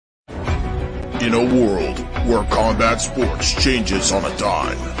In a world where combat sports changes on a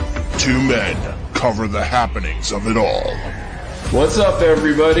dime, two men cover the happenings of it all. What's up,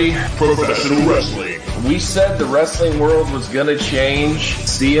 everybody? Professional wrestling. We said the wrestling world was going to change.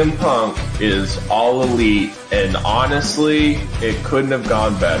 CM Punk is all elite, and honestly, it couldn't have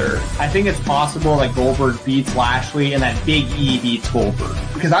gone better. I think it's possible that Goldberg beats Lashley and that Big E beats Goldberg.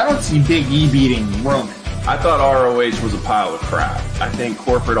 Because I don't see Big E beating Roman. I thought ROH was a pile of crap. I think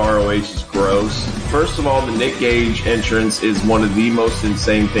corporate ROH is gross. First of all, the Nick Gage entrance is one of the most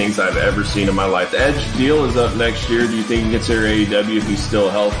insane things I've ever seen in my life. The Edge deal is up next year. Do you think he gets here AEW if he's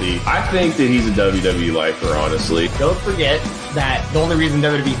still healthy? I think that he's a WWE lifer, honestly. Don't forget that the only reason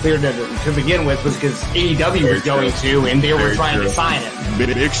WWE cleared it to begin with was because AEW was going to, and they were trying to sign it.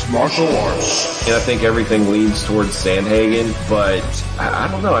 Mixed martial arts. And I think everything leans towards Sandhagen, but I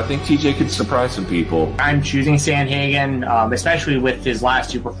don't know. I think TJ could surprise some people. I'm choosing Sandhagen, especially with his last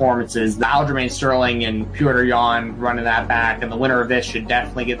two performances. The Aljamain Sterling and Petr Yan running that back, and the winner of this should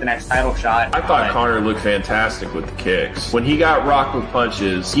definitely get the next title shot. I thought Connor looked fantastic with the kicks. When he got rocked with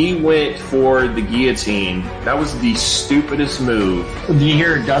punches, he went for the guillotine. That was the stupidest move. Do you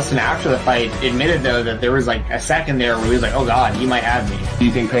hear Dustin after the fight admitted, though, that there was like a second there where he was like, oh God, he might have me. Do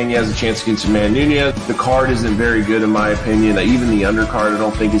you think Pena has a chance against Amanda Nunes? The card isn't very good in my opinion. Even the undercard I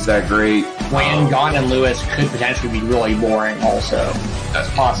don't think is that great. Wayne, Gone, and Lewis could potentially be really boring also. That's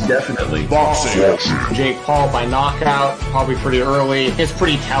possible. Definitely. Boxing. Jake Paul by knockout, probably pretty early. It's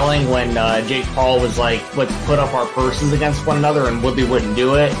pretty telling when Jake Paul was like, let's put up our purses against one another, and Woodley wouldn't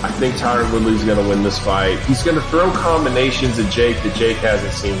do it. I think Tyron Woodley's going to win this fight. He's going to throw combinations at Jake that Jake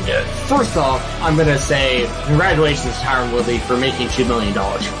hasn't seen yet. First off, I'm going to say congratulations to Tyron Woodley for making $2 million.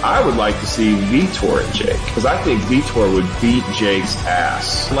 I would like to see Vitor and Jake, because I think Vitor would beat Jake's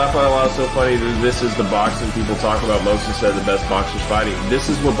ass. Laugh out loud, so funny that this is the boxing people talk about most instead of the best boxers fighting. This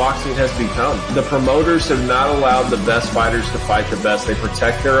is what boxing has become. The promoters have not allowed the best fighters to fight the best. They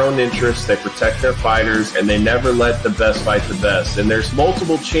protect their own interests, they protect their fighters, and they never let the best fight the best. And there's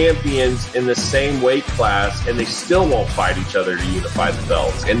multiple champions in the same weight class, and they still won't fight each other to unify the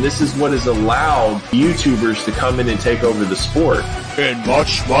belts. And this is what has allowed YouTubers to come in and take over the sport. And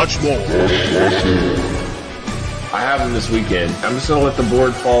much, much more. I have them this weekend. I'm just going to let the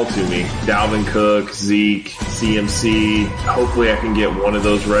board fall to me. Dalvin Cook, Zeke, CMC. Hopefully I can get one of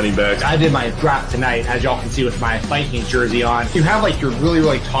those running backs. I did my draft tonight, as y'all can see with my Vikings jersey on. You have like your really,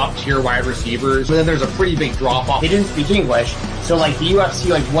 really top tier wide receivers, but then there's a pretty big drop off. They didn't speak English, so like the UFC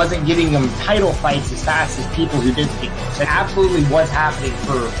like wasn't getting them title fights as fast as people who did speak English. It absolutely was happening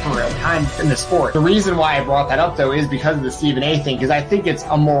for a time in the sport. The reason why I brought that up though is because of the Stephen A thing, because I think it's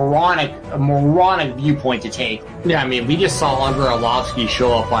a moronic viewpoint to take. Yeah, I mean, we just saw Andrei Arlovsky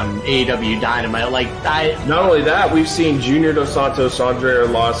show up on AEW Dynamite. Not only that, we've seen Junior Dos Santos, Andrei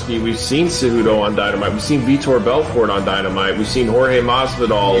Arlovsky, we've seen Cejudo on Dynamite, we've seen Vitor Belfort on Dynamite, we've seen Jorge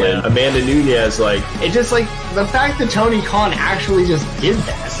Masvidal and Amanda Nunes. It's just like the fact that Tony Khan actually just did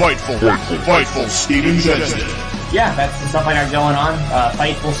that. Fightful, Steven Jensen. Yeah, that's the stuff I got going on.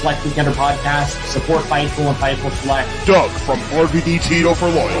 Fightful Select Weekender podcast. Support Fightful and Fightful Select. Doug from RVD Tito for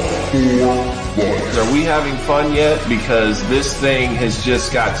life. Are we having fun yet? Because this thing has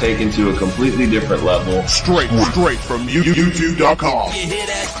just got taken to a completely different level. Straight from YouTube.com.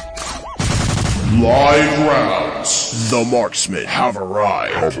 Live rounds. The marksmen have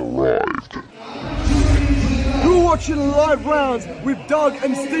arrived. You're watching Live Rounds with Doug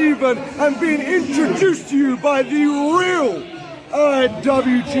and Steven and being introduced to you by the real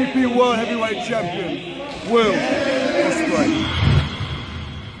IWGP World Heavyweight Champion, Will Ospreay.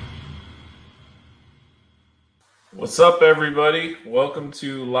 What's up, everybody? Welcome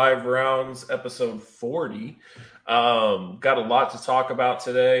to Live Rounds, episode 40. Got a lot to talk about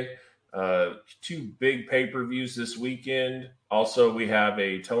today. Two big pay-per-views this weekend. Also, we have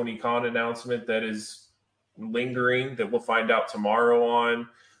a Tony Khan announcement that is lingering that we'll find out tomorrow on.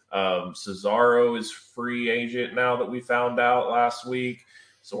 Cesaro is free agent now that we found out last week.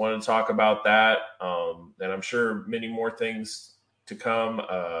 So I want to talk about that. And I'm sure many more things to come.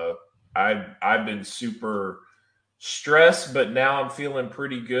 I've been super stressed, but now I'm feeling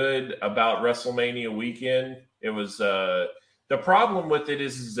pretty good about WrestleMania weekend. It was the problem with it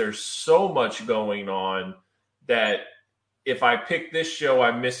is there's so much going on that if I pick this show,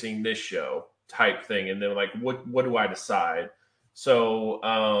 I'm missing this show type thing. And then what do I decide?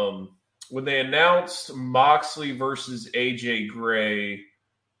 So when they announced Moxley versus AJ Gray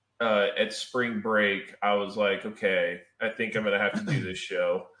at spring break, I was like, okay, I think I'm going to have to do this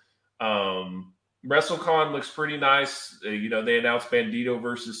show. WrestleCon looks pretty nice. They announced Bandito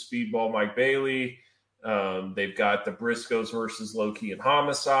versus Speedball Mike Bailey. They've got the Briscoes versus Low Ki and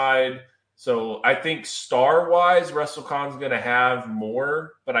Homicide. So I think star-wise, WrestleCon's going to have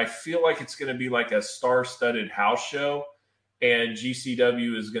more, but I feel like it's going to be like a star-studded house show, and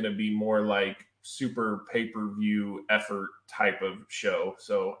GCW is going to be more like super pay-per-view effort type of show.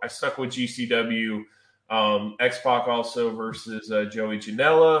 So I stuck with GCW. X-Pac also versus Joey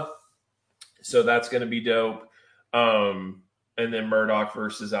Janela. So that's going to be dope. And then Murdoch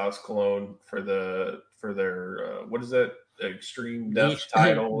versus Alex Colon for their what is that? Extreme Death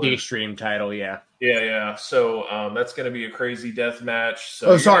title. The Extreme title, yeah. Yeah. So that's going to be a crazy death match.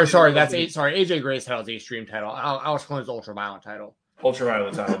 So sorry. That's AJ Gray's title is the Extreme title. Alex Colon's Ultraviolet title.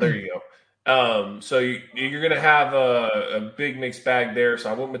 Ultraviolet title. There you go. So you're going to have a big mixed bag there.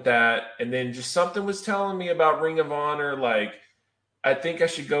 So I went with that. And then just something was telling me about Ring of Honor. Like, I think I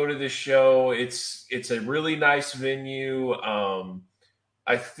should go to this show. It's a really nice venue.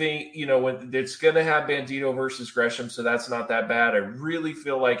 I think, when it's going to have Bandito versus Gresham, so that's not that bad. I really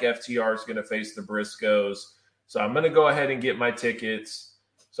feel like FTR is going to face the Briscoes. So I'm going to go ahead and get my tickets.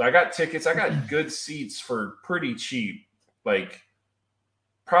 So I got tickets. I got good seats for pretty cheap,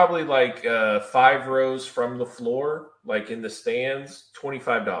 probably 5 rows from the floor, like in the stands,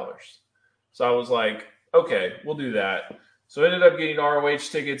 $25. So I was like, okay, we'll do that. So I ended up getting ROH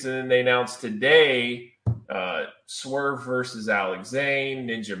tickets, and then they announced today Swerve versus Alex Zane,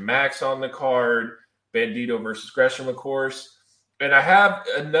 Ninja Max on the card, Bandito versus Gresham, of course. And I have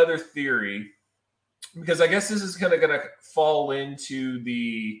another theory, because I guess this is going to fall into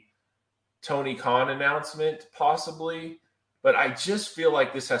the Tony Khan announcement, possibly. But I just feel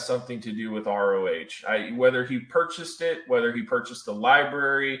like this has something to do with ROH. Whether he purchased it, whether he purchased the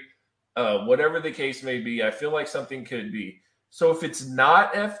library, whatever the case may be, I feel like something could be. So if it's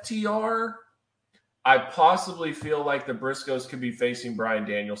not FTR, I possibly feel like the Briscoes could be facing Bryan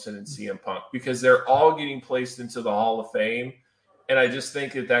Danielson and CM Punk, because they're all getting placed into the Hall of Fame. And I just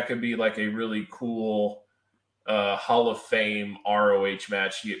think that could be like a really cool Hall of Fame ROH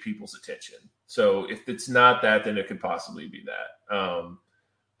match to get people's attention. So if it's not that, then it could possibly be that.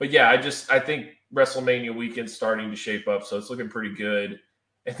 But yeah, I think WrestleMania weekend's starting to shape up, so it's looking pretty good.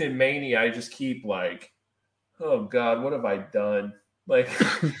 And then Mania, I just keep oh God, what have I done?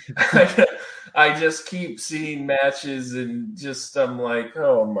 I just keep seeing matches and I'm like,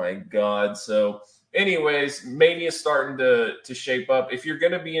 oh my God. So anyways, Mania's starting to shape up. If you're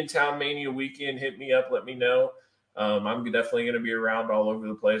going to be in town Mania weekend, hit me up, let me know. I'm definitely going to be around all over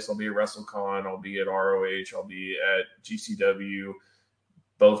the place. I'll be at WrestleCon, I'll be at ROH, I'll be at GCW,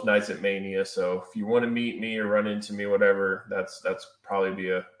 both nights at Mania. So if you want to meet me or run into me, whatever, that's probably be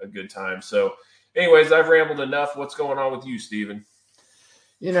a good time. So anyways, I've rambled enough. What's going on with you, Steven?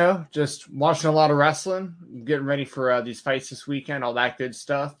 Just watching a lot of wrestling, getting ready for these fights this weekend, all that good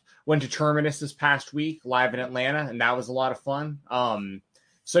stuff. Went to Terminus this past week, live in Atlanta, and that was a lot of fun.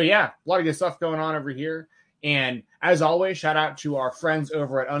 So yeah, a lot of good stuff going on over here. And as always, shout out to our friends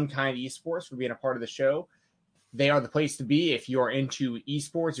over at Unkind Esports for being a part of the show. They are the place to be if you're into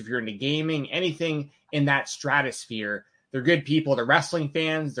esports, if you're into gaming, anything in that stratosphere. They're good people. They're wrestling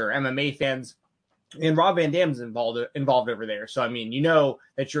fans. They're MMA fans. And Rob Van Dam's involved over there. So, I mean,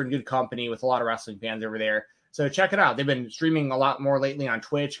 that you're in good company with a lot of wrestling fans over there. So check it out. They've been streaming a lot more lately on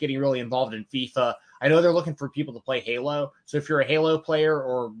Twitch, getting really involved in FIFA. I know they're looking for people to play Halo. So if you're a Halo player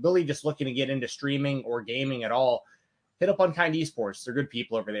or really just looking to get into streaming or gaming at all, hit up Unkind Esports. They're good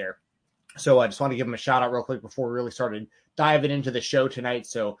people over there. So I just want to give them a shout out real quick before we really started diving into the show tonight.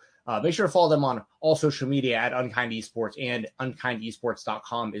 So make sure to follow them on all social media at Unkind Esports, and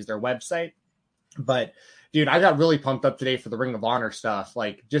unkindesports.com is their website. But dude, I got really pumped up today for the Ring of Honor stuff.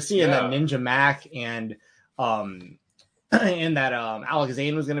 Just seeing that Ninja Mac and that Alex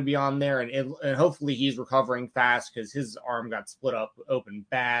Zane was going to be on there, and hopefully he's recovering fast because his arm got split up open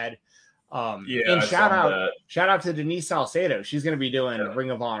bad. And shout out to Denise Salcedo. She's going to be doing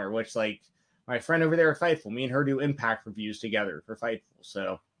Ring of Honor, which my friend over there at Fightful, me and her do Impact reviews together for Fightful.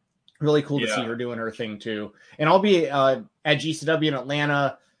 So really cool to see her doing her thing too. And I'll be at GCW in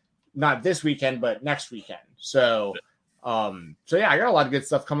Atlanta, not this weekend, but next weekend. So yeah, I got a lot of good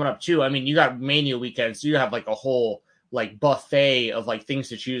stuff coming up too. I mean, you got Mania weekend, so you have a whole buffet of things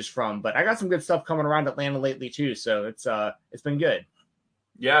to choose from. But I got some good stuff coming around Atlanta lately too. So it's been good.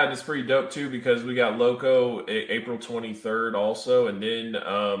 Yeah, and it's pretty dope too because we got Loco April 23rd also, and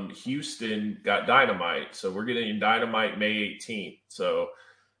then Houston got Dynamite. So we're getting Dynamite May 18th. So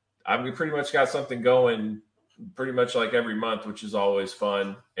I've pretty much got something going pretty much every month, which is always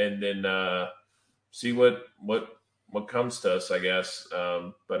fun. And then see what comes to us, I guess.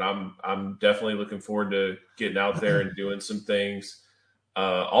 But I'm definitely looking forward to getting out there and doing some things.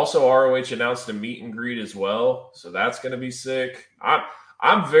 Also, ROH announced a meet and greet as well, so that's going to be sick.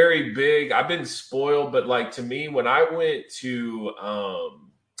 I'm very big. I've been spoiled, but like to me, when I went to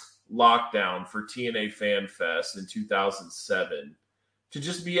Lockdown for TNA Fan Fest in 2007, to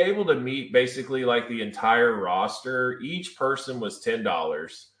just be able to meet basically like the entire roster, each person was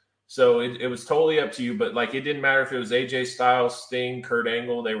 $10. So it was totally up to you, but like it didn't matter if it was AJ Styles, Sting, Kurt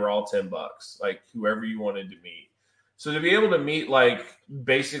Angle, they were all $10, like whoever you wanted to meet. So to be able to meet like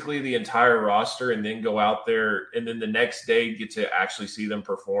basically the entire roster and then go out there and then the next day get to actually see them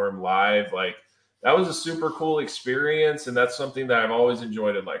perform live, like that was a super cool experience. And that's something that I've always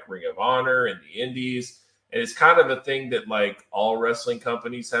enjoyed in like Ring of Honor and the Indies. And it's kind of a thing that like all wrestling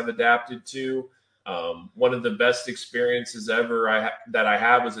companies have adapted to. One of the best experiences ever that I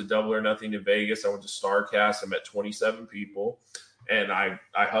had was a Double or Nothing in Vegas. I went to StarCast. I met 27 people, and I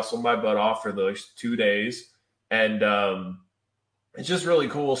hustled my butt off for those 2 days. And it's just really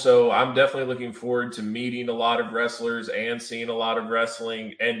cool. So I'm definitely looking forward to meeting a lot of wrestlers and seeing a lot of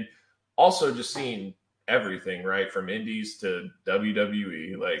wrestling, and also just seeing everything, right? From indies to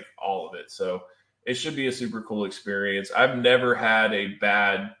WWE, like all of it. So it should be a super cool experience. I've never had a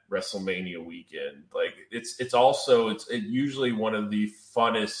bad WrestleMania weekend. Like it's usually one of the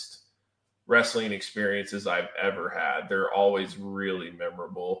funnest wrestling experiences I've ever had. They're always really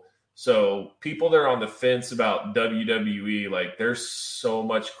memorable. So people that are on the fence about WWE, like there's so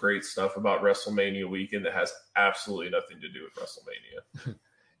much great stuff about WrestleMania weekend that has absolutely nothing to do with WrestleMania.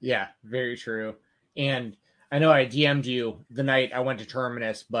 Yeah, very true. And I know I DM'd you the night I went to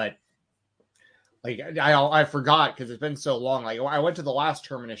Terminus, but like I forgot because it's been so long. Like I went to the last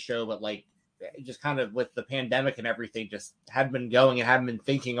Terminus show, but like just kind of with the pandemic and everything, just hadn't been going and hadn't been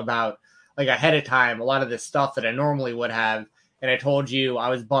thinking about like ahead of time a lot of this stuff that I normally would have. And I told you I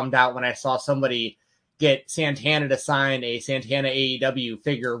was bummed out when I saw somebody get Santana to sign a Santana AEW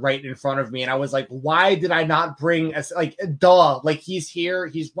figure right in front of me, and I was like, why did I not bring a like duh? Like he's here,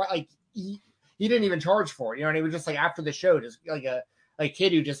 he's like he didn't even charge for it, you know. And he was just like after the show, just like a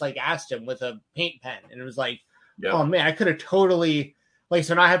kid who just like asked him with a paint pen, and it was like, yep. Oh man, I could have totally like.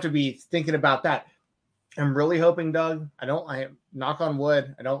 So now I have to be thinking about that. I'm really hoping, Doug. I knock on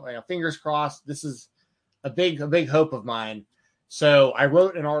wood. Fingers crossed. This is a big hope of mine. So I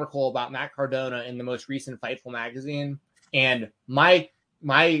wrote an article about Matt Cardona in the most recent Fightful magazine, and my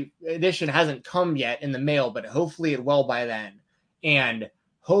edition hasn't come yet in the mail, but hopefully it will by then. And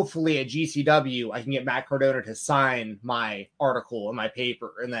hopefully at GCW, I can get Matt Cardona to sign my article in my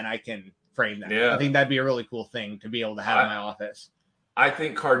paper, and then I can frame that. Yeah. I think that'd be a really cool thing to be able to have in my office. I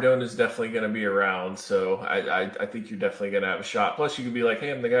think Cardona is definitely going to be around, so I think you're definitely going to have a shot. Plus, you could be like,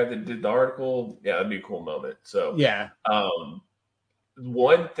 hey, I'm the guy that did the article. Yeah, that'd be a cool moment. So yeah.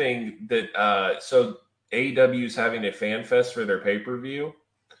 One thing that so AEW is having a fan fest for their pay-per-view,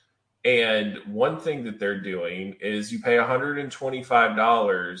 and one thing that they're doing is you pay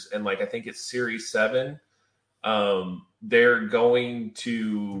 $125, and like I think it's Series 7. They're going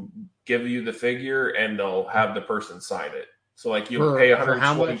to give you the figure, and they'll have the person sign it. So like you'll pay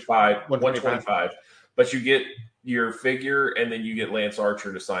 $125, but you get your figure, and then you get Lance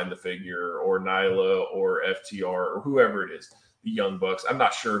Archer to sign the figure, or Nyla, or FTR, or whoever it is. The Young Bucks. I'm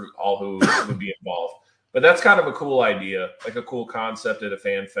not sure all who would be involved, but that's kind of a cool idea, like a cool concept at a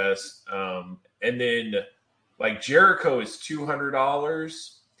fan fest. And then like Jericho is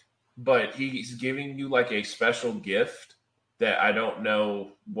 $200, but he's giving you like a special gift that I don't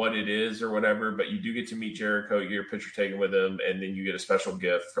know what it is or whatever, but you do get to meet Jericho, you get your picture taken with him, and then you get a special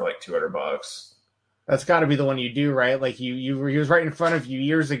gift for like $200. That's got to be the one you do, right? Like he was right in front of you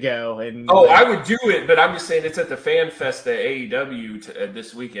years ago. And I would do it, but I'm just saying it's at the Fan Fest at AEW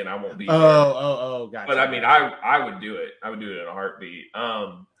this weekend. I won't be there. Gotcha. But I mean, I would do it. I would do it in a heartbeat.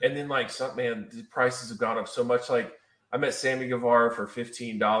 And then like the prices have gone up so much. Like I met Sammy Guevara for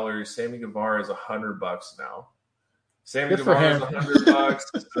 $15. Sammy Guevara is $100 now. Sammy Guevara is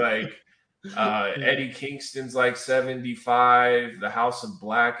 $100. Like. Eddie Kingston's like 75. The House of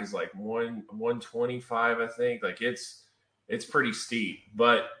Black is like 125, I think. Like it's pretty steep.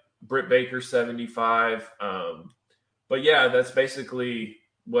 But Britt Baker 75. But yeah, that's basically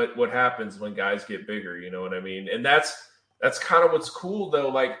what happens when guys get bigger. You know what I mean? And that's kind of what's cool though.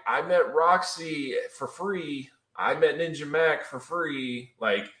 Like I met Roxy for free. I met Ninja Mac for free.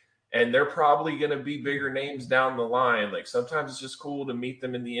 Like. And they're probably going to be bigger names down the line. Like sometimes it's just cool to meet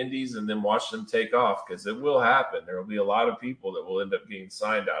them in the indies and then watch them take off, because it will happen. There will be a lot of people that will end up getting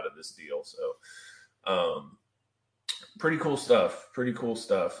signed out of this deal. So pretty cool stuff.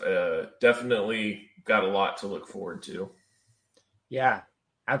 Definitely got a lot to look forward to. Yeah,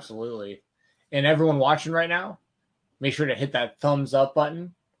 absolutely. And everyone watching right now, make sure to hit that thumbs up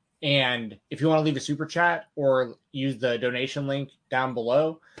button. And if you want to leave a super chat or use the donation link down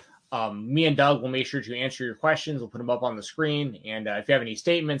below, me and Doug will make sure to answer your questions. We'll put them up on the screen. And if you have any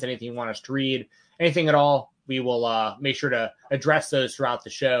statements, anything you want us to read, anything at all, we will make sure to address those throughout the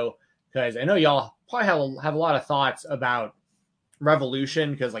show. Because I know y'all probably have a lot of thoughts about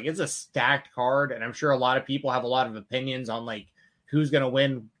Revolution, because like it's a stacked card, and I'm sure a lot of people have a lot of opinions on like who's going to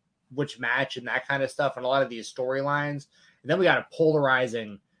win which match and that kind of stuff, and a lot of these storylines. And then we got a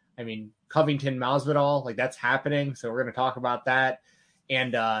polarizing, I mean, Covington Masvidal, like that's happening, so we're going to talk about that.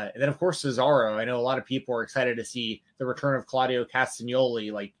 And then of course Cesaro. I know a lot of people are excited to see the return of Claudio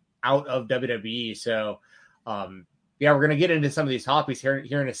Castagnoli, like out of WWE. So yeah, we're going to get into some of these topics here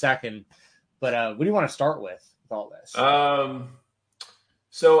in a second. But what do you want to start with all this?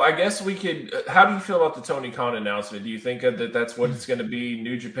 So I guess we could. How do you feel about the Tony Khan announcement? Do you think that that's what it's going to be?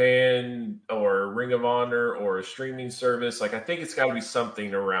 New Japan or Ring of Honor or a streaming service? Like, I think it's got to be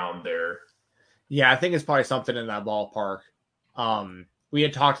something around there. Yeah, I think it's probably something in that ballpark. We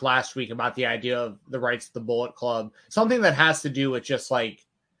had talked last week about the idea of the rights to the Bullet Club, something that has to do with just like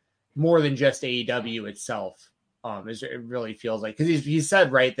more than just AEW itself. It really feels like, because he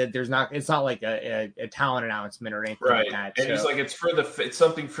said right that it's not like a talent announcement or anything right. like that. And he's like, it's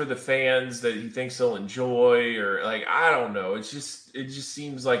something for the fans that he thinks they'll enjoy, or like, I don't know. It just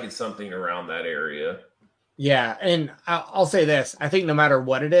seems like it's something around that area. Yeah, and I'll say this: I think no matter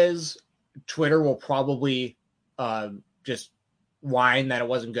what it is, Twitter will probably just whine that it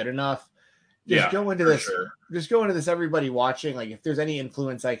wasn't good enough. Just go into this. Sure. Just go into this. Everybody watching, like, if there's any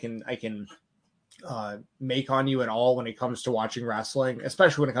influence I can make on you at all when it comes to watching wrestling,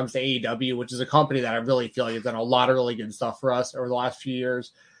 especially when it comes to AEW, which is a company that I really feel like has done a lot of really good stuff for us over the last few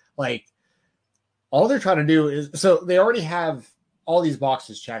years. Like, all they're trying to do is, so they already have all these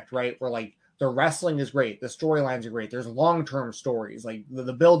boxes checked, right? Where like the wrestling is great, the storylines are great, there's long-term stories, like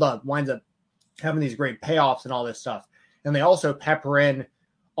the build-up winds up having these great payoffs and all this stuff. And they also pepper in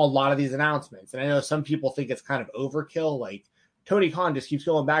a lot of these announcements. And I know some people think it's kind of overkill, like Tony Khan just keeps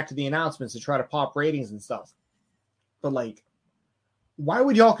going back to the announcements to try to pop ratings and stuff. But like, why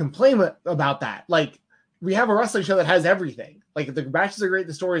would y'all complain about that? Like, we have a wrestling show that has everything. Like, the matches are great,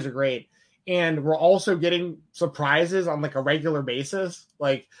 the stories are great, and we're also getting surprises on like a regular basis.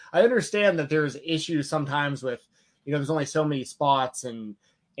 Like, I understand that there's issues sometimes with, there's only so many spots and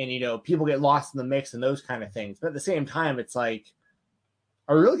people get lost in the mix and those kind of things. But at the same time, it's like,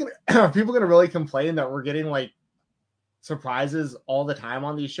 are people gonna really complain that we're getting like surprises all the time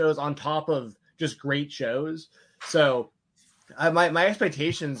on these shows on top of just great shows? So my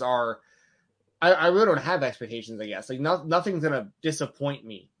expectations are, I really don't have expectations, I guess. Like, nothing's gonna disappoint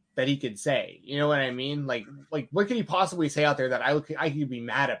me that he could say, you know what I mean? Like what could he possibly say out there that I could be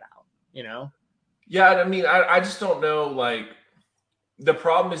mad about, Yeah, I mean, I just don't know. Like, the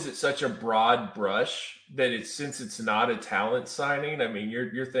problem is it's such a broad brush that since it's not a talent signing, I mean,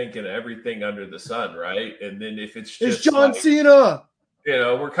 you're thinking everything under the sun, right? And then if it's just John Cena,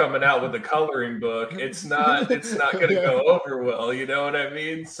 we're coming out with a coloring book, it's not going to go over well. You know what I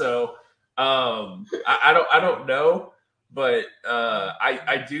mean? So I don't know, but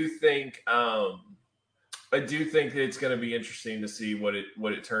I do think that it's going to be interesting to see what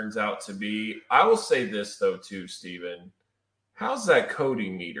it turns out to be. I will say this though too, Steven. How's that Cody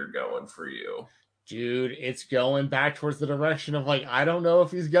meter going for you? Dude, it's going back towards the direction of like, I don't know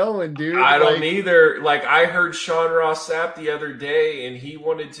if he's going, dude. I don't either. Like, I heard Sean Ross Sapp the other day, and he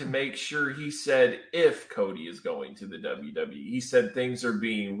wanted to make sure, he said, if Cody is going to the WWE, he said things are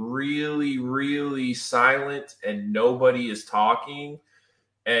being really, really silent and nobody is talking.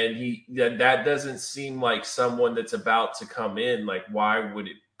 And that doesn't seem like someone that's about to come in. Like, why would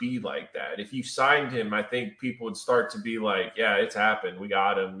it be like that? If you signed him, I think people would start to be like, yeah, it's happened, we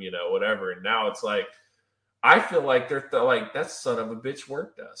got him, whatever. And now it's like, I feel like they're like, that son of a bitch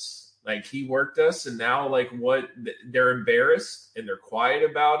worked us. Like, he worked us, and now like what, they're embarrassed and they're quiet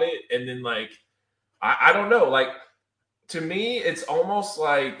about it. And then like, I don't know, like, to me it's almost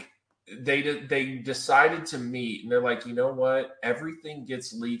like they decided to meet and they're like, you know what, everything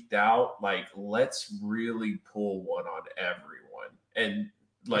gets leaked out, like, let's really pull one on everyone. And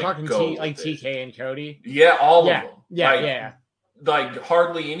like, talking TK and Cody. Yeah, all of them. Yeah. Like,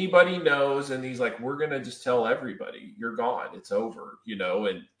 hardly anybody knows, and he's like, we're gonna just tell everybody, you're gone, it's over,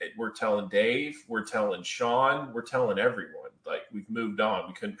 and we're telling Dave, we're telling Sean, we're telling everyone, like, we've moved on,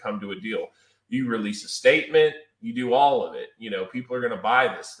 we couldn't come to a deal. You release a statement, you do all of it, people are gonna buy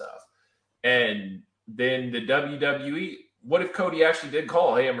this stuff. And then the WWE, what if Cody actually did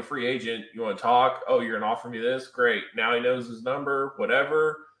call? Hey, I'm a free agent. You want to talk? Oh, you're going to offer me this? Great. Now he knows his number,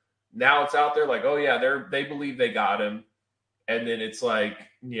 whatever. Now it's out there like, oh, yeah, they believe they got him. and then it's like,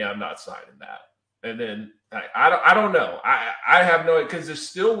 yeah, I'm not signing that. And then I don't know. I have no, because it's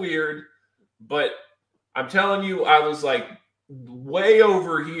still weird, but I'm telling you, I was like way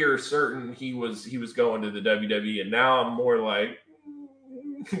over here certain he was going to the WWE, and now I'm more like,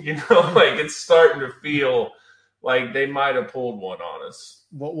 like it's starting to feel like they might have pulled one on us.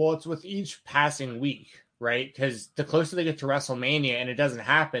 Well, it's with each passing week, right? Because the closer they get to WrestleMania and it doesn't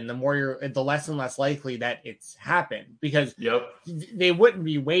happen, the less and less likely that it's happened, because they wouldn't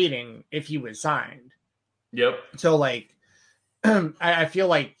be waiting if he was signed. Yep. So like, I feel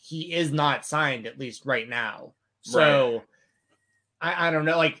like he is not signed, at least right now. So I don't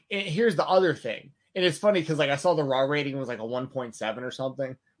know. Like, here's the other thing. And it's funny because, like, I saw the Raw rating was like a 1.7 or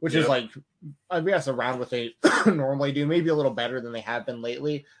something, which is like, I guess, around what they normally do, maybe a little better than they have been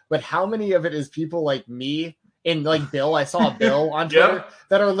lately. But how many of it is people like me and like Bill? I saw Bill on Twitter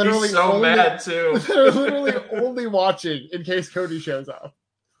that are literally mad too. That are literally only watching in case Cody shows up.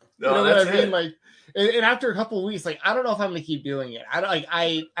 No, you know that's what I mean? it. Like, and after a couple of weeks, like, I don't know if I'm going to keep doing it.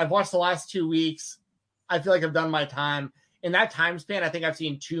 I've watched the last 2 weeks. I feel like I've done my time. In that time span, I think I've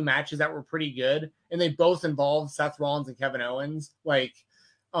seen 2 matches that were pretty good, and they both involved Seth Rollins and Kevin Owens. So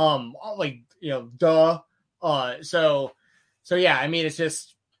yeah, I mean, it's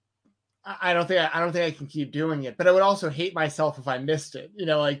just, I don't think I can keep doing it, but I would also hate myself if I missed it.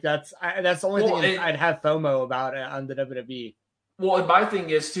 That's the only thing I'd have FOMO about it on the WWE. Well, and my thing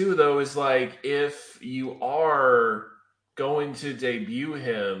is too, though, is like, if you are going to debut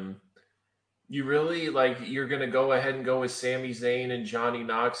him, you really, like, you're going to go ahead and go with Sami Zayn and Johnny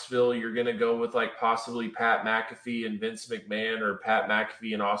Knoxville. You're going to go with, like, possibly Pat McAfee and Vince McMahon, or Pat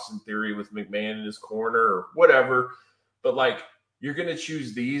McAfee and Austin Theory with McMahon in his corner, or whatever. But, like, you're going to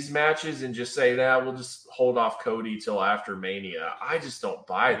choose these matches and just say that we'll just hold off Cody till after Mania. I just don't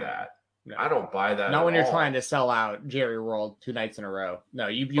buy that. No. I don't buy that. Not when you're trying to sell out Jerry World 2 nights in a row. No,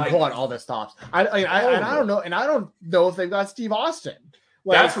 you pull out all the stops. I don't know, and I don't know if they've got Steve Austin.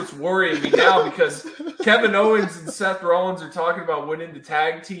 That's what's worrying me now, because Kevin Owens and Seth Rollins are talking about winning the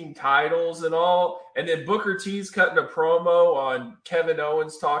tag team titles and all. And then Booker T's cutting a promo on Kevin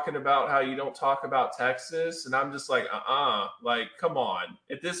Owens talking about how you don't talk about Texas. And I'm just like, like, come on.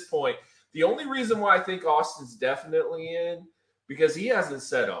 At this point, the only reason why I think Austin's definitely in, because he hasn't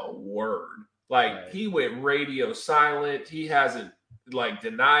said a word. Like, he went radio silent. He hasn't, like,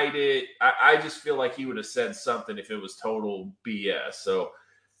 denied it. I just feel like he would have said something if it was total BS. So,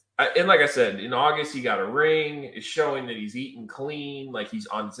 and like I said, in August, he got a ring. It's showing that he's eating clean. Like, he's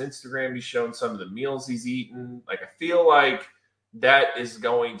on his Instagram, he's showing some of the meals he's eaten. Like, I feel like that is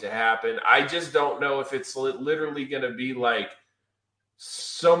going to happen. I just don't know if it's literally going to be like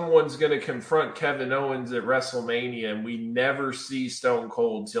someone's going to confront Kevin Owens at WrestleMania and we never see Stone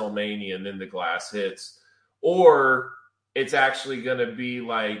Cold till Mania and then the glass hits, or it's actually going to be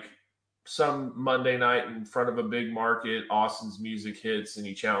like some Monday night in front of a big market, Austin's music hits and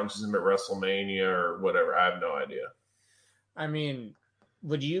he challenges him at WrestleMania or whatever. I have no idea. I mean,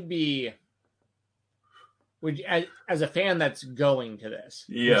 would you, as a fan that's going to this,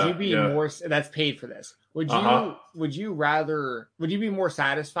 would you be more, that's paid for this, would you be more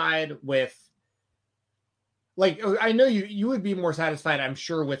satisfied with, like, I know you would be more satisfied, I'm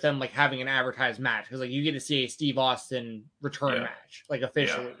sure, with them, like, having an advertised match, because, like, you get to see a Steve Austin return match, like,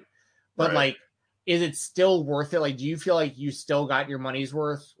 officially. Yeah. But, like, is it still worth it? Like, do you feel like you still got your money's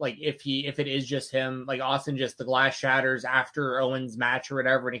worth? Like, if it is just him, like, Austin just, the glass shatters after Owens' match or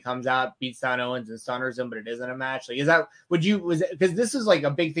whatever, and he comes out, beats down Owens and stunners him, but it isn't a match. Like, because this is, like,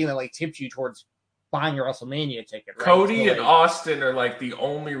 a big thing that, like, tipped you towards buying your WrestleMania ticket, right? Cody and Austin are like the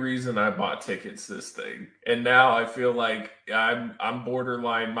only reason I bought tickets this thing, and now I feel like I'm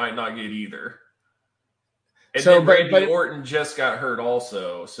borderline might not get either. And then Randy Orton just got hurt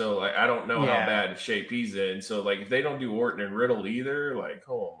also, so like, I don't know how bad shape he's in. So like, if they don't do Orton and Riddle either, like,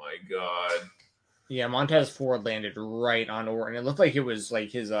 oh my god. Yeah, Montez Ford landed right on Orton. It looked like it was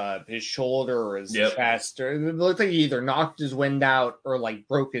like his shoulder or his chest. Or it looked like he either knocked his wind out or like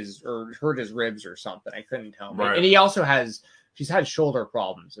broke or hurt his ribs or something. I couldn't tell. Right. And he also he's had shoulder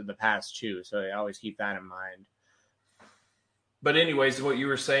problems in the past too, so I always keep that in mind. But anyways, what you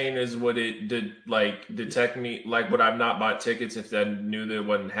were saying is the technique, like, would I not bought tickets if I knew that it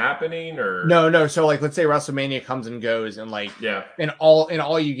wasn't happening, or no? So like, let's say WrestleMania comes and goes, and like, and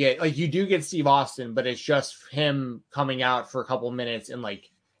all you get, like, you do get Steve Austin, but it's just him coming out for a couple minutes, and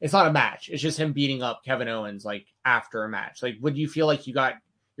like, it's not a match. It's just him beating up Kevin Owens like after a match. Like, would you feel like you got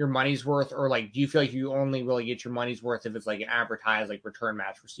your money's worth, or like, do you feel like you only really get your money's worth if it's like an advertised like return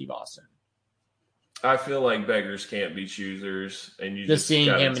match for Steve Austin? I feel like beggars can't be choosers, and you Just just seeing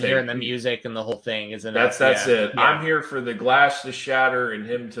gotta him and hearing the take. music and the whole thing is enough. That's Yeah. it. Yeah. I'm here for the glass to shatter and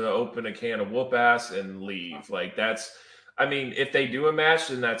him to open a can of whoop ass and leave. Like that's. I mean, if they do a match,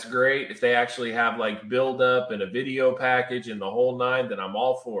 then that's great. If they actually have like build up and a video package and the whole nine, then I'm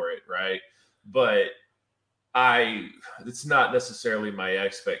all for it, right? But it's not necessarily my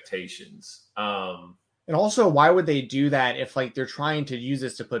expectations. And also, why would they do that if like they're trying to use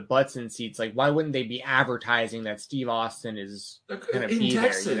this to put butts in seats? Like, why wouldn't they be advertising that Steve Austin is going to be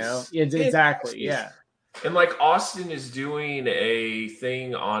Texas. there? You know, exactly. Yeah. And like Austin is doing a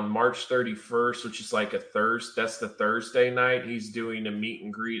thing on March 31st, which is like a Thursday. That's the Thursday night. He's doing a meet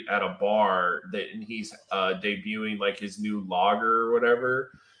and greet at a bar and he's debuting like his new lager or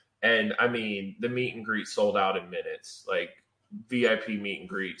whatever. And I mean, the meet and greet sold out in minutes. Like VIP meet and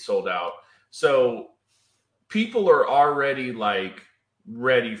greet sold out. So people are already like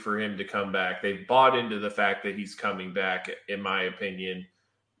ready for him to come back. They've bought into the fact that he's coming back, in my opinion.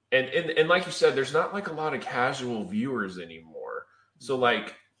 And like you said, there's not like a lot of casual viewers anymore. So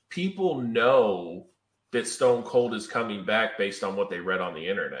like people know that Stone Cold is coming back based on what they read on the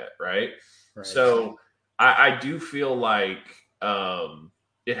internet, right? So I do feel like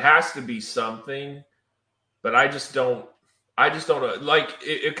it has to be something, but I just don't like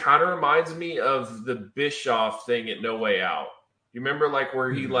it kind of reminds me of the Bischoff thing at No Way Out. You remember like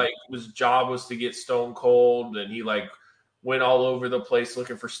where he like his job was to get Stone Cold and he like went all over the place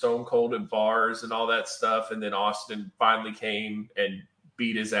looking for Stone Cold at bars and all that stuff. And then Austin finally came and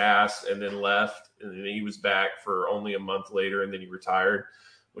beat his ass and then left. And then he was back for only a month later and then he retired,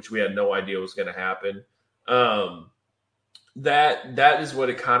 which we had no idea was going to happen. That is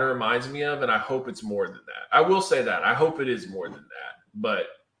what it kind of reminds me of. And I hope it's more than that. I will say that. I hope it is more than that, but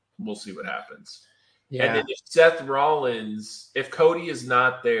we'll see what happens. Yeah. And then if Seth Rollins, if Cody is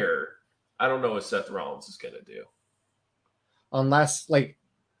not there, I don't know what Seth Rollins is going to do. Unless like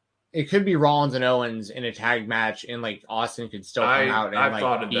it could be Rollins and Owens in a tag match, and like Austin could still come out and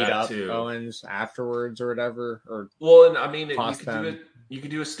like beat up Owens afterwards or whatever. Or well, and I mean, you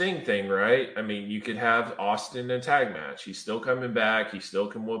could do a Sting thing, right? I mean, you could have Austin in a tag match. He's still coming back. He still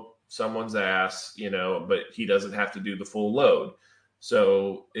can whoop someone's ass, you know, but he doesn't have to do the full load.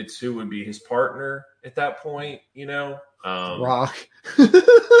 So it's who would be his partner at that point, you know? Rock.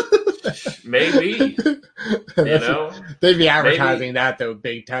 Maybe. You know? They'd be advertising that though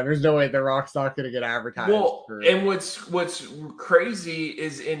big time. There's no way The Rock's not going to get advertised. Well, and what's crazy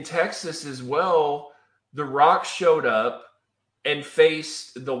is in Texas as well, The Rock showed up and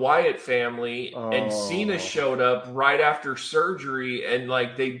faced the Wyatt family, and Cena showed up right after surgery, and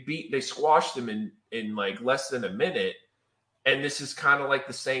like they squashed him in like less than a minute. And this is kind of like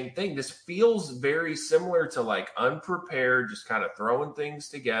the same thing. This feels very similar to like Unprepared, just kind of throwing things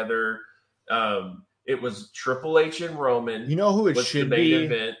together. It was Triple H and Roman. You know who it should be?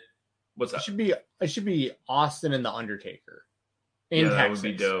 Event. What's that? It should be Austin and the Undertaker in Texas. That would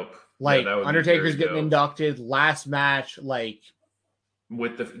be dope. Like Undertaker's getting inducted, last match, like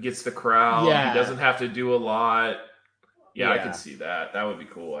gets the crowd. Yeah. He doesn't have to do a lot. Yeah, I could see that. That would be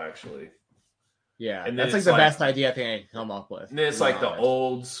cool, actually. Yeah, and that's like the best idea I think I can come up with. And then it's like the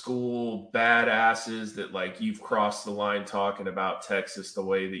old school badasses that like you've crossed the line talking about Texas the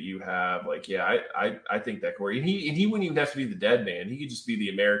way that you have. Like, yeah, I think that could work. And he wouldn't even have to be the dead man. He could just be the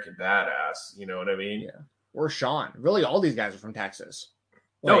American badass. You know what I mean? Yeah. Or Sean. Really, all these guys are from Texas.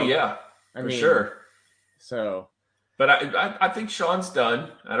 Like, for sure. So. But I think Sean's done.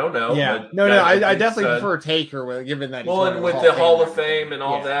 I don't know. Yeah. No. I definitely prefer Taker, given that. Well, and with the Hall of Fame and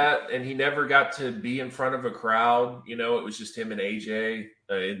all that, and he never got to be in front of a crowd. You know, it was just him and AJ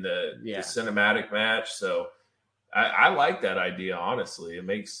in the cinematic match. So I like that idea. Honestly, it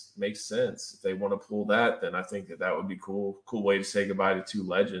makes sense. If they want to pull that, then I think that would be cool. Cool way to say goodbye to two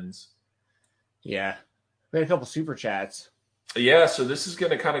legends. Yeah, we had a couple super chats. Yeah, so this is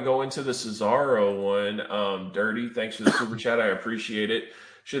going to kind of go into the Cesaro one. Dirty, thanks for the super chat. I appreciate it.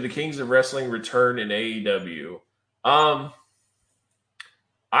 Should the Kings of Wrestling return in AEW? I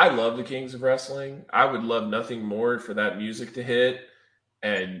love the Kings of Wrestling. I would love nothing more for that music to hit.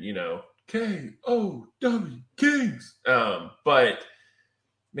 And, you know, K-O-W, Kings. But,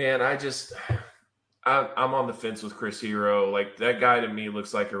 man, I'm on the fence with Chris Hero. Like, that guy to me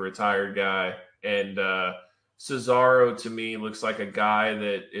looks like a retired guy. And, Cesaro to me looks like a guy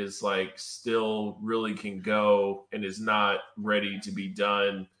that is like still really can go and is not ready to be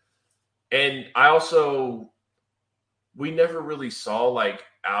done. And we never really saw like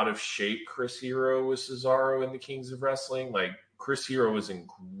out of shape Chris Hero with Cesaro in the Kings of Wrestling. Like Chris Hero was in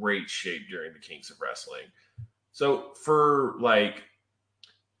great shape during the Kings of Wrestling. So for like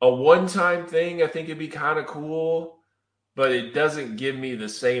a one-time thing, I think it'd be kind of cool, but it doesn't give me the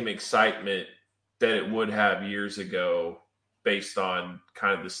same excitement that it would have years ago based on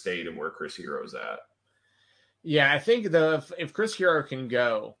kind of the state of where Chris Hero's at. Yeah, I think if Chris Hero can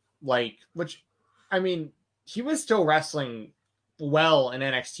go, like, which, I mean, he was still wrestling well in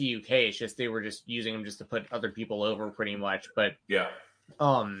NXT UK. It's just they were just using him just to put other people over pretty much. But yeah,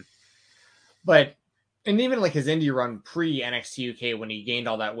 but and even like his indie run pre NXT UK when he gained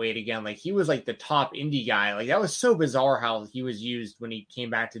all that weight again, like he was like the top indie guy. Like that was so bizarre how he was used when he came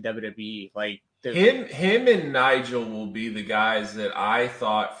back to WWE. Like him and Nigel will be the guys that I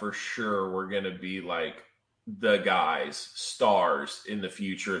thought for sure were going to be like the guys, stars in the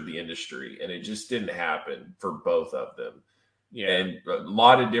future of the industry, and it just didn't happen for both of them. Yeah, and a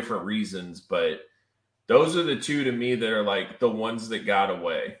lot of different reasons, but those are the two to me that are like the ones that got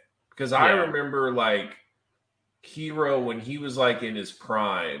away. Because I remember like Hero when he was like in his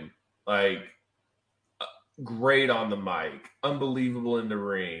prime, like great on the mic, unbelievable in the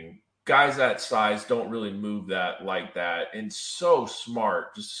ring. Guys that size don't really move that like that, and so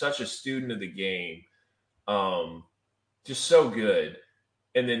smart, just such a student of the game, just so good.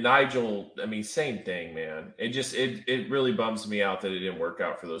 And then Nigel, I mean, same thing, man. It really bums me out that it didn't work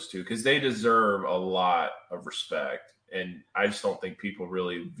out for those two because they deserve a lot of respect, and I just don't think people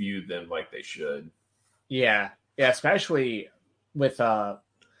really viewed them like they should. Yeah, especially with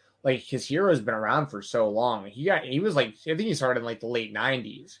like his Hero's been around for so long. He was like, I think he started in like the late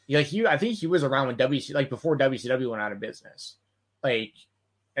 90s. I think he was around when before WCW went out of business. Like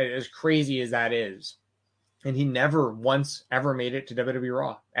as crazy as that is. And he never once ever made it to WWE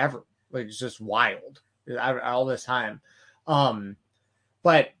Raw ever. Like it's just wild all this time.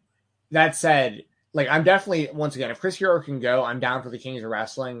 But that said, like I'm definitely, once again, if Chris Hero can go, I'm down for the Kings of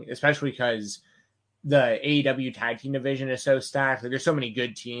Wrestling, especially because the AEW tag team division is so stacked. Like there's so many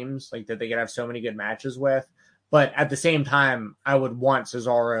good teams like that they could have so many good matches with. But at the same time, I would want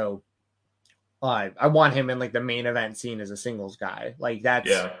Cesaro. I want him in like the main event scene as a singles guy. Like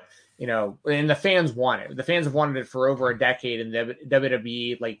that's, you know, and the fans want it. The fans have wanted it for over a decade in the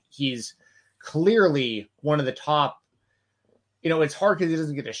WWE. Like he's clearly one of the top, you know, it's hard because he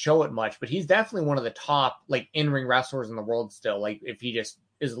doesn't get to show it much, but he's definitely one of the top like in-ring wrestlers in the world still. Like if he just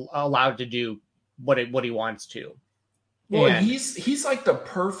is allowed to do what he wants to. Well, and he's like the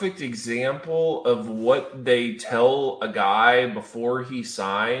perfect example of what they tell a guy before he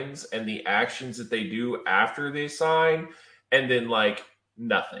signs and the actions that they do after they sign, and then like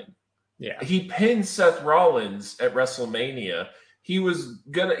nothing. Yeah. He pinned Seth Rollins at WrestleMania.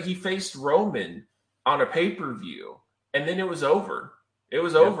 He faced Roman on a pay-per-view, and then it was over. It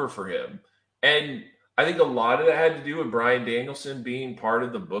was over for him. And I think a lot of that had to do with Bryan Danielson being part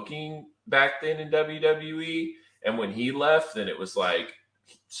of the booking back then in WWE. And when he left, then it was like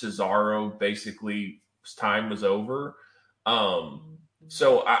Cesaro basically his time was over.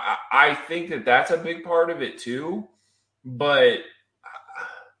 So I think that that's a big part of it too. But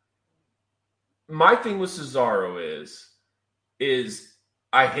my thing with Cesaro is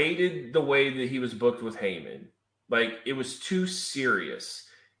I hated the way that he was booked with Heyman. Like it was too serious.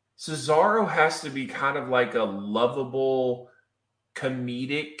 Cesaro has to be kind of like a lovable,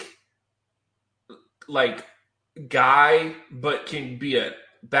 comedic, like guy, but can be a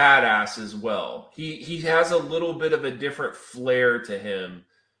badass as well. He has a little bit of a different flair to him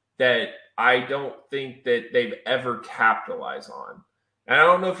that I don't think that they've ever capitalized on. And I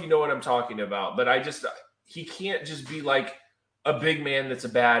don't know if you know what I'm talking about, but he can't just be like a big man that's a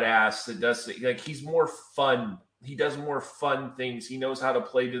badass that does like he's more fun. He does more fun things. He knows how to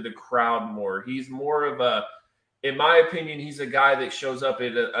play to the crowd more. He's more of a, in my opinion, he's a guy that shows up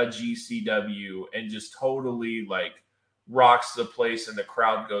at a GCW and just totally like rocks the place and the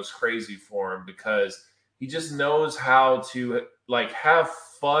crowd goes crazy for him because he just knows how to like have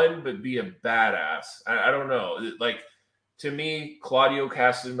fun but be a badass. I don't know. Like to me, Claudio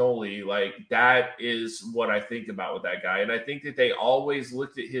Castagnoli, like that is what I think about with that guy. And I think that they always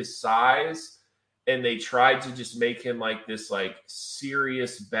looked at his size and they tried to just make him like this like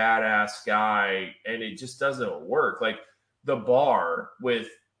serious badass guy, and it just doesn't work. Like the Bar with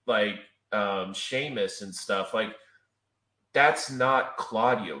like Sheamus and stuff, like that's not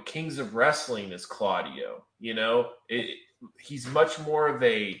Claudio. Kings of Wrestling is Claudio. You know, he's much more of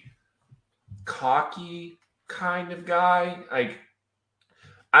a cocky kind of guy. Like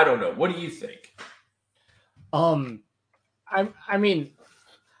I don't know. What do you think? I mean,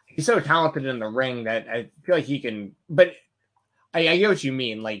 he's so talented in the ring that I feel like he can. But I get what you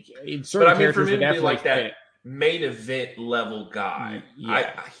mean. Like, certain characters for him to be like that fit. main event level guy,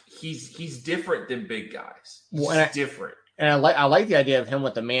 Yeah. He's different than big guys. He's different. And I like the idea of him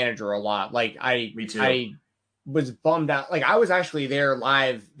with the manager a lot. Like Me too. I was bummed out. Like I was actually there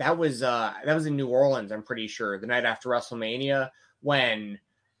live. That was in New Orleans, I'm pretty sure, the night after WrestleMania when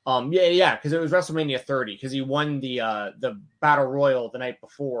because it was WrestleMania 30 because he won the Battle Royal the night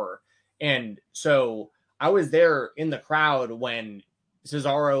before. And so I was there in the crowd when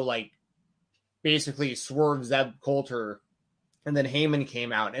Cesaro like basically swerved Zeb Coulter, and then Heyman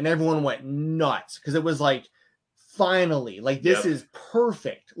came out and everyone went nuts because it was like, finally, like this is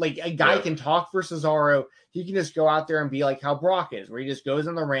perfect. Like a guy can talk for Cesaro. He can just go out there and be like how Brock is, where he just goes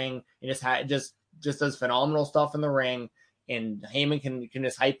in the ring and just does phenomenal stuff in the ring, and Heyman can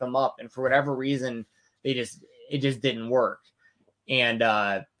just hype him up. And for whatever reason, it just didn't work. And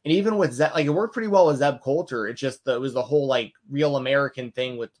even with Zeb, like it worked pretty well with Zeb Coulter. It was the whole like real American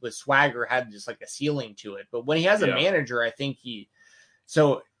thing with Swagger had just like a ceiling to it. But when he has a manager, I think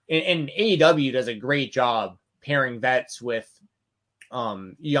and AEW does a great job pairing vets with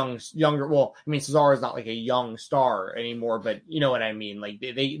younger. Well, I mean, Cesaro is not like a young star anymore, but you know what I mean. Like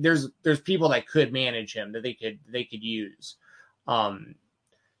there's people that could manage him that they could use.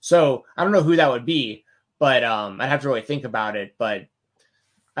 So I don't know who that would be, but I'd have to really think about it. But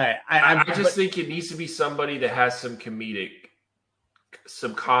I think it needs to be somebody that has some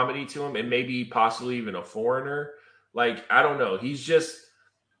comedy to him, and maybe possibly even a foreigner. Like I don't know, he's just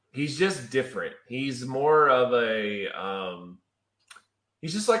different. He's more of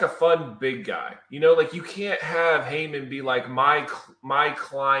he's just like a fun big guy. You know, like you can't have Heyman be like my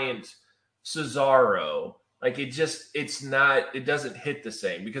client Cesaro. Like it doesn't hit the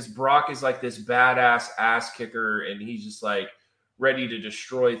same because Brock is like this badass ass kicker and he's just like ready to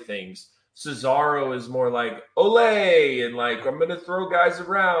destroy things. Cesaro is more like Olay and like I'm gonna throw guys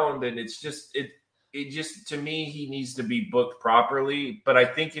around, and it's just it just, to me, he needs to be booked properly. But I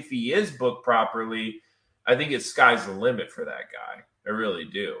think if he is booked properly, I think it's sky's the limit for that guy. I really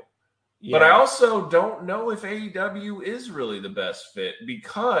do. Yeah. But I also don't know if AEW is really the best fit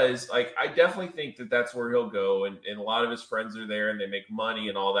because, like, I definitely think that that's where he'll go. And a lot of his friends are there and they make money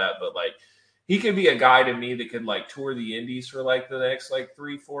and all that. But, like, he could be a guy to me that could, like, tour the indies for, like, the next, like,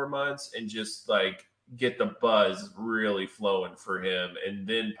 3-4 months and just, like, get the buzz really flowing for him and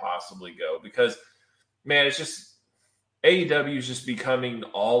then possibly go. Because – man, it's just AEW is just becoming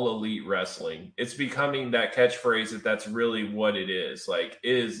all elite wrestling. It's becoming that catchphrase that's really what it is. Like,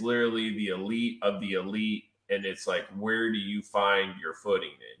 it is literally the elite of the elite. And it's like, where do you find your footing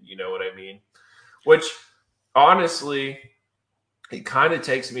in? You know what I mean? Which, honestly, it kind of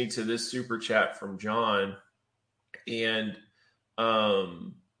takes me to this super chat from John. And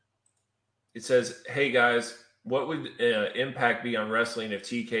it says, hey, guys, what would impact be on wrestling if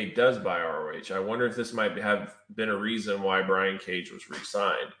TK does buy ROH? I wonder if this might have been a reason why Brian Cage was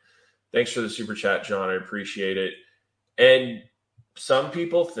re-signed. Thanks for the super chat, John. I appreciate it. And some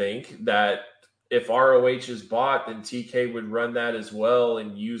people think that if ROH is bought, then TK would run that as well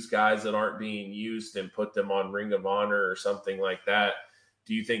and use guys that aren't being used and put them on Ring of Honor or something like that.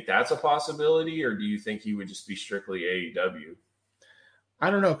 Do you think that's a possibility, or do you think he would just be strictly AEW? I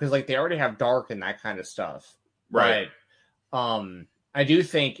don't know, because like they already have Dark and that kind of stuff. Right. But I do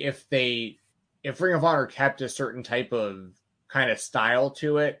think if Ring of Honor kept a certain type of kind of style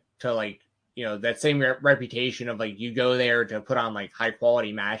to it, to like, you know, that same reputation of like you go there to put on like high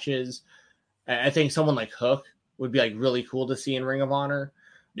quality matches, I think someone like Hook would be like really cool to see in Ring of Honor.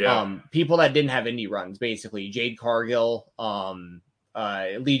 Yeah. People that didn't have indie runs, basically Jade Cargill,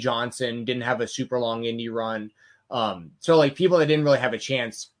 Lee Johnson didn't have a super long indie run. So like people that didn't really have a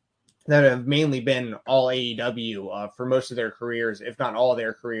chance, that have mainly been all AEW for most of their careers, if not all of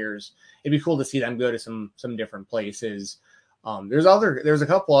their careers. It'd be cool to see them go to some different places. There's a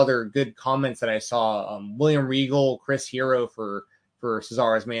couple other good comments that I saw. William Regal, Chris Hero for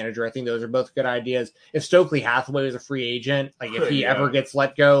Cesaro's manager. I think those are both good ideas. If Stokely Hathaway was a free agent, like if he ever gets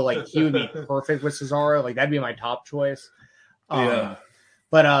let go, like he would be perfect with Cesaro. Like that'd be my top choice. But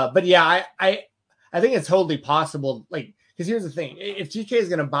yeah, I think it's totally possible. Like, because here's the thing: if TK is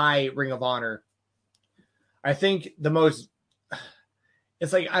going to buy Ring of Honor, I think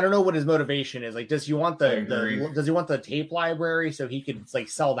it's like I don't know what his motivation is. Like, does he want the tape library so he could like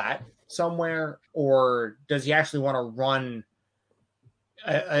sell that somewhere, or does he actually want to run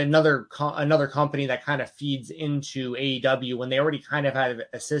another company that kind of feeds into AEW when they already kind of have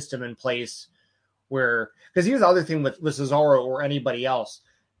a system in place? Where, because here's the other thing with Cesaro or anybody else.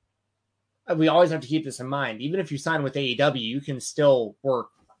 We always have to keep this in mind. Even if you sign with AEW, you can still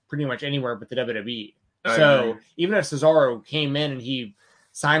work pretty much anywhere but the WWE. So even if Cesaro came in and he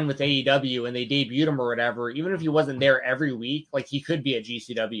signed with AEW and they debuted him or whatever, even if he wasn't there every week, like he could be at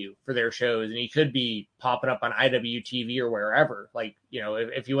GCW for their shows and he could be popping up on IWTV or wherever, like, you know,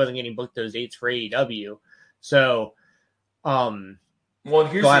 if he wasn't getting booked those dates for AEW. So, well,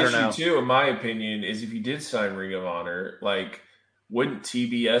 here's the issue too, in my opinion, is if you did sign Ring of Honor, like, wouldn't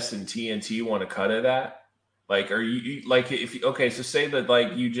TBS and TNT want to cut of that? Like, are you like, if okay, so say that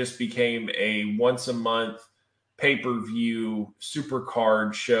like you just became a once a month pay-per-view super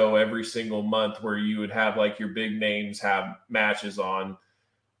card show every single month where you would have like your big names have matches on,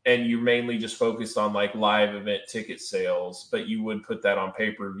 and you're mainly just focused on like live event ticket sales, but you would put that on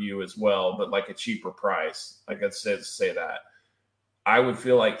pay-per-view as well, but like a cheaper price. Like I said, say that. I would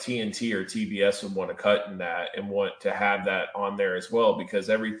feel like TNT or TBS would want to cut in that and want to have that on there as well, because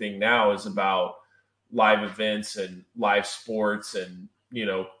everything now is about live events and live sports, and, you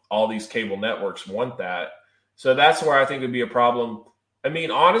know, all these cable networks want that. So that's where I think it'd be a problem. I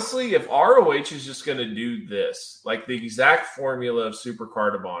mean, honestly, if ROH is just going to do this, like the exact formula of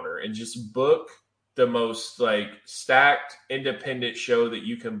Supercard of Honor, and just book the most like stacked independent show that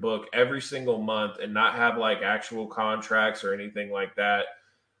you can book every single month and not have like actual contracts or anything like that,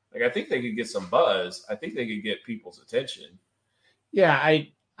 like I think they could get some buzz. I think they could get people's attention. Yeah,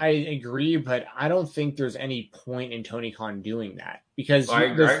 I agree, but I don't think there's any point in Tony Khan doing that because I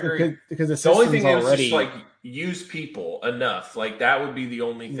agree. Because the only thing is just like use people enough. Like that would be the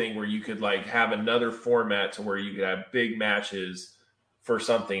only thing where you could like have another format to where you could have big matches for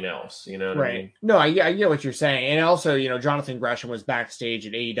something else. You know what I mean? No, I get what you're saying. And also, you know, Jonathan Gresham was backstage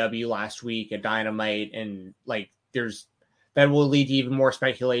at AEW last week at Dynamite, and like that will lead to even more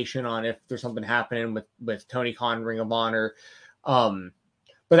speculation on if there's something happening with Tony Khan, Ring of Honor.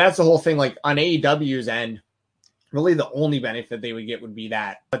 But that's the whole thing. Like on AEW's end, really the only benefit they would get would be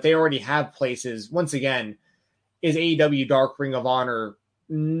that. But they already have places. Once again, is AEW Dark Ring of Honor?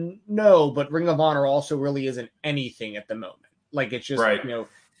 No, but Ring of Honor also really isn't anything at the moment. Like it's just, you know,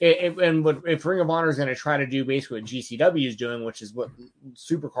 if Ring of Honor is going to try to do basically what GCW is doing, which is what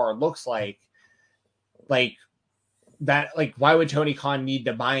Supercard looks like that, like, why would Tony Khan need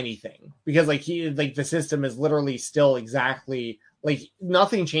to buy anything? Because like the system is literally still exactly like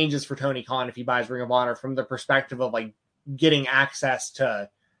nothing changes for Tony Khan if he buys Ring of Honor from the perspective of like getting access to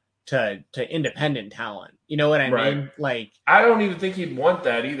independent talent. You know what I mean? Like, I don't even think he'd want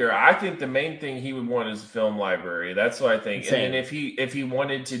that either. I think the main thing he would want is a film library. That's what I think. And then if he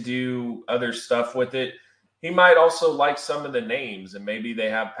wanted to do other stuff with it, he might also like some of the names, and maybe they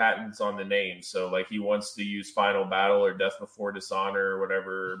have patents on the names. So like he wants to use Final Battle or Death Before Dishonor or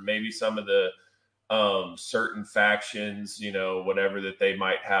whatever. Maybe some of the certain factions, you know, whatever that they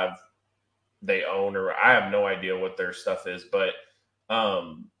might have, they own, or I have no idea what their stuff is, but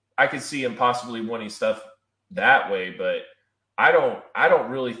I could see him possibly wanting stuff that way. But I don't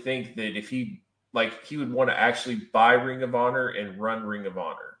really think that if he would want to actually buy Ring of Honor and run Ring of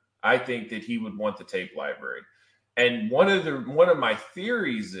Honor. I think that he would want the tape library. And one of my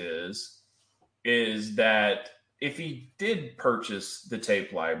theories is that if he did purchase the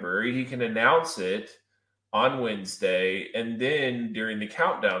tape library, he can announce it on Wednesday, and then during the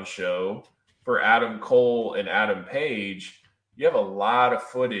countdown show for Adam Cole and Adam Page, you have a lot of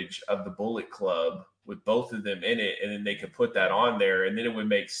footage of the Bullet Club with both of them in it, and then they could put that on there, and then it would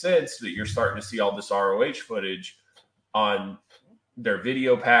make sense that you're starting to see all this ROH footage on their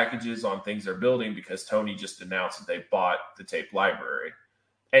video packages, on things they're building, because Tony just announced that they bought the tape library.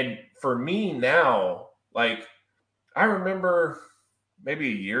 And for me now, like, I remember maybe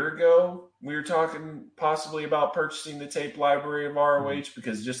a year ago, we were talking possibly about purchasing the tape library of ROH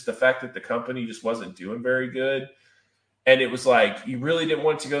because just the fact that the company just wasn't doing very good. And it was like, you really didn't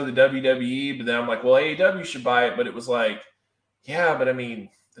want to go to the WWE, but then I'm like, well, AEW should buy it. But it was like, yeah, but I mean,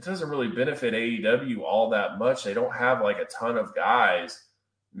 it doesn't really benefit AEW all that much. They don't have like a ton of guys.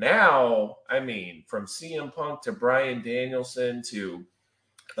 Now, I mean, from CM Punk to Bryan Danielson to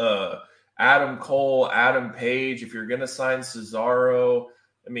Adam Cole, Adam Page, if you're going to sign Cesaro,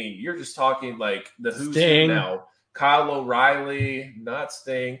 I mean, you're just talking like the who's who now. Kyle O'Reilly, not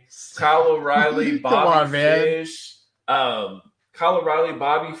Sting. Kyle O'Reilly, Bobby Fish. Kyle O'Reilly,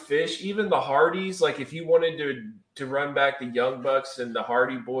 Bobby Fish, even the Hardys. Like, if you wanted to run back the Young Bucks and the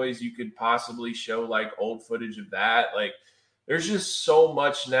Hardy Boys, you could possibly show like old footage of that. Like, there's just so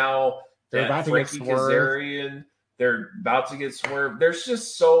much now. They're about to get Kazarian, they're about to get swerved. There's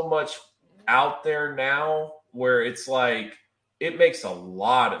just so much out there now where it's like it makes a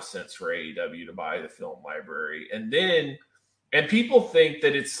lot of sense for AEW to buy the film library. And people think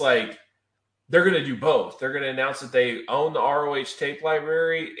that it's like they're going to do both. They're going to announce that they own the ROH tape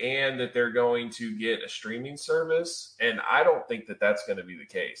library and that they're going to get a streaming service. And I don't think that that's going to be the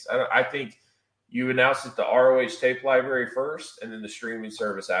case. I think you announce that the ROH tape library first and then the streaming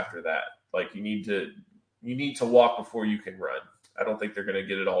service after that. Like you need to walk before you can run. I don't think they're going to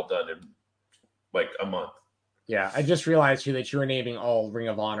get it all done in like a month. Yeah, I just realized too that you were naming all Ring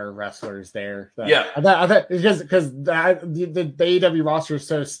of Honor wrestlers there. Yeah, I thought because the AEW roster is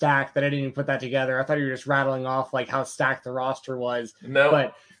so stacked that I didn't even put that together. I thought you were just rattling off like how stacked the roster was. No,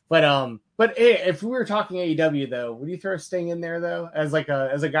 but if we were talking AEW though, would you throw Sting in there though as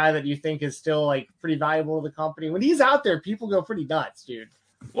a guy that you think is still like pretty valuable to the company? When he's out there, people go pretty nuts, dude.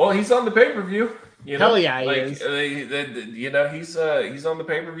 Well, he's on the pay-per-view. Hell yeah, he is. He's on the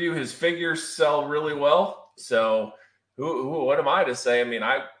pay-per-view. His figures sell really well. So, what am I to say? I mean,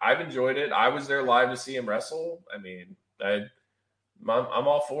 I've enjoyed it. I was there live to see him wrestle. I mean, I'm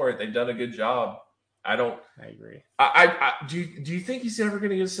all for it. They've done a good job. I agree. Do you think he's ever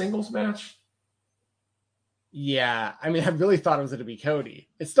going to get a singles match? Yeah, I mean, I really thought it was going to be Cody.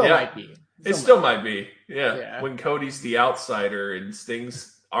 It still might be. It still might be. Yeah. When Cody's the outsider and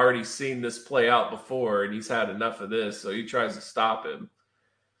Sting's already seen this play out before and he's had enough of this, so he tries to stop him.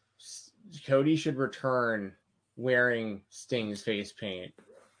 Cody should return wearing Sting's face paint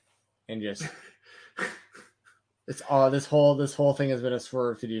and just this whole thing has been a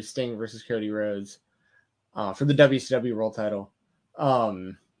swerve to do Sting versus Cody Rhodes for the WCW World Title.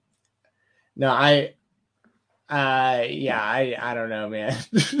 No, I don't know, man.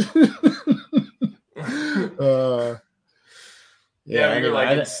 You're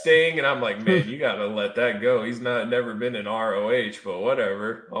like it's Sting, and I'm like, man, you gotta let that go. He's never been in ROH, but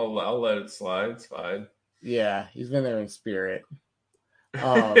whatever. I'll let it slide. It's fine. Yeah, he's been there in spirit.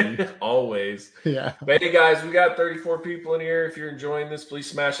 Always. Yeah. But hey guys, we got 34 people in here. If you're enjoying this, please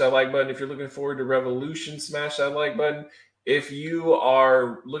smash that like button. If you're looking forward to Revolution, smash that like button. If you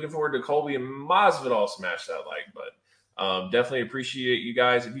are looking forward to Colby and Masvidal, smash that like button. Definitely appreciate you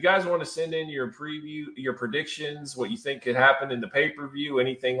guys. If you guys want to send in your preview, your predictions, what you think could happen in the pay-per-view,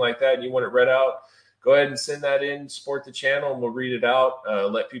 anything like that, and you want it read out, go ahead and send that in, support the channel, and we'll read it out,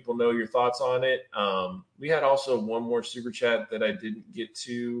 let people know your thoughts on it. We had also one more super chat that I didn't get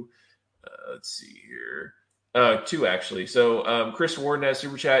to. Let's see here. Two, actually. So Chris Warden has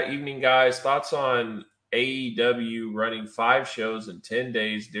super chat. Evening, guys. Thoughts on AEW running 5 shows in 10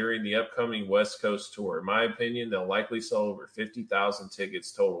 days during the upcoming West Coast tour. In my opinion, they'll likely sell over 50,000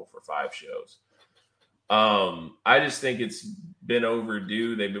 tickets total for 5 shows. I just think it's been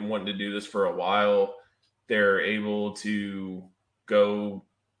overdue. They've been wanting to do this for a while. They're able to go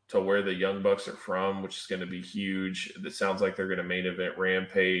to where the Young Bucks are from, which is going to be huge. It sounds like they're going to main event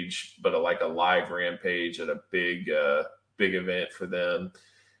Rampage, but like a live Rampage at a big event for them.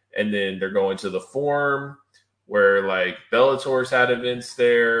 And then they're going to the Forum, where like Bellator's had events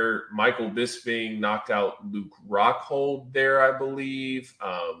there. Michael Bisping knocked out Luke Rockhold there, I believe.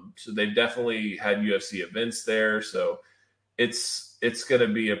 So they've definitely had UFC events there. So it's going to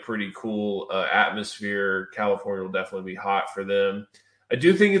be a pretty cool atmosphere. California will definitely be hot for them. I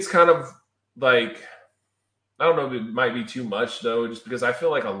do think it's kind of like, I don't know if it might be too much though, just because I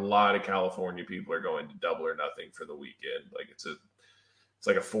feel like a lot of California people are going to Double or Nothing for the weekend. Like it's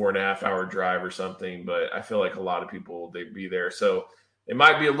like a 4.5 hour drive or something, but I feel like a lot of people, they'd be there. So they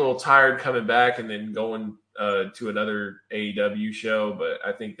might be a little tired coming back and then going to another AEW show, but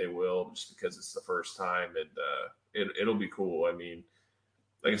I think they will just because it's the first time and it'll be cool. I mean,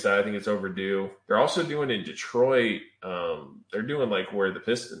 like I said, I think it's overdue. They're also doing in Detroit. They're doing like where the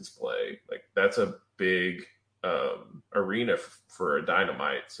Pistons play. Like that's a big arena for a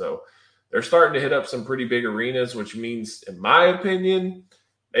Dynamite. So they're starting to hit up some pretty big arenas, which means, in my opinion,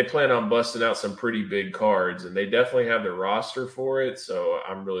 they plan on busting out some pretty big cards, and they definitely have the roster for it. So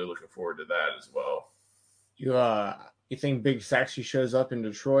I'm really looking forward to that as well. You think Big Sexy shows up in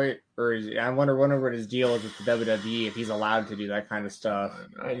Detroit, or I wonder what his deal is with the WWE if he's allowed to do that kind of stuff.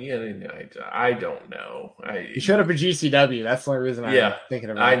 I don't know. He showed up at GCW. That's the only reason I'm thinking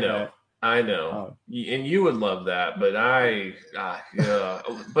about it. I know, and you would love that, but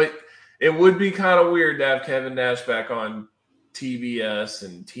but. It would be kind of weird to have Kevin Nash back on TBS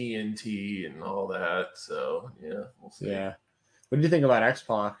and TNT and all that. So, yeah, we'll see. Yeah. What did you think about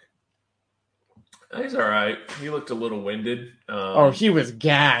X-Pac? He's all right. He looked a little winded. He was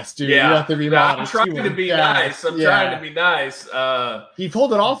gassed, dude. Yeah. You have to be honest. I'm trying to be nice. Trying to be nice. He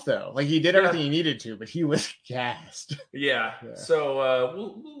pulled it off, though. Like, he did everything he needed to, but he was gassed. Yeah.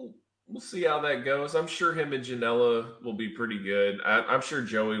 So, we'll see how that goes. I'm sure him and Janela will be pretty good. I'm sure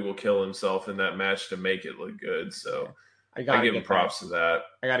Joey will kill himself in that match to make it look good. So I give him props to that.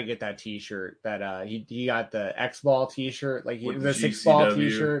 I got to get that T-shirt that he got the X-Ball T-shirt, like With the the 6-ball GCW.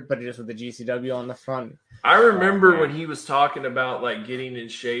 T-shirt, but just with the GCW on the front. I remember when he was talking about like getting in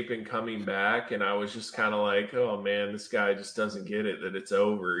shape and coming back, and I was just kind of like, oh man, this guy just doesn't get it that it's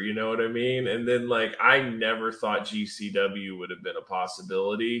over. You know what I mean? And then like I never thought GCW would have been a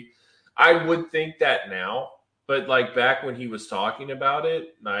possibility. I would think that now, but like back when he was talking about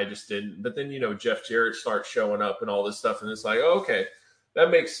it, I just didn't. But then Jeff Jarrett starts showing up and all this stuff, and it's like, oh, okay,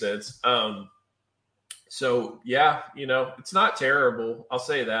 that makes sense. So yeah, it's not terrible. I'll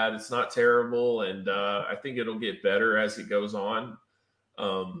say that it's not terrible, and I think it'll get better as it goes on.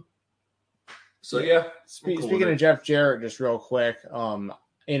 So yeah. Speaking of Jeff Jarrett, just real quick,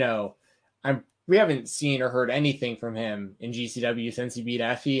 we haven't seen or heard anything from him in GCW since he beat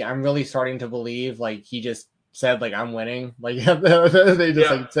Effie. I'm really starting to believe like he just said like I'm winning, like they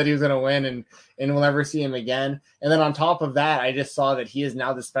just like said he was going to win, and we'll never see him again. And then on top of that, I just saw that he is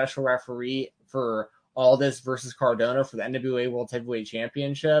now the special referee for Aldis versus Cardona for the NWA World Heavyweight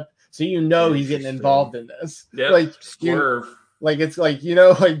Championship. So he's getting involved in this. Yeah, like swerve. It's like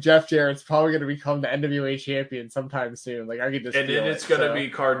like Jeff Jarrett's probably going to become the NWA champion sometime soon. Like I could just and then it's going to be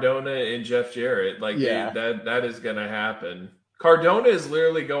Cardona and Jeff Jarrett. Like that is going to happen. Cardona is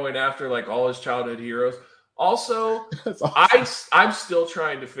literally going after like all his childhood heroes. Also, awesome. I'm still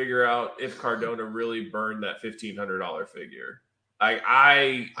trying to figure out if Cardona really burned that $1,500 figure.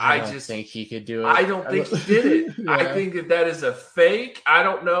 I just think he could do it. I don't think he did it. Yeah. I think that is a fake. I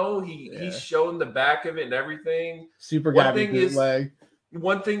don't know. He's shown the back of it and everything. Super Gabby bootleg.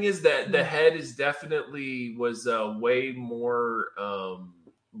 One thing is that the head is definitely was way more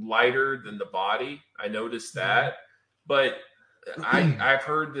lighter than the body. I noticed that, but I've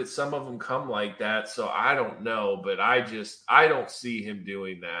heard that some of them come like that, so I don't know. But I don't see him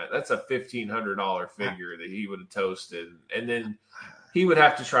doing that. That's a $1,500 figure that he would have toasted, and then he would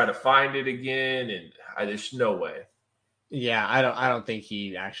have to try to find it again, and there's no way. Yeah, I don't think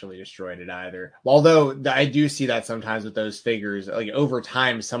he actually destroyed it either. Although I do see that sometimes with those figures, like over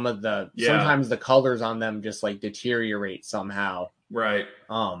time, sometimes the colors on them just like deteriorate somehow. Right.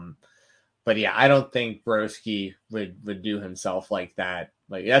 But yeah, I don't think Broski would do himself like that.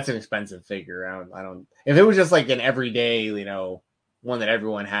 Like that's an expensive figure. I don't. If it was just like an everyday, one that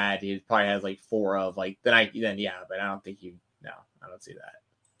everyone had, he probably has like 4 of. Like then yeah. But I don't think I don't see that.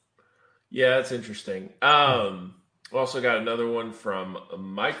 Yeah, that's interesting. We also got another one from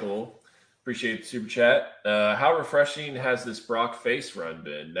Michael. Appreciate the super chat. How refreshing has this Brock face run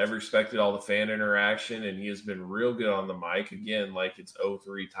been? Never expected all the fan interaction, and he has been real good on the mic again, like it's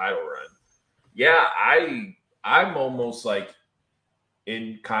 03 title run. Yeah, I'm almost like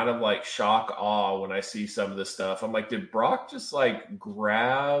in kind of like shock awe when I see some of this stuff. I'm like, did Brock just like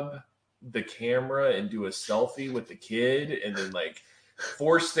grab the camera and do a selfie with the kid and then like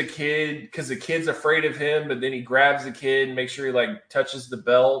force the kid because the kid's afraid of him, but then he grabs the kid and makes sure he like touches the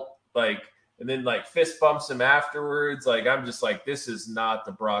belt, like, and then like fist bumps him afterwards. Like, I'm just like, this is not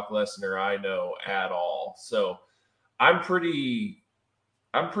the Brock Lesnar I know at all. So I'm pretty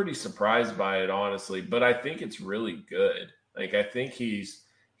surprised by it, honestly, but I think it's really good. Like, I think he's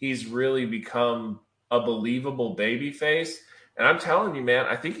really become a believable babyface. And I'm telling you, man,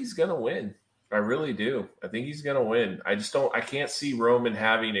 I think he's going to win. I really do. I think he's going to win. I can't see Roman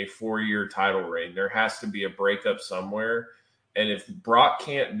having a 4-year title reign. There has to be a breakup somewhere. And if Brock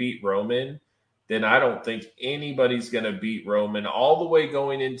can't beat Roman, then I don't think anybody's going to beat Roman all the way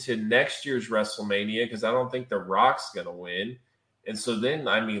going into next year's WrestleMania, because I don't think The Rock's going to win. And so then,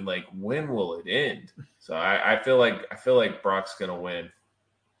 I mean, like, when will it end? So I feel like Brock's going to win.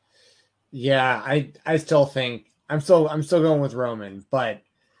 Yeah, I still think I'm still going with Roman, but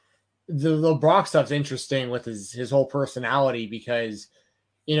the Brock stuff's interesting with his whole personality because,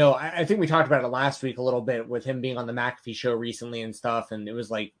 I think we talked about it last week a little bit with him being on the McAfee show recently and stuff. And it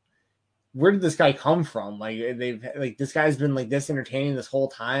was like, where did this guy come from? Like this guy's been like this entertaining this whole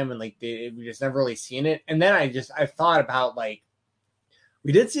time. And like, we just never really seen it. And then I thought about like,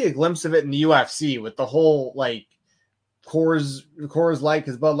 we did see a glimpse of it in the UFC with the whole like Coors Light,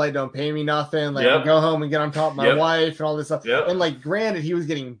 because Bud Light don't pay me nothing. Like, I'll go home and get on top of my wife and all this stuff. And like, granted, he was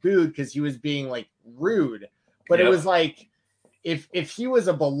getting booed because he was being like rude, but it was like, if he was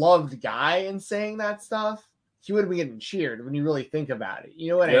a beloved guy and saying that stuff, he would have been getting cheered when you really think about it.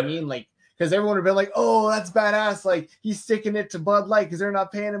 You know what I mean? Like, because everyone would have been like, oh, that's badass. Like, he's sticking it to Bud Light because they're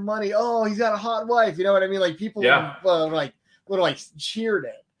not paying him money. Oh, he's got a hot wife. You know what I mean? Like, people would have cheered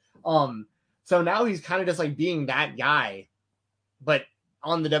it. So now he's kind of just like being that guy, but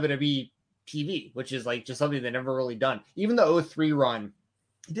on the WWE TV, which is like just something they never really done. Even the 03 run,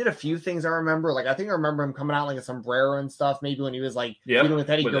 He did a few things I remember. Like, I think I remember him coming out like a sombrero and stuff, maybe when he was like feuding with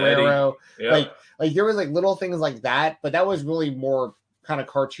Eddie Guerrero. Yep. Like there was like little things like that, but that was really more kind of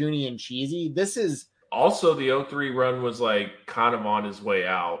cartoony and cheesy. This is also the 03 run was like kind of on his way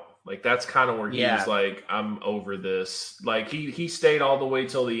out. Like that's kind of where he was like, I'm over this. Like he stayed all the way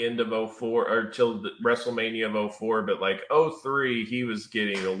till the end of 04 or till the WrestleMania of 04, but like 03, he was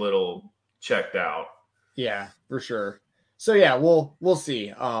getting a little checked out. Yeah, for sure. So yeah, we'll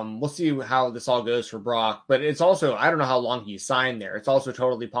see. We'll see how this all goes for Brock. But it's also, I don't know how long he's signed there. It's also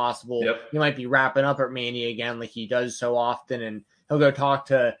totally possible he might be wrapping up at Mania again, like he does so often, and he'll go talk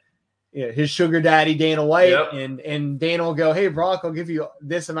to his sugar daddy Dana White, and Dana will go, "Hey Brock, I'll give you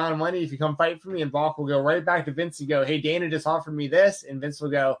this amount of money if you come fight for me." And Brock will go right back to Vince and go, "Hey, Dana just offered me this," and Vince will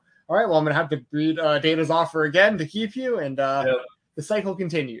go, "All right, well I'm gonna have to read Dana's offer again to keep you," and the cycle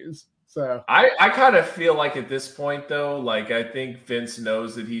continues. So I kind of feel like at this point though, like I think Vince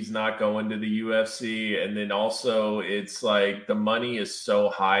knows that he's not going to the UFC, and then also it's like the money is so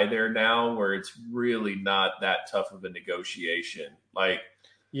high there now where it's really not that tough of a negotiation. Like,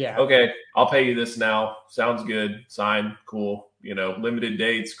 okay, I'll pay you this now. Sounds good. Sign. Cool. Limited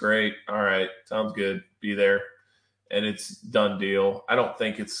dates. Great. All right. Sounds good. Be there. And it's done deal. I don't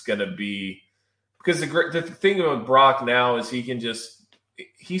think it's going to be because the thing about Brock now is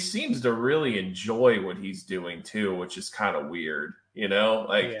he seems to really enjoy what he's doing too, which is kind of weird,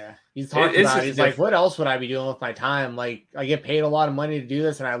 like he's talking about, he's like, what else would I be doing with my time? Like I get paid a lot of money to do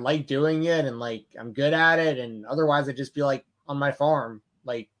this and I like doing it. And like, I'm good at it. And otherwise I'd just be like on my farm.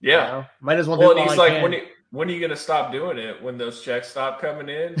 Like, might as well do it. And he's like, when are you going to stop doing it? When those checks stop coming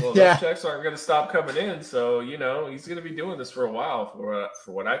in? Well, those checks aren't going to stop coming in. So, he's going to be doing this for a while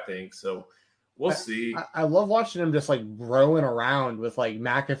for what I think. So we'll see. I love watching him just like growing around with like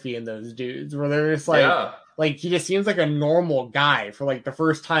McAfee and those dudes where they're just like he just seems like a normal guy for like the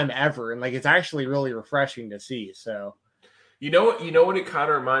first time ever. And like, it's actually really refreshing to see. So, you know what it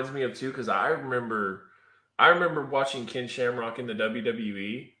kind of reminds me of too? Cause I remember watching Ken Shamrock in the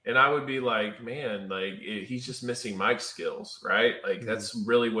WWE, and I would be like, man, like he's just missing mic skills, right? Like that's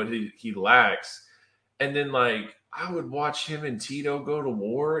really what he lacks. And then like I would watch him and Tito go to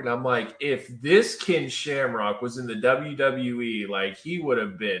war, and I'm like, if this Ken Shamrock was in the WWE, like he would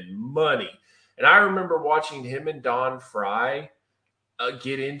have been money. And I remember watching him and Don Fry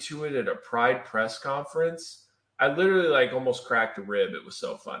get into it at a Pride press conference. I literally like almost cracked a rib. It was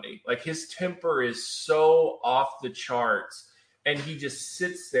so funny. Like his temper is so off the charts, and he just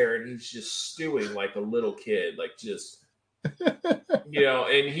sits there and he's just stewing like a little kid, like just, and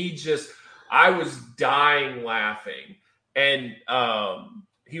I was dying laughing, and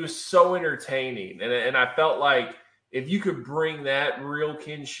he was so entertaining. And I felt like if you could bring that real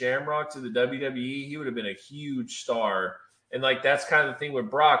Ken Shamrock to the WWE, he would have been a huge star. And, like, that's kind of the thing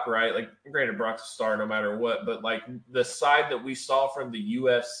with Brock, right? Like, granted, Brock's a star no matter what. But, like, the side that we saw from the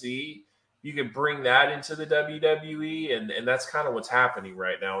UFC, you could bring that into the WWE. And that's kind of what's happening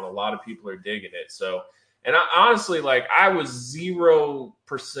right now. And a lot of people are digging it. So, and I honestly, like, I was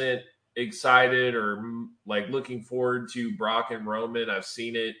 0% excited or, like, looking forward to Brock and Roman. I've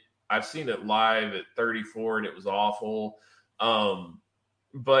seen it live at 34, and it was awful.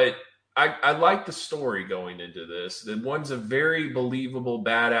 But I like the story going into this. The one's a very believable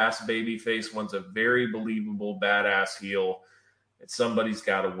badass babyface. One's a very believable badass heel. And somebody's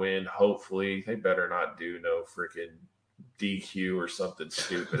got to win. Hopefully, they better not do no freaking DQ or something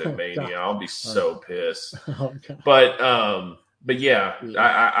stupid at Mania. I'll be so pissed. But yeah,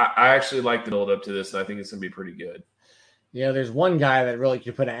 I actually like the build up to this, and I think it's gonna be pretty good. Yeah, there's one guy that really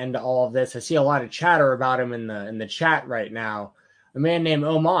could put an end to all of this. I see a lot of chatter about him in the chat right now. A man named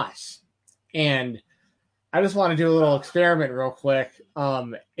Omos. And I just want to do a little experiment real quick.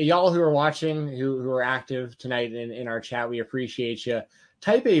 Y'all who are watching, who are active tonight in our chat, we appreciate you.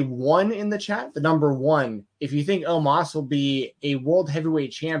 Type a 1 in the chat, the number 1, if you think Omos will be a world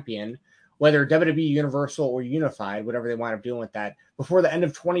heavyweight champion, whether WWE, Universal, or Unified, whatever they wind up doing with that, before the end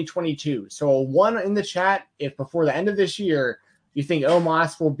of 2022. So a 1 in the chat if before the end of this year you think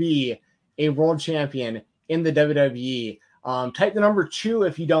Omos will be a world champion in the WWE. Type the number 2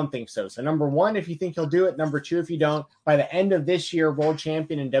 if you don't think so. So number 1 if you think he'll do it. Number 2 if you don't. By the end of this year, world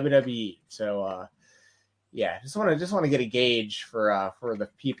champion in WWE. So yeah, just want to get a gauge for the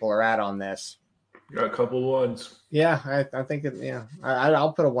people are at on this. Got a couple ones. Yeah, I think it. Yeah,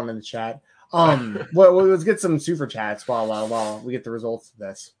 I'll put a 1 in the chat. Well, let's get some super chats while we get the results of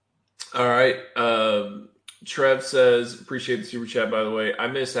this. All right. Trev says, appreciate the super chat, by the way. I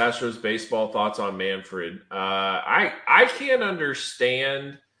miss Astros baseball. Thoughts on Manfred. I can't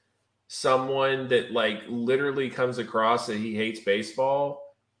understand someone that like literally comes across that he hates baseball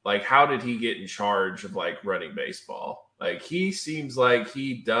Like, how did he get in charge of like running baseball? Like, he seems like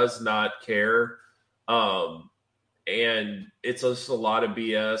he does not care. And it's just a lot of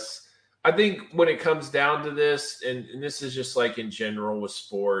BS. I think when it comes down to this, and this is just like in general with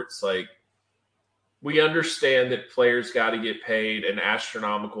sports, like, we understand that players got to get paid an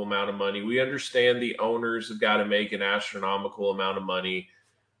astronomical amount of money. We understand the owners have got to make an astronomical amount of money,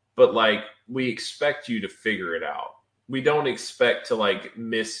 but like, we expect you to figure it out. We don't expect to like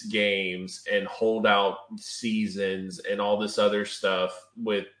miss games and hold out seasons and all this other stuff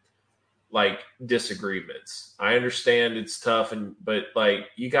with like disagreements. I understand it's tough, but like,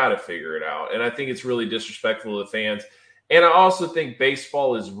 you got to figure it out. And I think it's really disrespectful to the fans. And I also think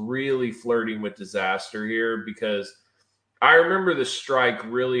baseball is really flirting with disaster here, because I remember the strike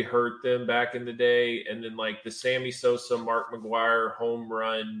really hurt them back in the day. And then like the Sammy Sosa, Mark McGwire home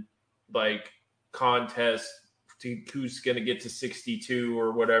run like contest to who's going to get to 62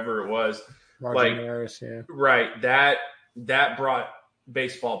 or whatever it was. Roger like Maris, yeah. Right. That brought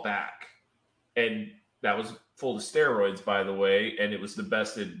baseball back. And that was full of steroids, by the way, and it was the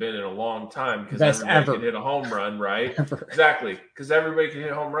best it had been in a long time, because everybody ever. could hit a home run, right? Ever. Exactly, because everybody can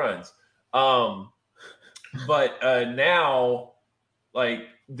hit home runs. But now, like,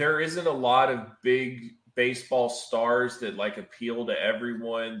 there isn't a lot of big baseball stars that like appeal to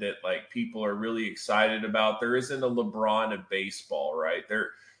everyone, that like people are really excited about. There isn't a LeBron of baseball, right?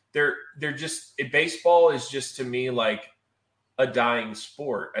 They're just, baseball is just, to me, like a dying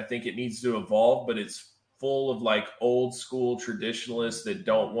sport. I think it needs to evolve, but it's full of like old school traditionalists that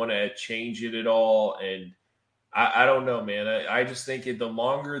don't want to change it at all. And I don't know, man. I just think the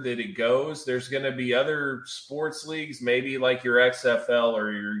longer that it goes, there's going to be other sports leagues, maybe like your XFL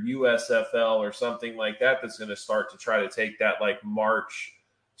or your USFL or something like that, that's going to start to try to take that like March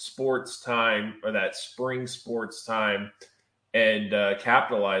sports time or that spring sports time and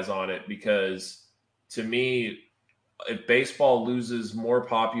capitalize on it. Because to me, if baseball loses more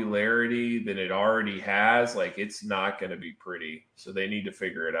popularity than it already has, like, it's not going to be pretty. So they need to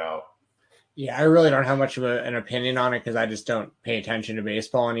figure it out. Yeah, I really don't have much of an opinion on it, because I just don't pay attention to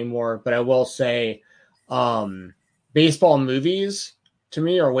baseball anymore. But I will say, baseball movies to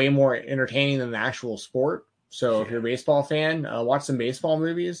me are way more entertaining than the actual sport. So if you're a baseball fan, watch some baseball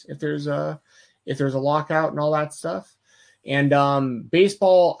movies if there's a lockout and all that stuff. And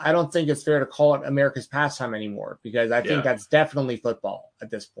baseball, I don't think it's fair to call it America's pastime anymore, because I think that's definitely football at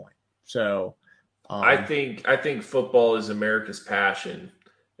this point. So I think football is America's passion,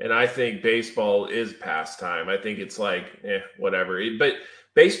 and I think baseball is pastime. I think it's like, whatever. But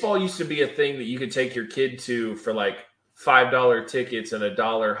baseball used to be a thing that you could take your kid to for like $5 tickets and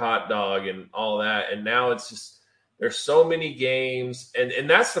 $1 hot dog and all that. And now it's just, there's so many games, and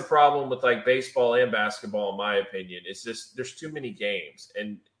that's the problem with like baseball and basketball, in my opinion. It's just, there's too many games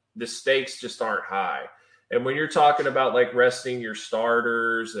and the stakes just aren't high. And when you're talking about like resting your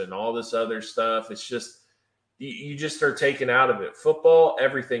starters and all this other stuff, it's just, you just are taken out of it. Football,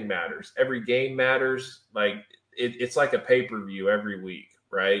 everything matters. Every game matters. Like, it's like a pay-per-view every week,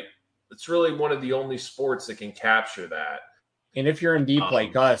 right? It's really one of the only sports that can capture that. And if you're in deep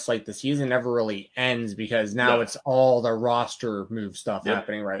like us, like, the season never really ends, because now it's all the roster move stuff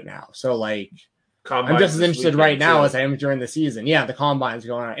happening right now. So like, Combines, I'm just as interested right now as I am during the season. Yeah, the combine's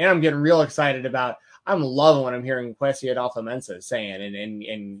going on, and I'm getting real excited about. I'm loving what I'm hearing Kwesi Adolfo-Mensah saying,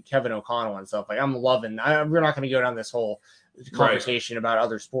 and Kevin O'Connell and stuff. Like, I'm loving. We're not going to go down this whole conversation about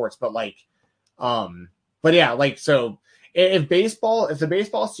other sports, but like, but yeah, like, so if the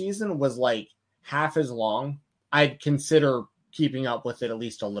baseball season was like half as long, I'd consider keeping up with it at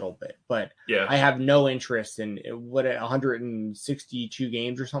least a little bit. But I have no interest in 162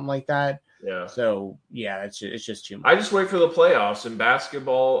 games or something like that. Yeah. So yeah, it's just too much. I just wait for the playoffs in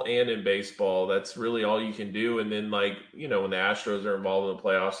basketball and in baseball. That's really all you can do. And then, like, when the Astros are involved in the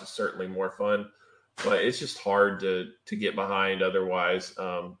playoffs, it's certainly more fun. But it's just hard to get behind otherwise.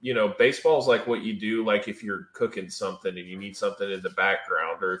 Baseball is like what you do, like if you're cooking something and you need something in the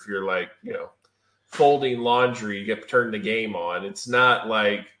background, or if you're like, folding laundry, you get to turn the game on. It's not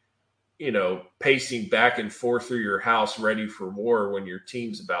like, pacing back and forth through your house ready for war when your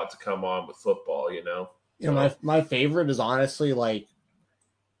team's about to come on with football, my favorite is honestly like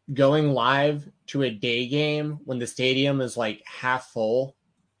going live to a day game when the stadium is like half full,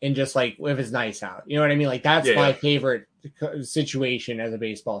 and just like if it's nice out, you know what I mean? Like, that's my favorite situation as a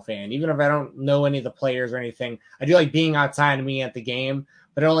baseball fan. Even if I don't know any of the players or anything, I do like being outside and being at the game,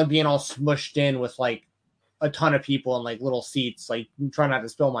 but I don't like being all smushed in with like a ton of people in like little seats, like trying not to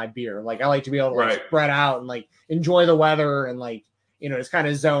spill my beer. Like, I like to be able to like spread out and like enjoy the weather and like, just kind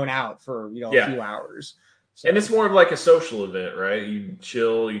of zone out for, a few hours. So. And it's more of like a social event, right? You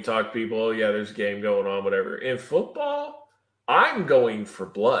chill, you talk to people. Oh, yeah, there's a game going on, whatever. In football, I'm going for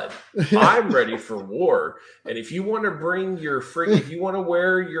blood. I'm ready for war. And if you want to bring your if you want to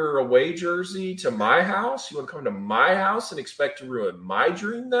wear your away jersey to my house, you want to come to my house and expect to ruin my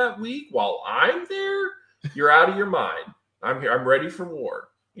dream that week while I'm there, you're out of your mind. I'm here. I'm ready for war.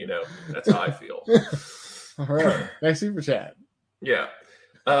 That's how I feel. All right. Nice super chat. Yeah.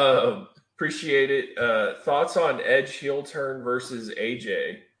 Appreciate it. Thoughts on Edge heel turn versus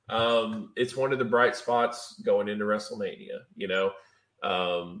AJ? It's one of the bright spots going into WrestleMania.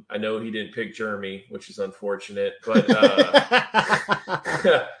 I know he didn't pick Jeremy, which is unfortunate, but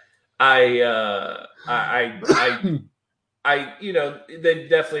they've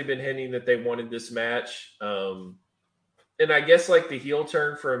definitely been hinting that they wanted this match. And I guess like the heel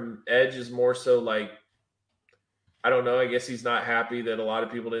turn from Edge is more so like, I don't know. I guess he's not happy that a lot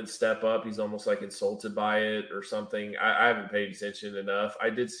of people didn't step up. He's almost like insulted by it or something. I haven't paid attention enough. I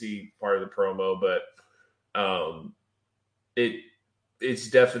did see part of the promo, but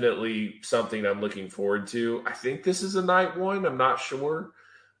it's definitely something I'm looking forward to. I think this is a night one. I'm not sure.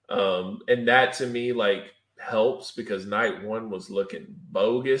 And that to me like helps because night one was looking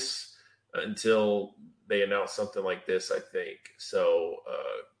bogus until they announced something like this, I think. So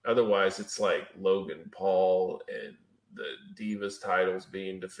otherwise, it's like Logan Paul and the Divas titles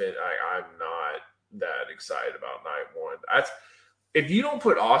being defended. I'm not that excited about night one. If you don't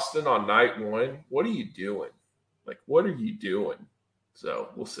put Austin on night one, what are you doing? Like, what are you doing? So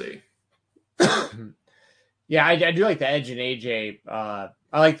we'll see. Yeah, I do like the Edge and AJ. I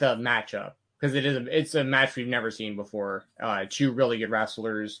like the matchup because it's a match we've never seen before. Two really good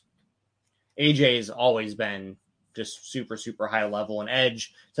wrestlers. AJ has always been just super, super high level, and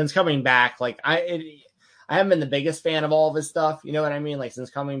Edge since coming back, like I haven't been the biggest fan of all of his stuff. You know what I mean? Like since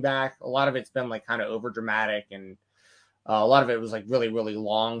coming back, a lot of it's been like kind of over dramatic, and a lot of it was like really, really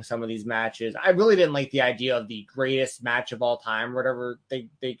long. Some of these matches, I really didn't like the idea of the greatest match of all time, or whatever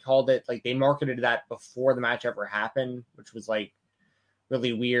they called it. Like they marketed that before the match ever happened, which was like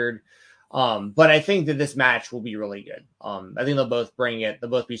really weird. But I think that this match will be really good. I think they'll both bring it. They'll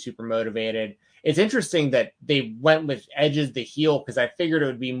both be super motivated. It's interesting that they went with Edge as the heel because I figured it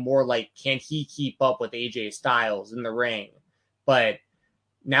would be more like, can he keep up with AJ Styles in the ring? But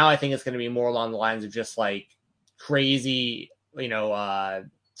now I think it's going to be more along the lines of just like crazy,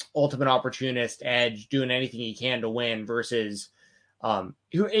 ultimate opportunist Edge doing anything he can to win versus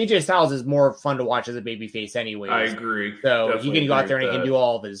who AJ Styles is more fun to watch as a babyface anyway. I agree. So Definitely he can go out there and he can do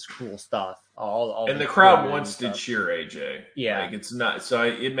all of his cool stuff. And the crowd wants to cheer AJ. Yeah. Like it's not, so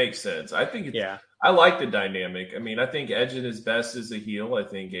it makes sense. I think I like the dynamic. I mean, I think Edge at his best is a heel. I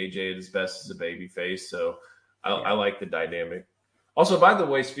think AJ at his best is a babyface. So I like the dynamic. Also, by the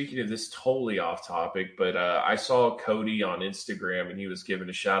way, speaking of this, totally off topic, but I saw Cody on Instagram and he was giving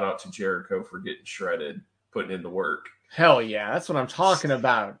a shout out to Jericho for getting shredded, putting in the work. Hell yeah, that's what I'm talking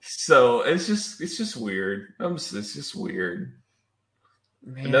about. So it's just weird. It's just weird.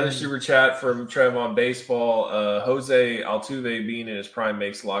 Man. Another super chat from Trevon Baseball. Jose Altuve being in his prime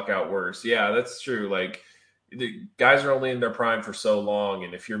makes lockout worse. Yeah, that's true. Like the guys are only in their prime for so long,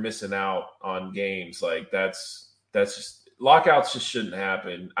 and if you're missing out on games, like that's just lockouts just shouldn't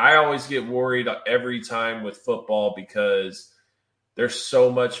happen. I always get worried every time with football because there's so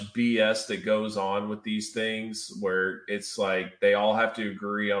much BS that goes on with these things where it's like they all have to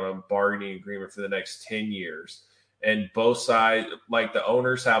agree on a bargaining agreement for the next 10 years. And both sides, like the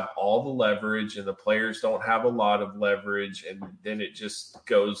owners have all the leverage and the players don't have a lot of leverage. And then it just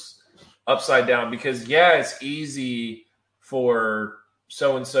goes upside down because, yeah, it's easy for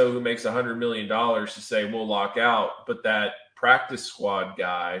so-and-so who makes $100 million to say we'll lock out. But that practice squad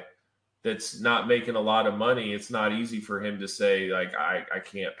guy that's not making a lot of money, it's not easy for him to say, like, I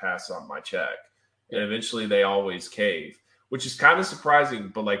can't pass on my check. And eventually they always cave, which is kind of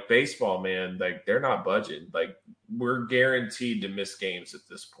surprising. But, like, baseball, man, like, they're not budging. Like, we're guaranteed to miss games at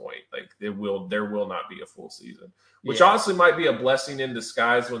this point. Like, there will not be a full season, which honestly might be a blessing in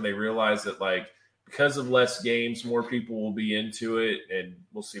disguise when they realize that, like, because of less games, more people will be into it, and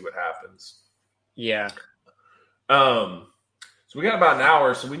we'll see what happens. Yeah. So we got about an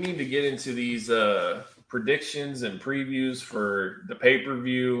hour, so we need to get into these predictions and previews for the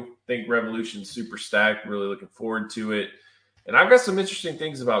pay-per-view. I think Revolution's super stacked. Really looking forward to it. And I've got some interesting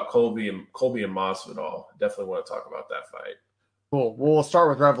things about Colby and Masvidal. Definitely want to talk about that fight. Cool. We'll start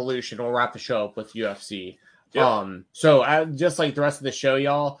with Revolution. We'll wrap the show up with UFC. Yep. So just like the rest of the show,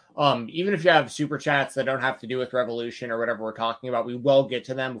 y'all, even if you have super chats that don't have to do with Revolution or whatever we're talking about, we will get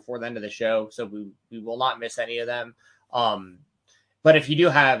to them before the end of the show. So we will not miss any of them. But if you do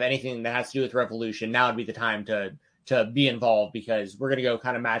have anything that has to do with Revolution, now would be the time to be involved, because we're going to go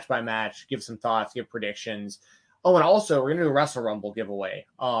kind of match by match, give some thoughts, give predictions. Oh, and also we're going to do a Wrestle Rumble giveaway.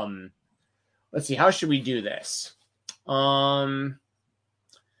 Let's see, how should we do this? Do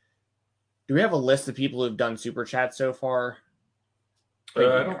we have a list of people who've done Super Chat so far?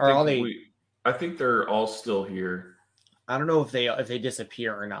 I think they're all still here. I don't know if they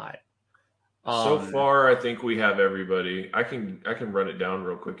disappear or not. So far, I think we have everybody. I can run it down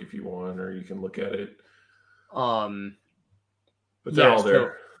real quick if you want, or you can look at it. But they're all there.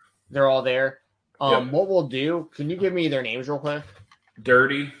 So they're all there. Yep. What we'll do? Can you give me their names real quick?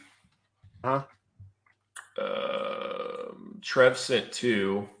 Dirty. Huh? Trev sent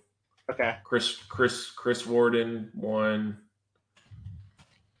 2. Okay. Chris Warden 1.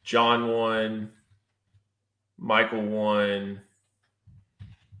 John 1. Michael 1.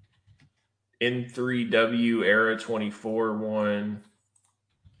 N3W Era 24 1.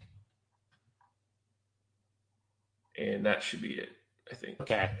 And that should be it, I think.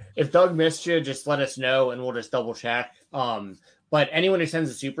 Okay. If Doug missed you, just let us know and we'll just double check. But anyone who sends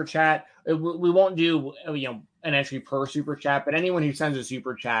a super chat, we won't do an entry per super chat, but anyone who sends a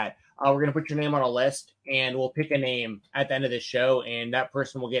super chat, we're going to put your name on a list and we'll pick a name at the end of the show, and that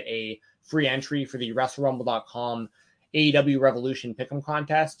person will get a free entry for the WrestleRumble.com AEW Revolution Pick'em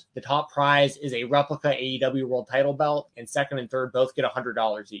contest. The top prize is a replica AEW World Title belt, and second and third both get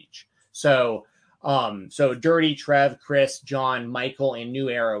 $100 each. So Dirty, Trev, Chris, John, Michael, and New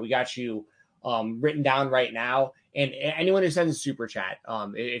Era, we got you written down right now. And anyone who sends a super chat,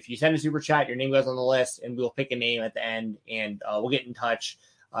 if you send a super chat, your name goes on the list, and we'll pick a name at the end, and we'll get in touch.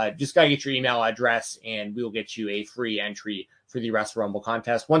 Just got to get your email address, and we will get you a free entry for the Wrestle Rumble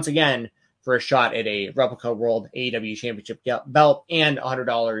contest. Once again, for a shot at a replica World AEW Championship belt, and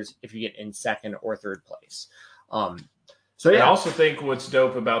 $100 if you get in second or third place. I also think what's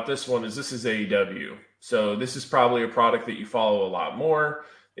dope about this one is this is AEW. So this is probably a product that you follow a lot more,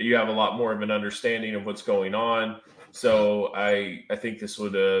 that you have a lot more of an understanding of what's going on. So I think this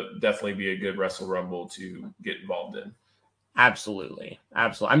would definitely be a good Wrestle Rumble to get involved in. Absolutely.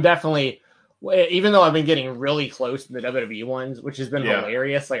 I'm definitely, even though I've been getting really close in the WWE ones, which has been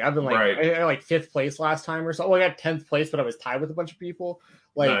hilarious. Like I've been like fifth place last time or so. Well, I got 10th place, but I was tied with a bunch of people.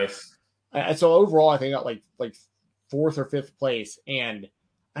 Nice. So overall, I think I got like fourth or fifth place, and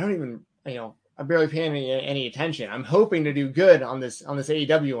I don't even, I'm barely paying any attention. I'm hoping to do good on this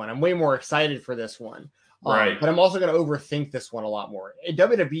AEW one. I'm way more excited for this one. Right. But I'm also going to overthink this one a lot more. At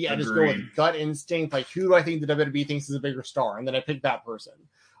WWE, I just go with gut instinct. Like, who do I think the WWE thinks is a bigger star? And then I pick that person.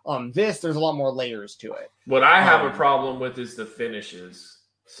 There's a lot more layers to it. What I have a problem with is the finishes.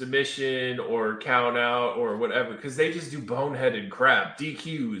 Submission or count out or whatever, because they just do boneheaded crap,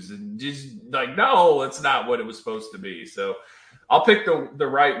 DQs, and just like, no, it's not what it was supposed to be. So I'll pick the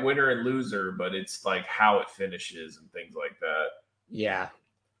right winner and loser, but it's like how it finishes and things like that. Yeah.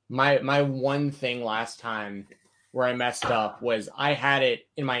 My one thing last time where I messed up was I had it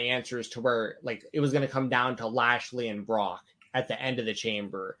in my answers to where like it was going to come down to Lashley and Brock at the end of the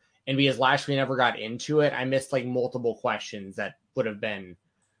chamber. And because Lashley never got into it, I missed like multiple questions that would have been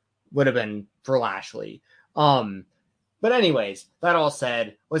for Lashley. But anyways, that all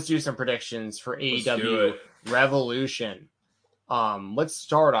said, let's do some predictions for AEW Revolution. Let's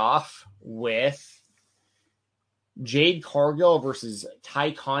start off with Jade Cargill versus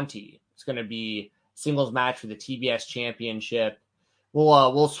Ty Conti. It's going to be a singles match for the TBS Championship.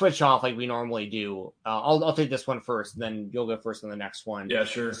 We'll switch off like we normally do. I'll take this one first, and then you'll go first on the next one. Yeah,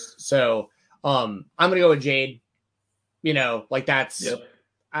 sure. So I'm going to go with Jade. Like that's. Yep.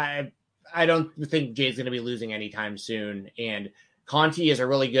 I don't think Jade's going to be losing anytime soon, and Conti is a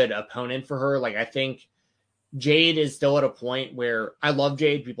really good opponent for her. Like I think Jade is still at a point where I love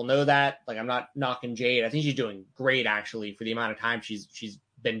Jade. People know that. Like I'm not knocking Jade. I think she's doing great actually for the amount of time she's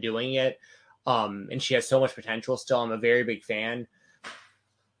been doing it. And she has so much potential still. I'm a very big fan.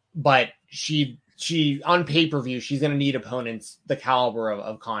 But she on pay-per-view, she's going to need opponents the caliber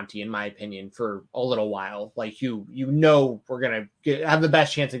of Conti, in my opinion, for a little while. Like we're going to have the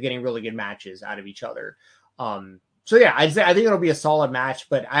best chance of getting really good matches out of each other. So yeah, I think it'll be a solid match,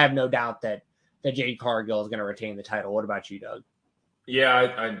 but I have no doubt that Jade Cargill is going to retain the title. What about you, Doug?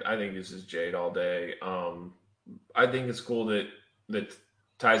 Yeah, I think this is Jade all day. I think it's cool that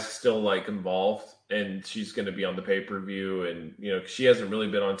Ty's still like involved, and she's going to be on the pay-per-view, and she hasn't really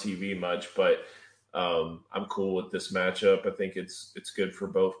been on TV much, but I'm cool with this matchup. I think it's good for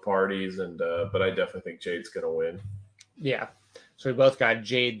both parties, and but I definitely think Jade's going to win. Yeah. So we both got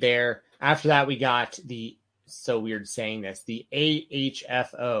Jade there. After that, we got the AHFO,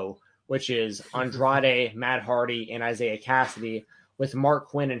 which is Andrade, Matt Hardy, and Isaiah Cassidy, with Mark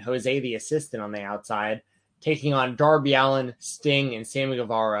Quinn and Jose the assistant on the outside, taking on Darby Allin, Sting, and Sammy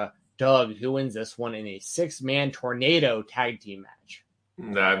Guevara. Doug, who wins this one in a 6-man tornado tag team match?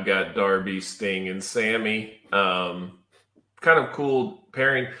 I've got Darby, Sting, and Sammy. Kind of cool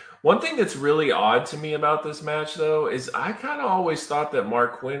pairing. One thing that's really odd to me about this match, though, is I kind of always thought that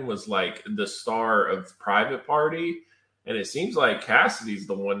Mark Quinn was like the star of Private Party. And it seems like Cassidy's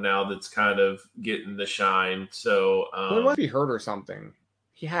the one now that's kind of getting the shine. So Quinn must be hurt or something.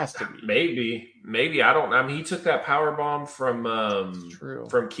 He has to be. Maybe. I don't know. I mean, he took that power bomb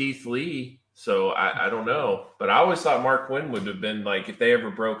from Keith Lee. So I don't know. But I always thought Mark Quinn would have been like, if they ever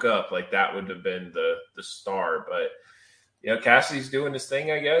broke up, like that would have been the star. But Cassidy's doing his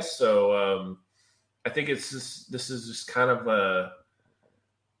thing, I guess. So I think this is just kind of a.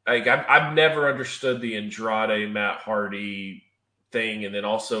 Like I've never understood the Andrade Matt Hardy thing, and then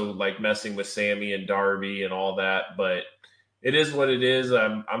also like messing with Sammy and Darby and all that. But it is what it is.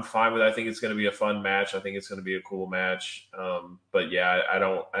 I'm fine with it. I think it's going to be a fun match. I think it's going to be a cool match. But yeah,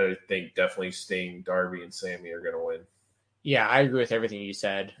 I think definitely Sting, Darby, and Sammy are going to win. Yeah, I agree with everything you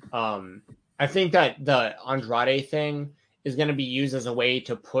said. I think that the Andrade thing is going to be used as a way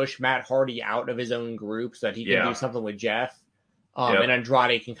to push Matt Hardy out of his own group so that he can do something with Jeff. And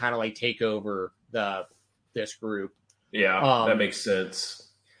Andrade can kind of like take over this group. Yeah, that makes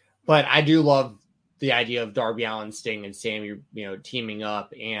sense. But I do love the idea of Darby Allin, Sting, and Sammy, teaming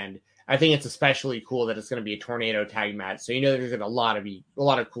up, and I think it's especially cool that it's going to be a tornado tag match. So there's going to be a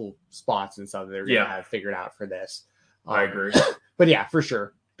lot of cool spots and stuff that they're going to have figured out for this. I agree. But yeah, for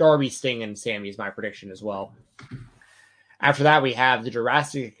sure, Darby, Sting, and Sammy is my prediction as well. After that, we have the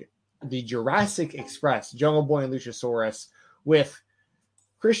Jurassic Express, Jungle Boy and Luchasaurus, with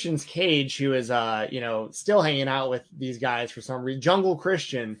Christian's Cage, who is still hanging out with these guys for some reason. Jungle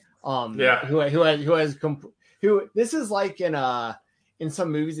Christian, who this is like in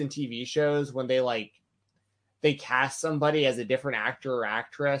some movies and TV shows when they cast somebody as a different actor or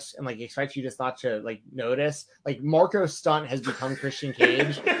actress and like expect you just not to like notice. Like Marco Stunt has become Christian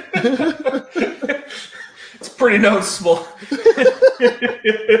Cage. It's pretty noticeable.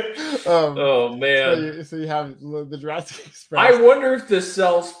 Oh man! So you have the Jurassic Express. I wonder if the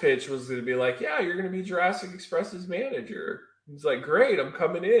sales pitch was going to be like, "Yeah, you're going to be Jurassic Express's manager." He's like, "Great, I'm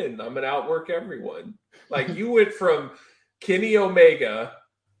coming in. I'm going to outwork everyone." Like you went from Kenny Omega,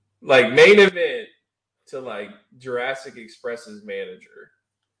 like main event, to like Jurassic Express's manager.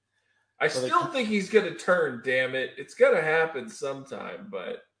 I still think he's going to turn. Damn it, it's going to happen sometime,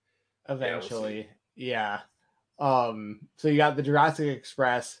 but eventually, yeah. So you got the Jurassic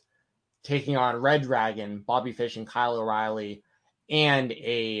Express taking on Red Dragon, Bobby Fish, and Kyle O'Reilly, and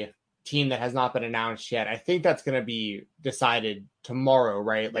a team that has not been announced yet. I think that's going to be decided tomorrow,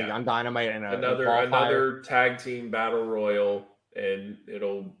 right? Like on Dynamite and another tag team battle royal, and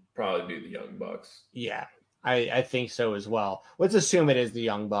it'll probably be the Young Bucks. Yeah, I think so as well. Let's assume it is the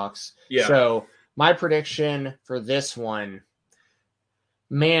Young Bucks. Yeah. So my prediction for this one,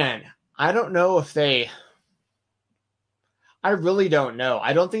 man, I don't know if I really don't know.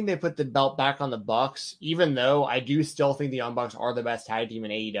 I don't think they put the belt back on the Bucks, even though I do still think the Young Bucks are the best tag team in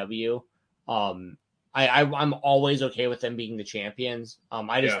AEW. I'm always okay with them being the champions.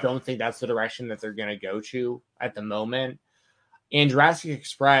 I just don't think that's the direction that they're going to go to at the moment. And Jurassic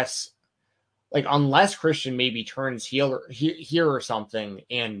Express, like unless Christian maybe turns heel here or something,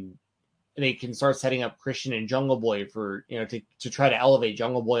 and they can start setting up Christian and Jungle Boy for to try to elevate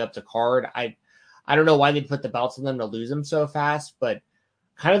Jungle Boy up to card. I don't know why they'd put the belts on them to lose them so fast, but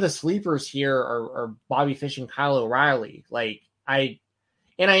kind of the sleepers here are Bobby Fish and Kyle O'Reilly. Like I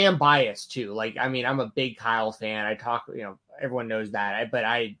am biased too. Like, I mean, I'm a big Kyle fan. I talk, everyone knows that, but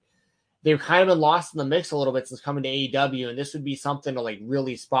they've kind of been lost in the mix a little bit since coming to AEW, and this would be something to like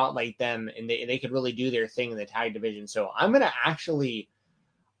really spotlight them, and they could really do their thing in the tag division. So I'm going to actually,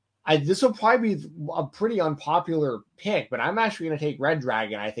 this will probably be a pretty unpopular pick, but I'm actually going to take Red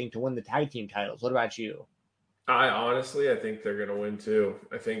Dragon, I think, to win the tag team titles. What about you? I think they're going to win too.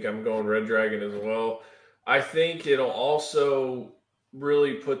 I think I'm going Red Dragon as well. I think it'll also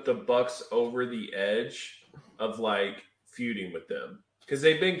really put the Bucks over the edge of like feuding with them, because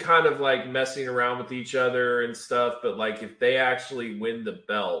they've been kind of like messing around with each other and stuff. But like if they actually win the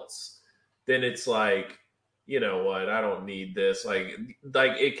belts, then it's like, you know what? I don't need this. Like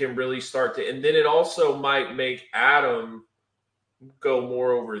it can really start to, and then it also might make Adam go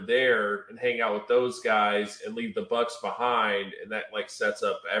more over there and hang out with those guys and leave the Bucks behind, and that like sets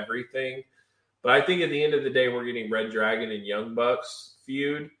up everything. But I think at the end of the day, we're getting Red Dragon and Young Bucks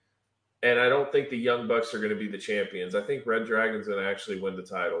feud. And I don't think the Young Bucks are going to be the champions. I think Red Dragon's going to actually win the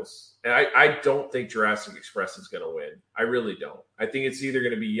titles. And I don't think Jurassic Express is going to win. I really don't. I think it's either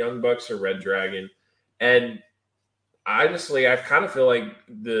going to be Young Bucks or Red Dragon. And honestly, I kind of feel like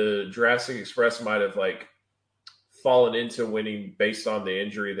the Jurassic Express might have like fallen into winning based on the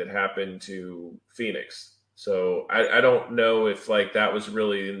injury that happened to Phoenix. So I don't know if like that was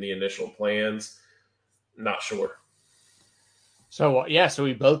really in the initial plans. Not sure. So so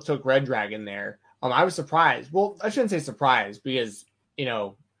we both took Red Dragon there. I was surprised. Well, I shouldn't say surprised because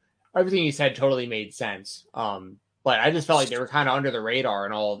everything you said totally made sense. But I just felt like they were kind of under the radar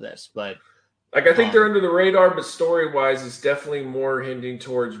in all of this. But like I think they're under the radar, but story wise, it's definitely more hinting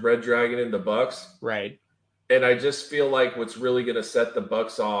towards Red Dragon and the Bucks, right? And I just feel like what's really going to set the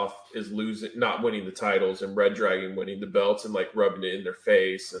Bucks off is not winning the titles, and Red Dragon winning the belts and like rubbing it in their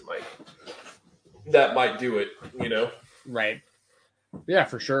face, and like that might do it, Right. Yeah,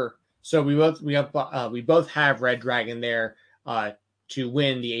 for sure. So we both have Red Dragon there to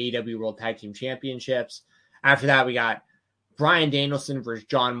win the AEW World Tag Team Championships. After that, we got Bryan Danielson versus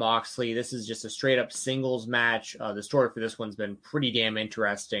Jon Moxley. This is just a straight up singles match. The story for this one's been pretty damn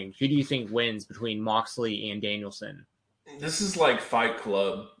interesting. Who do you think wins between Moxley and Danielson? This is like Fight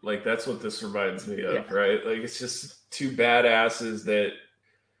Club. Like that's what this reminds me of, right? Like it's just two badasses that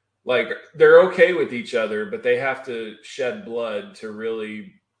like they're okay with each other, but they have to shed blood to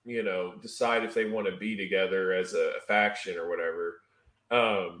really, decide if they want to be together as a faction or whatever.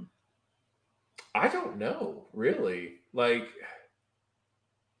 I don't know, really. Like,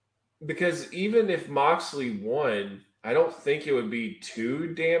 because even if Moxley won, I don't think it would be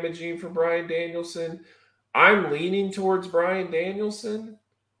too damaging for Bryan Danielson. I'm leaning towards Bryan Danielson,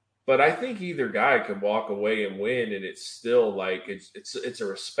 but I think either guy could walk away and win, and it's still like it's a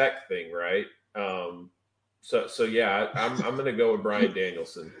respect thing, right? So yeah, I'm gonna go with Bryan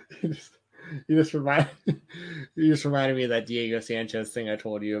Danielson. You just reminded me of that Diego Sanchez thing I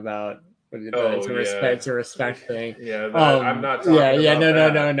told you about. It's a respect thing. Yeah, I'm not talking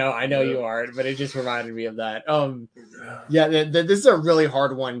about that. No. I know you aren't, but it just reminded me of that. This is a really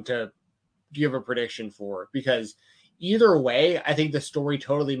hard one to give a prediction for because either way, I think the story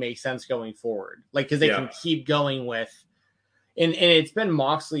totally makes sense going forward. Like, because they can keep going with, and it's been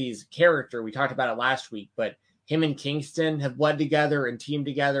Moxley's character. We talked about it last week, but him and Kingston have bled together and teamed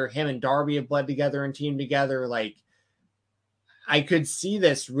together. Him and Darby have bled together and teamed together. Like, I could see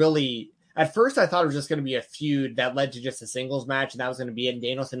this really. At first, I thought it was just going to be a feud that led to just a singles match, and that was going to be it. And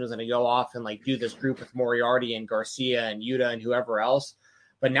Danielson was going to go off and like do this group with Moriarty and Garcia and Yuta and whoever else.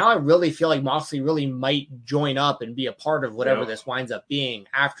 But now I really feel like Moxley really might join up and be a part of whatever this winds up being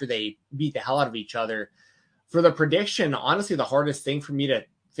after they beat the hell out of each other. For the prediction, honestly, the hardest thing for me to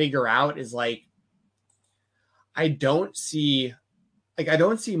figure out is like, I don't see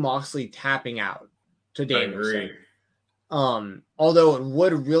Moxley tapping out to Danielson. I agree. Although it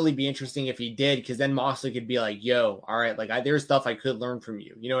would really be interesting if he did, because then Moxley could be like, yo, all right, like there's stuff I could learn from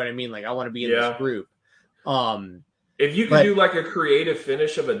you. You know what I mean? Like I want to be in this group. If you could do like a creative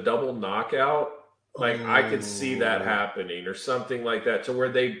finish of a double knockout, like I could see that happening or something like that to where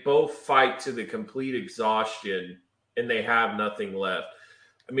they both fight to the complete exhaustion and they have nothing left.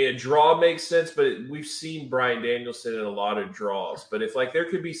 I mean, a draw makes sense, but we've seen Bryan Danielson in a lot of draws. But if like there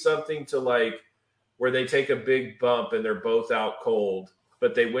could be something to like where they take a big bump and they're both out cold,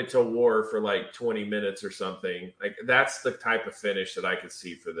 but they went to war for like 20 minutes or something, like that's the type of finish that I could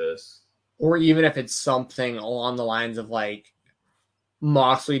see for this. Or even if it's something along the lines of like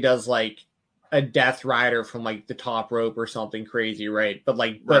Moxley does like a Death Rider from like the top rope or something crazy, right? But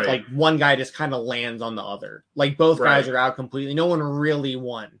like one guy just kind of lands on the other. Like both guys are out completely. No one really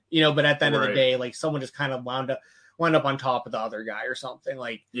won, but at the end of the day, like someone just kind of wound up on top of the other guy or something.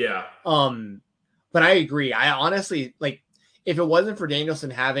 Like but I agree. I honestly like if it wasn't for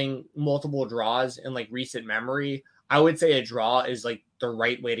Danielson having multiple draws in like recent memory, I would say a draw is like the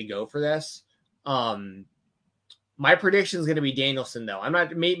right way to go for this. My prediction is going to be Danielson, though. I'm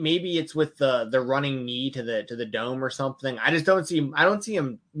not. Maybe it's with the running knee to the dome or something. I just don't see him. I don't see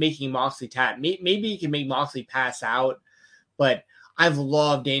him making Moxley tap. Maybe he can make Moxley pass out, but I've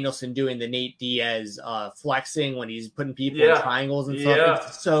loved Danielson doing the Nate Diaz flexing when he's putting people in triangles and stuff.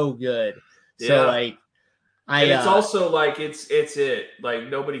 It's so good. So like, it's also like it's it. Like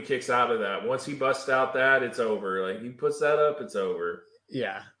nobody kicks out of that. Once he busts out that, it's over. Like he puts that up, it's over.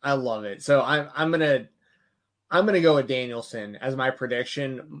 Yeah, I love it. So I'm gonna go with Danielson as my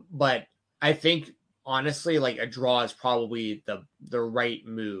prediction, but I think honestly, like a draw is probably the right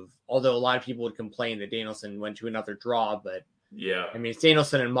move. Although a lot of people would complain that Danielson went to another draw, but I mean it's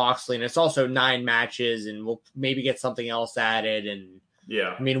Danielson and Moxley, and it's also 9 matches, and we'll maybe get something else added, and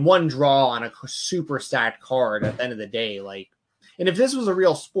Yeah. I mean, one draw on a super stacked card at the end of the day, like, and if this was a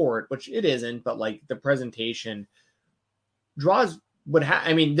real sport, which it isn't, but like the presentation, draws would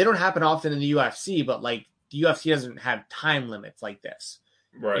I mean, they don't happen often in the UFC, but like the UFC doesn't have time limits like this.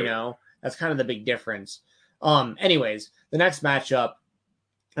 Right. You know, that's kind of the big difference. Anyways, the next matchup,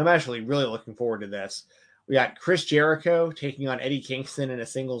 I'm actually really looking forward to this. We got Chris Jericho taking on Eddie Kingston in a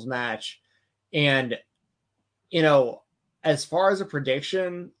singles match. And, you know, as far as a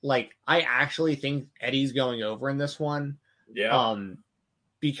prediction, like, I actually think Eddie's going over in this one. Yeah.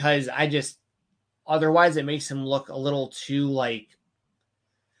 Because otherwise it makes him look a little too, like,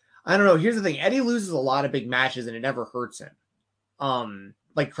 I don't know. Here's the thing. Eddie loses a lot of big matches and it never hurts him.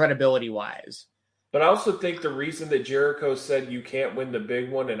 Like, credibility wise. But I also think the reason that Jericho said you can't win the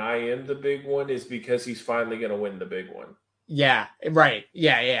big one and I am the big one is because he's finally going to win the big one. Yeah, right.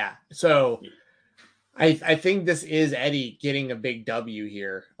 Yeah. So I think this is Eddie getting a big W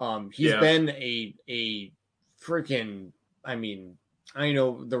here. He's been a freaking, I mean, I don't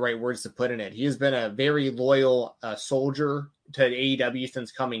know the right words to put in it. He has been a very loyal soldier to AEW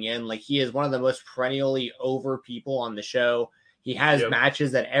since coming in. Like, he is one of the most perennially over people on the show. He has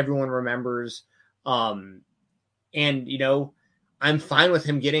matches that everyone remembers. And, you know, I'm fine with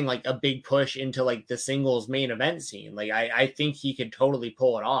him getting like a big push into like the singles main event scene. Like, I think he could totally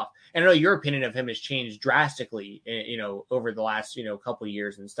pull it off. And I know your opinion of him has changed drastically, you know, over the last, you know, couple of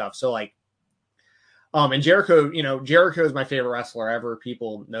years and stuff. So like, and Jericho, you know, Jericho is my favorite wrestler ever.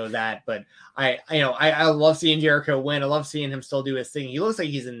 People know that, but I love seeing Jericho win. I love seeing him still do his thing. He looks like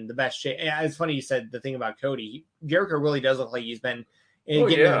he's in the best shape. It's funny you said the thing about Cody. Jericho really does look like he's been getting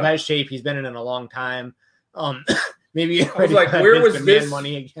in the best shape he's been in a long time. Maybe I was like, where was this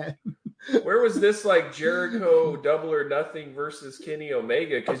money again? Where was this like Jericho Double or Nothing versus Kenny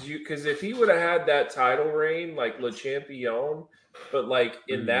Omega? Because if he would have had that title reign like Le Champion, but like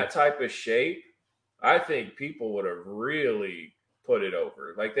in that type of shape, I think people would have really put it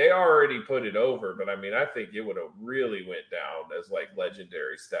over. Like, they already put it over, but I mean, I think it would have really went down as like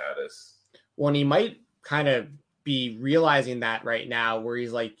legendary status. Well, and he might kind of be realizing that right now, where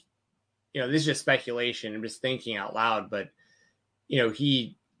he's like, you know, this is just speculation. I'm just thinking out loud, but you know,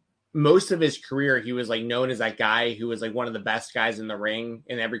 most of his career, he was like known as that guy who was like one of the best guys in the ring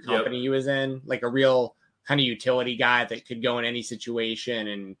in every company he was in, like a real kind of utility guy that could go in any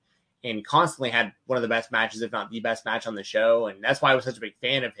situation and constantly had one of the best matches, if not the best match on the show. And that's why I was such a big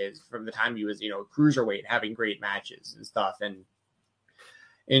fan of his from the time he was, you know, cruiserweight, having great matches and stuff. And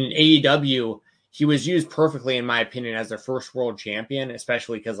in AEW, he was used perfectly, in my opinion, as their first world champion,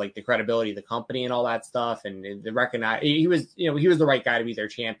 especially because like the credibility of the company and all that stuff. And he was the right guy to be their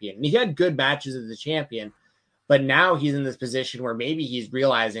champion. And he had good matches as the champion, but now he's in this position where maybe he's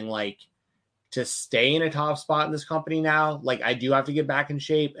realizing, like, to stay in a top spot in this company now, like, I do have to get back in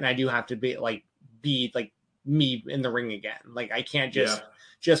shape and I do have to be like me in the ring again. Like, I can't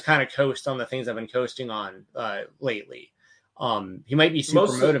just kind of coast on the things I've been coasting on lately. He might be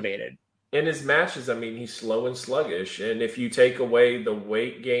super motivated. In his matches, I mean, he's slow and sluggish. And if you take away the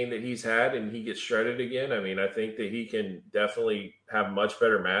weight gain that he's had and he gets shredded again, I mean, I think that he can definitely have much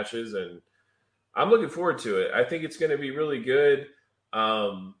better matches. And I'm looking forward to it. I think it's going to be really good.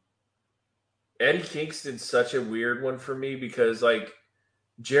 Eddie Kingston's such a weird one for me because, like,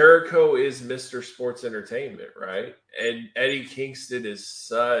 Jericho is Mr. Sports Entertainment, right? And Eddie Kingston is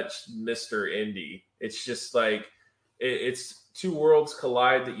such Mr. Indie. It's just like, it's two worlds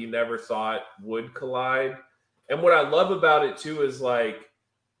collide that you never thought would collide. And what I love about it too is, like,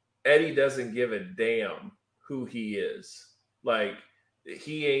 Eddie doesn't give a damn who he is. Like,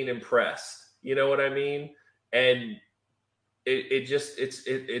 he ain't impressed. You know what I mean? And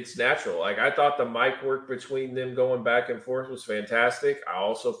it's natural. Like, I thought the mic work between them going back and forth was fantastic. I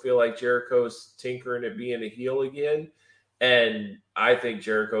also feel like Jericho's tinkering at being a heel again. And I think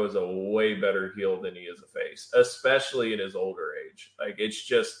Jericho is a way better heel than he is a face, especially in his older age. Like, it's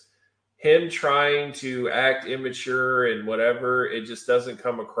just him trying to act immature and whatever. It just doesn't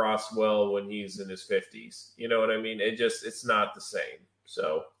come across well when he's in his 50s. You know what I mean? It's not the same.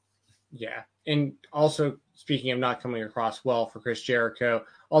 So, yeah. And also, speaking of not coming across well for Chris Jericho,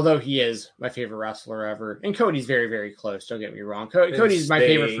 although he is my favorite wrestler ever, and Cody's very, very close. Don't get me wrong. Cody's my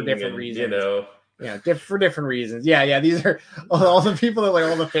favorite for different reasons. You know. Yeah, for different reasons. Yeah. These are all the people that, like,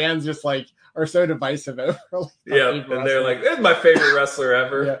 all the fans just like are so divisive over. Like, and they're like, "This is my favorite wrestler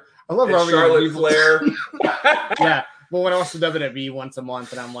ever." Yeah, I love Charlotte Flair. Yeah, well, when I watch the WWE once a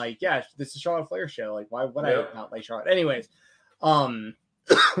month, and I'm like, "Yeah, this is Charlotte Flair show." Like, why would I not like Charlotte? Anyways, I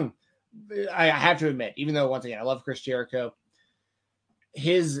have to admit, even though, once again, I love Chris Jericho,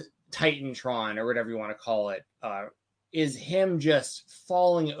 his Titantron, or whatever you want to call it, is him just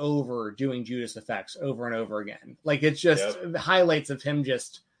falling over doing Judas effects over and over again. Like it's just the highlights of him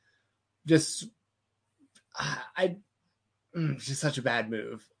just it's just such a bad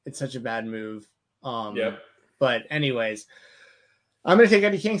move. It's such a bad move. But anyways, I'm going to take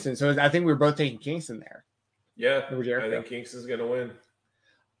Eddie Kingston. So I think we're both taking Kingston there. Yeah, I think Kingston's going to win.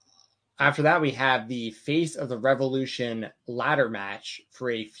 After that, we have the Face of the Revolution ladder match for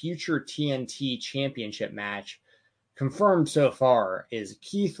a future TNT championship match. Confirmed so far is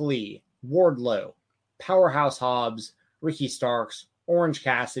Keith Lee, Wardlow, Powerhouse Hobbs, Ricky Starks, Orange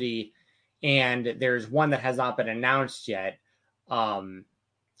Cassidy, and there's one that has not been announced yet.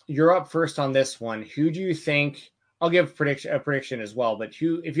 You're up first on this one. Who do you think? I'll give a prediction as well, but if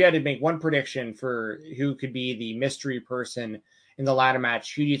you had to make one prediction for who could be the mystery person in the ladder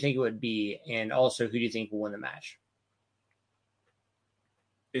match, who do you think it would be? And also, who do you think will win the match?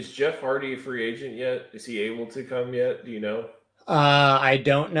 Is Jeff Hardy a free agent yet? Is he able to come yet? Do you know? I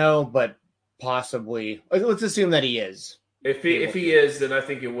don't know, but possibly. Let's assume that he is. If he is, then I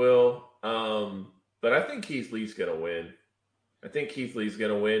think it will. But I think Keith Lee's going to win. But, if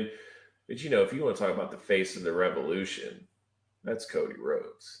you want to talk about the face of the revolution, that's Cody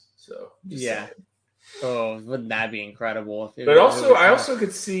Rhodes. So, yeah. Saying. Oh, wouldn't that be incredible? But also, I also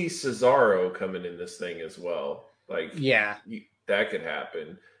could see Cesaro coming in this thing as well. Like, yeah, that could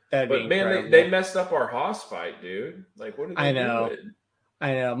happen. That'd but be man, they messed up our Haas fight, dude. Like, what did they do?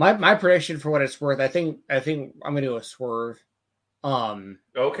 I know. My prediction, for what it's worth, I think I'm gonna do a swerve.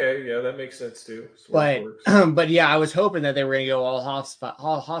 Okay, yeah, that makes sense too. But yeah, I was hoping that they were gonna go all Haas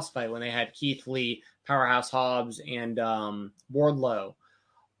fight when they had Keith Lee, Powerhouse Hobbs, and Wardlow.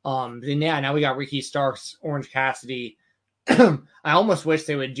 Then yeah, now we got Ricky Starks, Orange Cassidy. I almost wish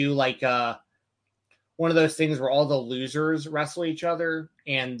they would do like one of those things where all the losers wrestle each other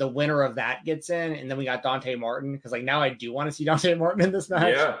and the winner of that gets in, and then we got Dante Martin, because like now I do want to see Dante Martin in this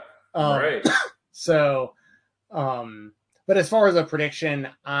match. Yeah, right. So, but as far as a prediction,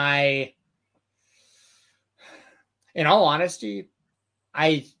 in all honesty,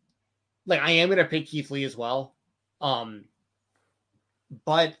 I am going to pick Keith Lee as well.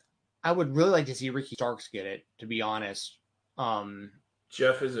 But I would really like to see Ricky Starks get it, to be honest.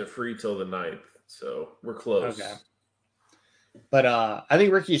 Jeff isn't free till the 9th, so we're close. Okay. But I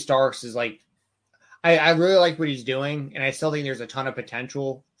think Ricky Starks is like, I really like what he's doing, and I still think there's a ton of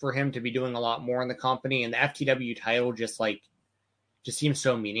potential for him to be doing a lot more in the company. And the FTW title just seems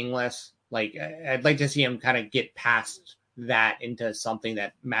so meaningless. Like, I'd like to see him kind of get past that into something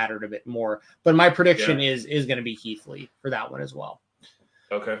that mattered a bit more. But my prediction is going to be Keith Lee for that one as well.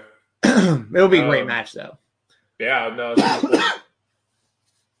 Okay. It'll be a great match, though. Yeah, no. It's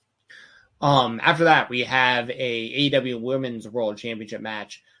cool. After that, we have a AEW Women's World Championship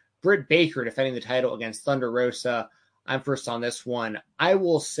match. Britt Baker defending the title against Thunder Rosa. I'm first on this one. I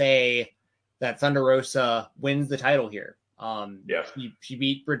will say that Thunder Rosa wins the title here. She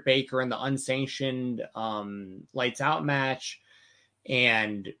beat Britt Baker in the unsanctioned Lights Out match.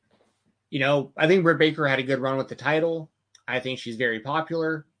 And, I think Britt Baker had a good run with the title. I think she's very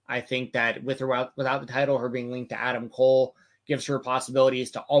popular. I think that with or without the title, her being linked to Adam Cole gives her possibilities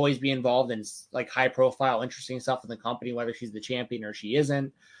to always be involved in like high profile, interesting stuff in the company, whether she's the champion or she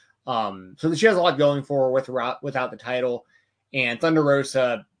isn't. So she has a lot going for her without the title. And Thunder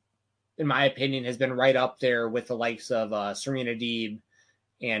Rosa, in my opinion, has been right up there with the likes of Serena Deeb.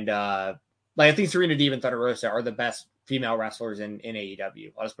 And I think Serena Deeb and Thunder Rosa are the best female wrestlers in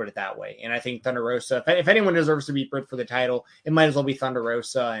AEW. I'll just put it that way. And I think Thunder Rosa, if anyone deserves to be Britt for the title, it might as well be Thunder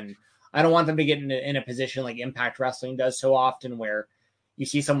Rosa. And I don't want them to get in a position like Impact Wrestling does so often, where you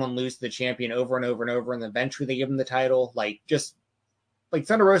see someone lose to the champion over and over and over, and eventually they give them the title. Like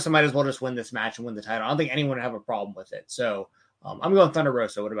Thunder Rosa might as well just win this match and win the title. I don't think anyone would have a problem with it. So I'm going Thunder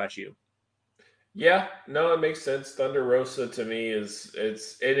Rosa. What about you? Yeah, no, it makes sense. Thunder Rosa to me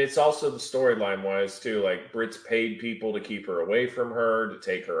it's also the storyline wise too. Like, Britt's paid people to keep her away from her, to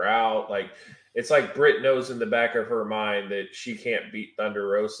take her out. Like, it's like Britt knows in the back of her mind that she can't beat Thunder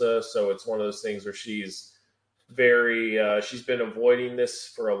Rosa. So it's one of those things where she's she's been avoiding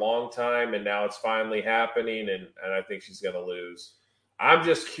this for a long time, and now it's finally happening, and I think she's going to lose. I'm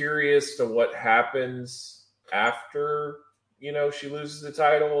just curious to what happens after, she loses the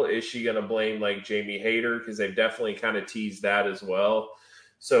title. Is she going to blame like Jamie Hayter? Because they've definitely kind of teased that as well.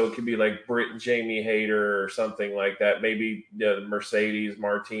 So it could be like Britt and Jamie Hayter or something like that. Maybe Mercedes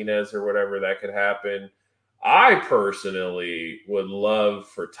Martinez or whatever, that could happen. I personally would love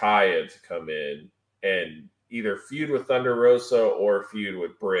for Taya to come in and either feud with Thunder Rosa or feud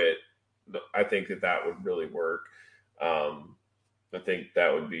with Britt. I think that would really work. I think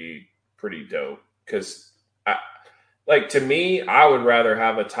that would be pretty dope, because Like, to me, I would rather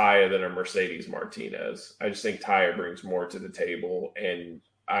have a Taya than a Mercedes Martinez. I just think Taya brings more to the table, and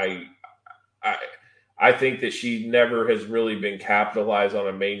I I think that she never has really been capitalized on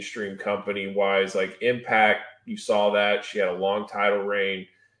a mainstream company wise. Like Impact, you saw that she had a long title reign.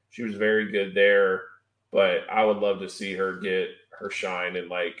 She was very good there, but I would love to see her get her shine in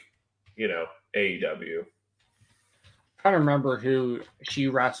AEW. Trying to remember who she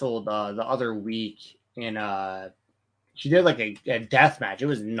wrestled the other week in she did like a death match. It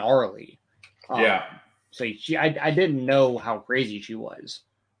was gnarly. Yeah. So I didn't know how crazy she was.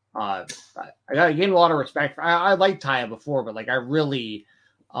 I gained a lot of respect. I liked Taya before, but like I really,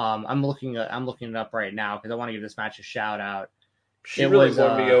 I'm looking it up right now because I want to give this match a shout out. She really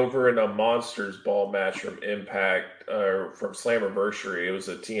won me over in a Monsters Ball match from Impact from Slammiversary. It was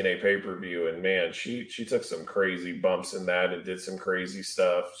a TNA pay-per-view, and man, she took some crazy bumps in that and did some crazy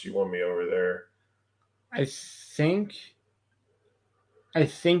stuff. She won me over there. I think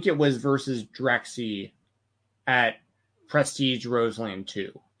it was versus Drexy at Prestige Roseland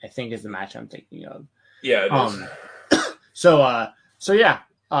 2. I think is the match I'm thinking of. Yeah, it is. So yeah,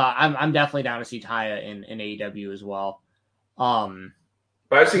 I'm definitely down to see Taya in AEW as well. But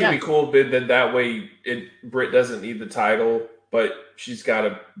I just think it'd be cool that way Britt doesn't need the title, but she's got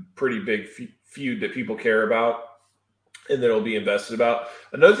a pretty big feud that people care about and that it'll be invested about.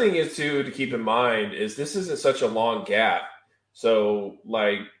 Another thing is too to keep in mind is this isn't such a long gap. So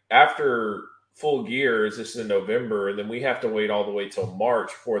like after Full Gear is this in November, and then we have to wait all the way till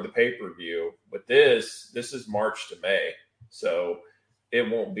March for the pay-per-view. But this is March to May, so it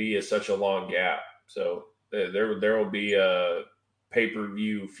won't be such a long gap. So there will be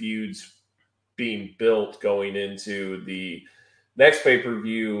pay-per-view feuds being built going into the next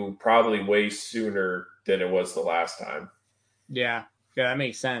pay-per-view probably way sooner than it was the last time. Yeah, that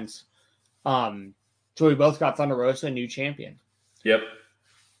makes sense. So we both got Thunder Rosa, new champion. Yep.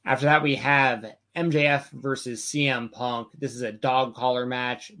 After that, we have MJF versus CM Punk. This is a dog collar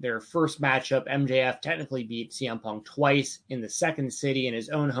match. Their first matchup, MJF technically beat CM Punk twice in the second city in his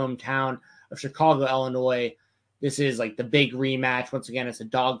own hometown of Chicago, Illinois. This is like the big rematch. Once again, it's a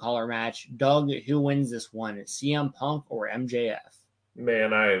dog collar match. Doug, who wins this one? CM Punk or MJF?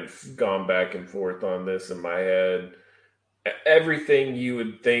 Man, I've gone back and forth on this in my head. Everything you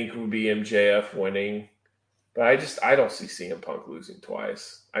would think would be MJF winning. But I don't see CM Punk losing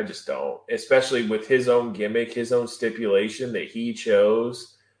twice. I just don't. Especially with his own gimmick, his own stipulation that he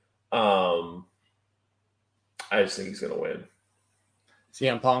chose. I just think he's going to win.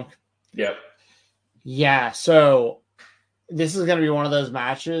 CM Punk? Yep. Yeah, so this is going to be one of those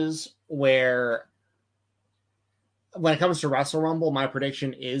matches where when it comes to Wrestle Rumble, my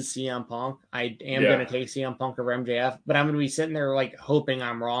prediction is CM Punk. I am going to take CM Punk over MJF, but I'm going to be sitting there like hoping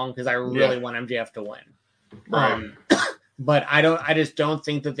I'm wrong because I really want MJF to win. Right. But I just don't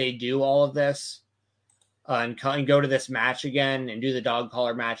think that they do all of this and go to this match again and do the dog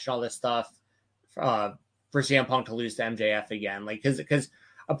collar match and all this stuff for CM Punk to lose to MJF again. Like, because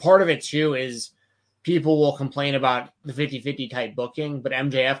a part of it too is people will complain about the 50-50 type booking, but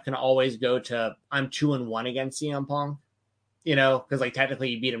MJF can always go to I'm 2-1 against CM Punk, because like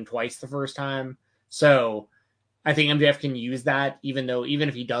technically he beat him twice the first time. So I think MJF can use that, even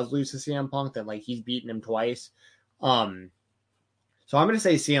if he does lose to CM Punk, then like he's beaten him twice. So I'm going to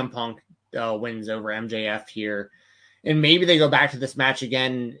say CM Punk wins over MJF here. And maybe they go back to this match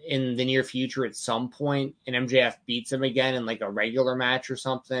again in the near future at some point, and MJF beats him again in like a regular match or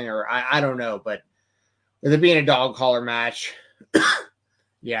something, or I don't know. But with it being a dog collar match,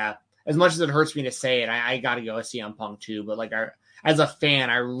 yeah, as much as it hurts me to say it, I got to go with CM Punk too. But like as a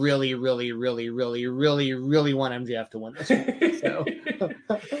fan, I really, really, really, really, really, really want MJF to win this one. So.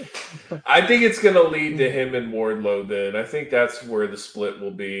 I think it's going to lead to him and Wardlow then. I think that's where the split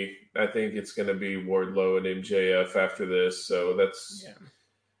will be. I think it's going to be Wardlow and MJF after this. So that's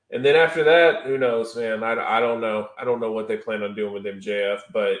And then after that, who knows, man? I don't know. I don't know what they plan on doing with MJF,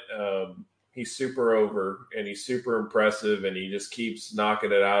 but he's super over and he's super impressive and he just keeps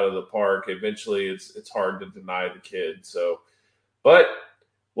knocking it out of the park. Eventually, it's hard to deny the kid. So, but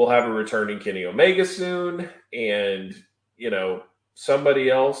we'll have a returning Kenny Omega soon, and somebody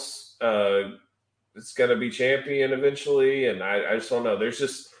else is going to be champion eventually. And I just don't know. There's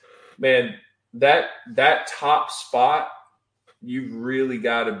just, man, that top spot, you've really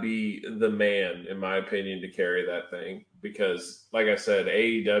got to be the man, in my opinion, to carry that thing. Because, like I said,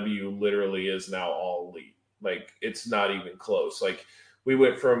 AEW literally is now all elite. Like, it's not even close. Like, we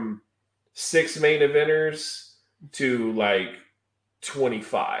went from 6 main eventers to, like,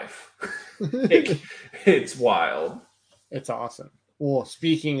 25. It's wild. It's awesome. Well,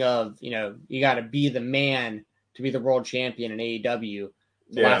 speaking of, you got to be the man to be the world champion in AEW.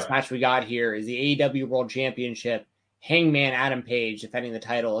 The last match we got here is the AEW World Championship. Hangman Adam Page defending the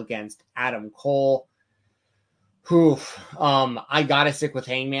title against Adam Cole. I gotta stick with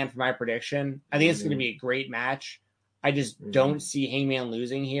Hangman for my prediction. I think it's going to be a great match. I just don't see Hangman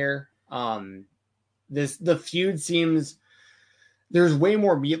losing here. The feud seems there's way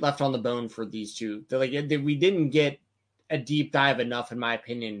more meat left on the bone for these two. We didn't get a deep dive enough, in my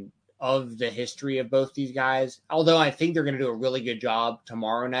opinion, of the history of both these guys. Although I think they're going to do a really good job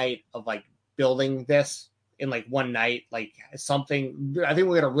tomorrow night of like building this in like one night, like something. I think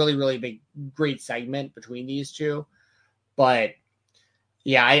we got a really, really big, great segment between these two. But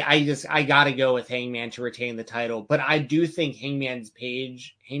yeah, I got to go with Hangman to retain the title. But I do think Hangman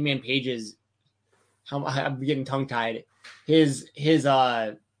Page's, I'm getting tongue tied. I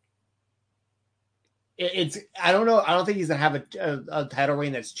don't know. I don't think he's gonna have a title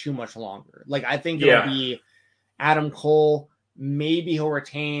reign that's too much longer. Like I think it'll be Adam Cole. Maybe he'll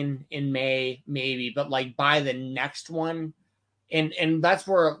retain in May, maybe, but like by the next one, and that's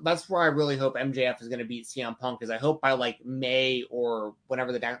where I really hope MJF is gonna beat CM Punk, because I hope by like May or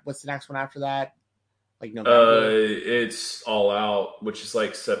whenever what's the next one after that? Like November. It's All Out, which is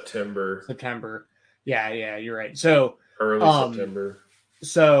like September. Yeah, you're right. So early September.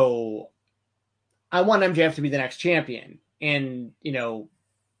 So I want MJF to be the next champion, and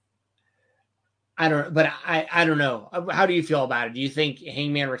I don't know. How do you feel about it? Do you think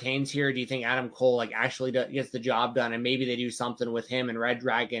Hangman retains here? Do you think Adam Cole like actually gets the job done, and maybe they do something with him and Red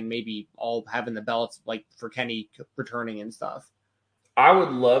Dragon, maybe all having the belts like for Kenny returning and stuff? I would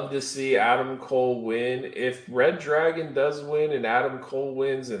love to see Adam Cole win. If Red Dragon does win and Adam Cole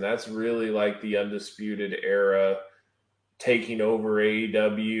wins, and that's really like the Undisputed Era taking over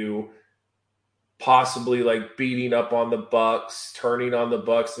AEW, possibly like beating up on the Bucks, turning on the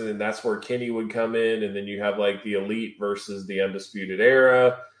Bucks, and then that's where Kenny would come in, and then you have like the Elite versus the Undisputed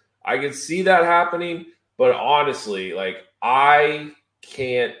Era. I could see that happening, but honestly, like I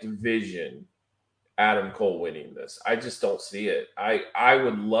can't vision Adam Cole winning this. I just don't see it. I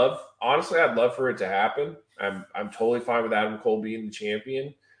would love, honestly, I'd love for it to happen. I'm totally fine with Adam Cole being the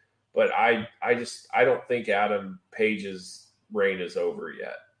champion, but I don't think Adam Page's reign is over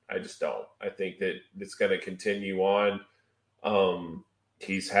yet. I just don't. I think that it's going to continue on.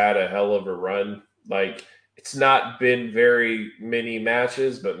 He's had a hell of a run. Like, it's not been very many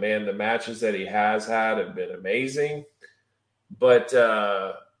matches, but man, the matches that he has had have been amazing. But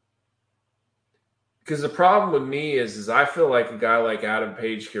because the problem with me is I feel like a guy like Adam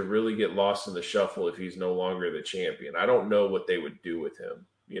Page could really get lost in the shuffle if he's no longer the champion. I don't know what they would do with him.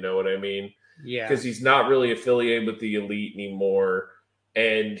 You know what I mean? Yeah. Because he's not really affiliated with the Elite anymore.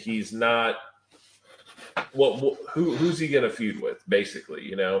 And he's not who's he going to feud with,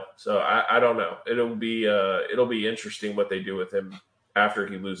 basically, So I don't know. It'll be interesting what they do with him after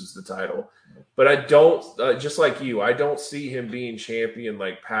he loses the title. But I don't, just like you, I don't see him being champion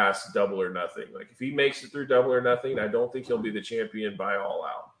like past Double or Nothing. Like if he makes it through Double or Nothing, I don't think he'll be the champion by All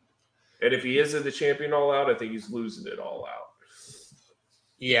Out. And if he isn't the champion All Out, I think he's losing it All Out.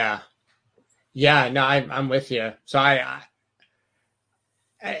 Yeah, no, I'm with you. So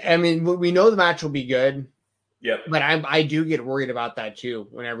I mean, we know the match will be good. Yep. But I do get worried about that too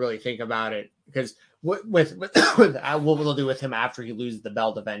when I really think about it, because what we'll do with him after he loses the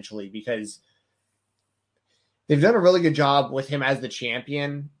belt eventually, because they've done a really good job with him as the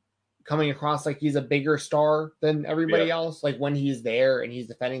champion, coming across like he's a bigger star than everybody else. Like when he's there and he's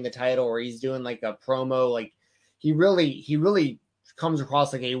defending the title or he's doing like a promo, like he really comes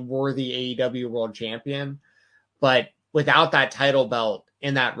across like a worthy AEW world champion. But without that title belt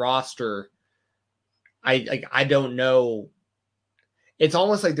in that roster, I don't know. It's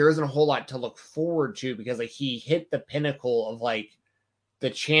almost like there isn't a whole lot to look forward to, because like he hit the pinnacle of like the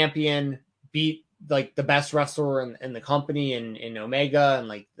champion, beat like the best wrestler in the company in Omega, and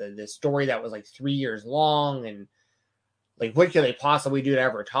like the story that was like 3 years long, and like what could they possibly do to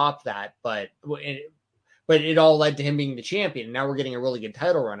ever top that? But it all led to him being the champion. And now we're getting a really good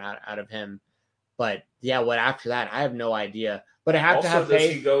title run out of him. But yeah, what after that? I have no idea. But I have also, to have does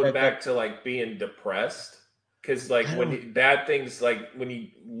faith. he go back to like being depressed? Because like bad things, like when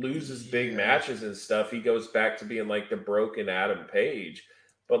he loses big matches and stuff, he goes back to being like the broken Adam Page.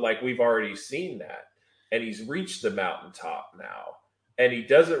 But like we've already seen that, and he's reached the mountaintop now, and he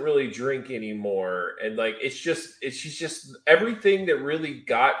doesn't really drink anymore. And like it's just everything that really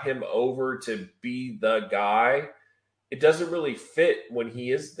got him over to be the guy. It doesn't really fit when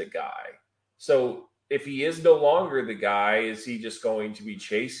he is the guy. So if he is no longer the guy, is he just going to be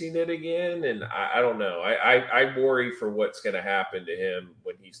chasing it again? And I don't know. I worry for what's going to happen to him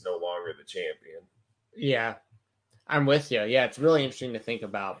when he's no longer the champion. Yeah. I'm with you. Yeah, it's really interesting to think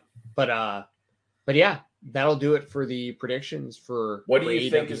about. But yeah, that'll do it for the predictions for. What do for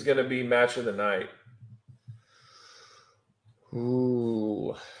you think AEW. is going to be match of the night?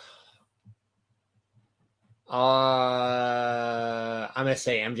 Ooh. I'm gonna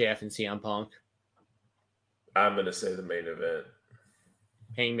say MJF and CM Punk, I'm going to say the main event.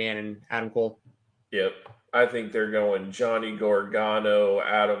 Hangman and Adam Cole. Yep. I think they're going Johnny Gargano,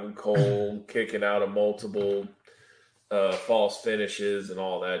 Adam Cole, kicking out of multiple false finishes and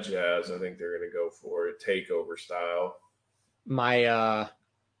all that jazz. I think they're going to go for it, takeover style. My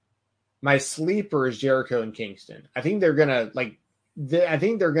sleeper is Jericho and Kingston. I think they're gonna I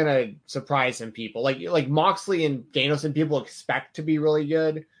think they're gonna surprise some people. Like Moxley and Danielson, people expect to be really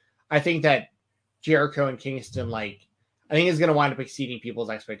good. I think that Jericho and Kingston, I think is gonna wind up exceeding people's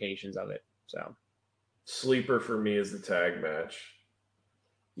expectations of it. So sleeper for me is the tag match.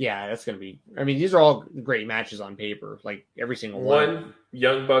 Yeah, that's going to be... I mean, these are all great matches on paper, like every single one.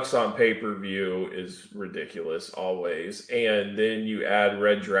 Young Bucks on pay-per-view is ridiculous, always. And then you add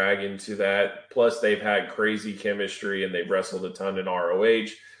Red Dragon to that. Plus, they've had crazy chemistry, and they've wrestled a ton in ROH.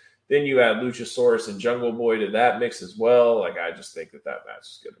 Then you add Luchasaurus and Jungle Boy to that mix as well. I just think that match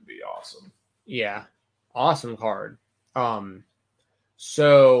is going to be awesome. Yeah, awesome card.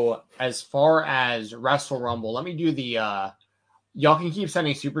 So, as far as Wrestle Rumble, let me do the... y'all can keep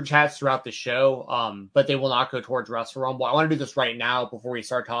sending super chats throughout the show, but they will not go towards Wrestle Rumble. I want to do this right now before we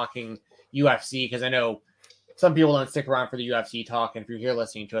start talking UFC, because I know some people don't stick around for the UFC talk. And if you're here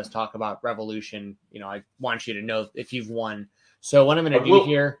listening to us talk about Revolution, I want you to know if you've won. So what I'm going to do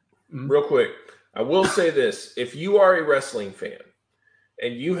here... Real quick, I will say this. If you are a wrestling fan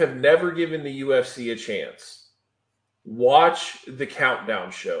and you have never given the UFC a chance, watch the countdown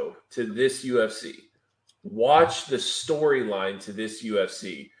show to this UFC. Watch the storyline to this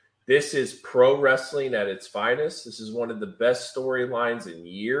UFC. This is pro wrestling at its finest. This is one of the best storylines in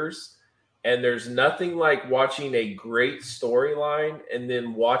years. And there's nothing like watching a great storyline and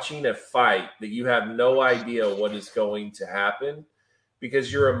then watching a fight that you have no idea what is going to happen,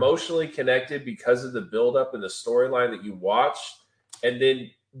 because you're emotionally connected because of the buildup and the storyline that you watched. And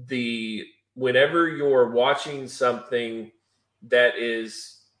then whenever you're watching something that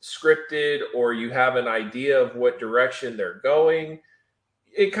is scripted or you have an idea of what direction they're going,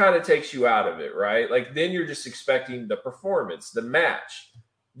 it kind of takes you out of it, right? Then you're just expecting the performance, the match.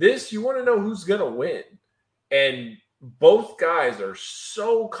 This, you want to know who's going to win. And both guys are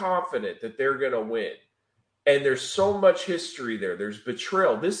so confident that they're going to win. And there's so much history there. There's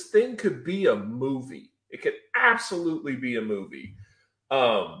betrayal. This thing could be a movie. It could absolutely be a movie.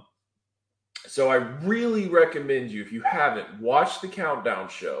 So I really recommend you, if you haven't, watch the countdown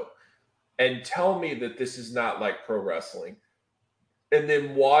show and tell me that this is not like pro wrestling. And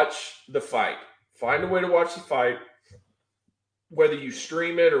then watch the fight. Find a way to watch the fight, whether you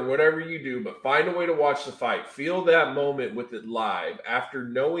stream it or whatever you do, but find a way to watch the fight. Feel that moment with it live after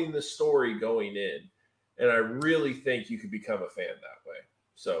knowing the story going in. And I really think you could become a fan that way.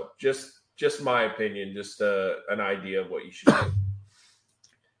 So just my opinion, just an idea of what you should do.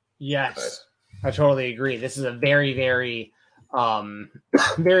 Yes. I totally agree. This is a very, very,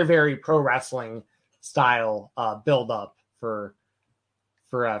 very, very pro wrestling style build up for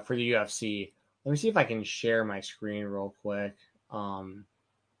the UFC. Let me see if I can share my screen real quick.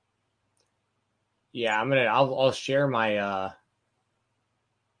 Yeah, I'll share my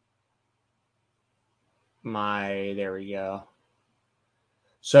there we go.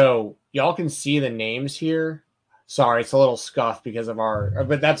 So y'all can see the names here. Sorry, it's a little scuffed because of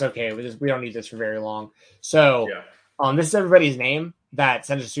but that's okay. We don't need this for very long. So, this is everybody's name that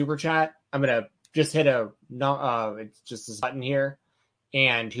sent a super chat. I'm going to just hit it's just this button here.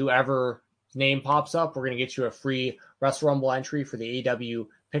 And whoever's name pops up, we're going to get you a free Wrestle Rumble entry for the AEW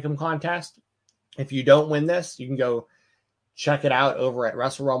Pick'em contest. If you don't win this, you can go check it out over at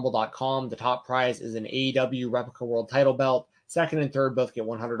WrestleRumble.com. The top prize is an AEW Replica World Title Belt. Second and third both get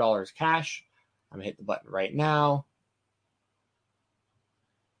 $100 cash. I'm going to hit the button right now.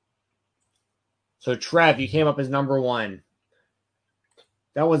 So, Trev, you came up as number one.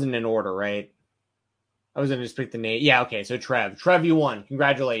 That wasn't in order, right? I was going to just pick the name. Yeah, okay. So, Trev, you won.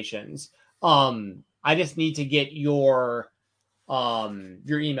 Congratulations. I just need to get your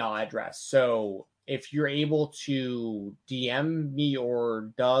email address. So, if you're able to DM me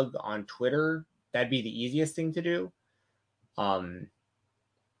or Doug on Twitter, that'd be the easiest thing to do.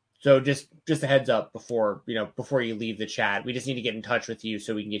 So just a heads up before you leave the chat. We just need to get in touch with you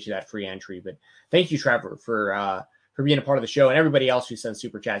so we can get you that free entry. But thank you, Trevor, for being a part of the show, and everybody else who sends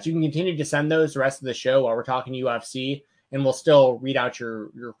super chats. You can continue to send those the rest of the show while we're talking UFC, and we'll still read out your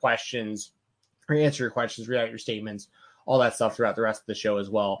questions or answer your questions, read out your statements, all that stuff throughout the rest of the show as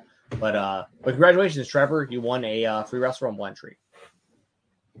well. But congratulations, Trevor. You won a free Wrestle Rumble entry.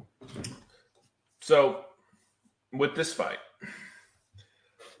 So with this fight,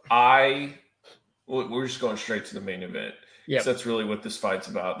 we're just going straight to the main event. Yeah, so that's really what this fight's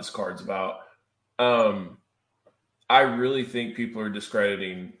about. This card's about. I really think people are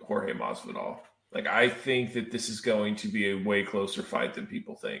discrediting Jorge Masvidal. Like, I think that this is going to be a way closer fight than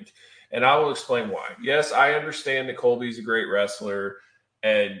people think. And I will explain why. Yes, I understand that Colby's a great wrestler.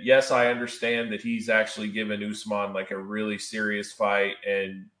 And yes, I understand that he's actually given Usman like a really serious fight.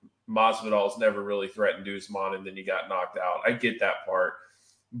 And Masvidal's never really threatened Usman, and then he got knocked out. I get that part.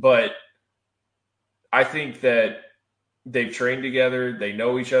 But I think that they've trained together. They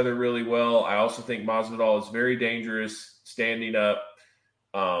know each other really well. I also think Masvidal is very dangerous standing up.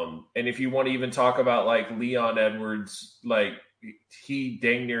 And if you want to even talk about like Leon Edwards, like he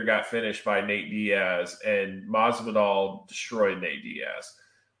dang near got finished by Nate Diaz, and Masvidal destroyed Nate Diaz.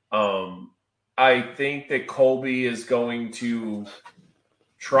 I think that Colby is going to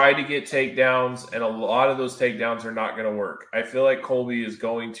try to get takedowns, and a lot of those takedowns are not going to work. I feel like Colby is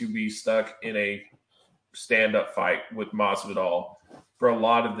going to be stuck in a stand-up fight with Masvidal for a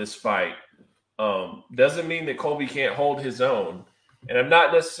lot of this fight. Doesn't mean that Colby can't hold his own. And I'm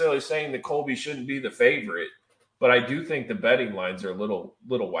not necessarily saying that Colby shouldn't be the favorite, but I do think the betting lines are a little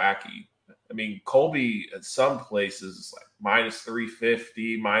wacky. I mean, Colby at some places is like minus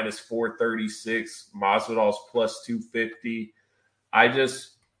 350, minus 436, Masvidal's plus 250. I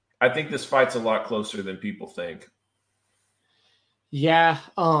think this fight's a lot closer than people think. Yeah.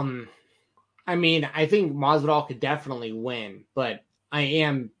 I mean, I think Masvidal could definitely win, but I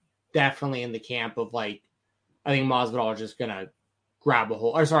am definitely in the camp of like, I think Masvidal is just going to grab a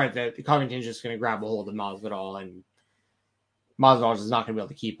hold. Or sorry, the Covington's just going to grab a hold of Masvidal, and Masvidal is not going to be able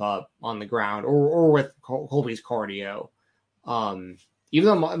to keep up on the ground or with Colby's cardio.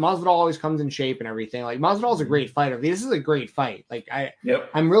 Even though Masvidal always comes in shape and everything, like Masvidal is a great fighter. This is a great fight. Like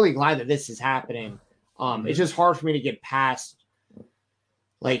I'm really glad that this is happening. It's just hard for me to get past.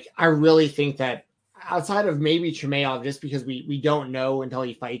 Like, I really think that outside of maybe Chimaev, just because we don't know until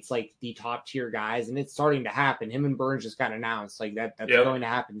he fights like the top tier guys, and it's starting to happen. Him and Burns just got announced, like that's going to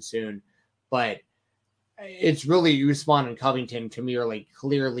happen soon. But it's really Usman and Covington to me are like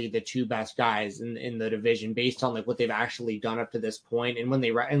clearly the two best guys in the division based on like what they've actually done up to this point. And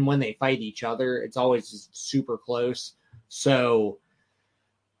when they fight each other, it's always just super close. So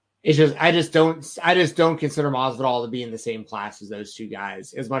it's just I just don't consider Masvidal to be in the same class as those two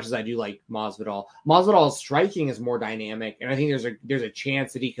guys as much as I do like Masvidal. Masvidal's striking is more dynamic, and I think there's a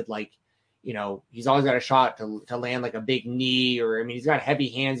chance that he could, like, you know, he's always got a shot to land like a big knee, or I mean he's got heavy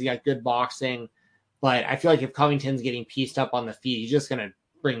hands, he got good boxing, but I feel like if Covington's getting pieced up on the feet, he's just gonna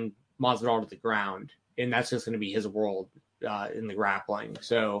bring Masvidal to the ground, and that's just gonna be his world in the grappling.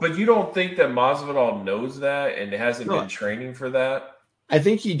 So, but you don't think that Masvidal knows that and hasn't been training for that? I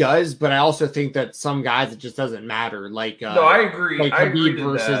think he does, but I also think that some guys it just doesn't matter. Like no, I agree. Like I Khabib agree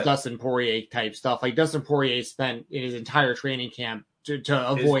versus that. Dustin Poirier type stuff. Like Dustin Poirier spent in his entire training camp to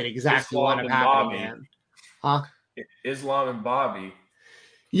avoid exactly what had happened to him. Huh? Islam and Bobby.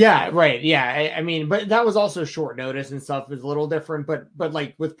 Yeah, right. Yeah, I mean, but that was also short notice and stuff. It was a little different. But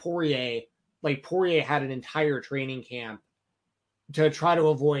like with Poirier, like Poirier had an entire training camp to try to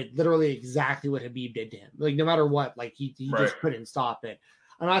avoid literally exactly what Khabib did to him. Like no matter what, like he just couldn't stop it.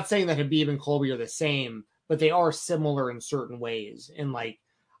 I'm not saying that Khabib and Colby are the same, but they are similar in certain ways. And like,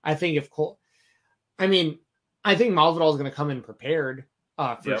 I think I think Masvidal is going to come in prepared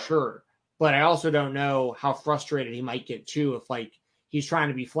for sure. But I also don't know how frustrated he might get too if like he's trying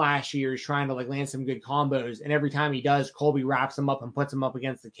to be flashy or he's trying to like land some good combos, and every time he does, Colby wraps him up and puts him up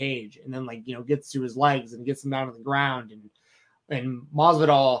against the cage, and then like, you know, gets to his legs and gets him down to the ground. And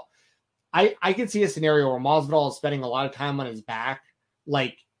Masvidal, I could see a scenario where Masvidal is spending a lot of time on his back,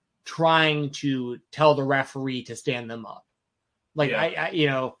 like trying to tell the referee to stand them up. Like I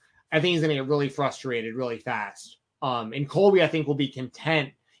think he's going to get really frustrated really fast. And Colby, I think, will be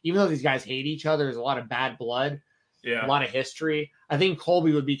content, even though these guys hate each other. There's a lot of bad blood, a lot of history. I think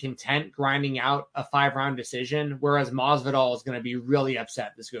Colby would be content grinding out a 5-round decision, whereas Masvidal is going to be really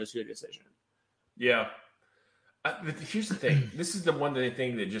upset this goes to a decision. Yeah. Here's the thing. This is the one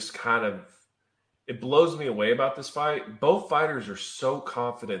thing that just kind of, it blows me away about this fight. Both fighters are so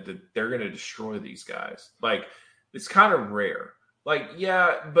confident that they're going to destroy these guys. Like, it's kind of rare. Like,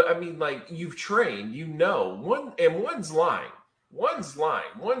 yeah, but I mean, like, you've trained, you know, one's lying. One's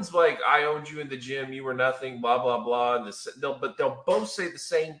lying. One's like, I owned you in the gym, you were nothing, blah, blah, blah. And they'll both say the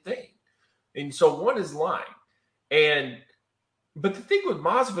same thing. And so one is lying. And But the thing with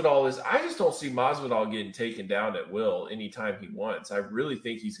Masvidal is I just don't see Masvidal getting taken down at will anytime he wants. I really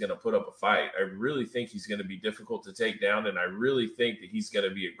think he's going to put up a fight. I really think he's going to be difficult to take down, and I really think that he's going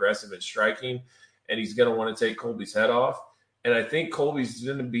to be aggressive in striking, and he's going to want to take Colby's head off. And I think Colby's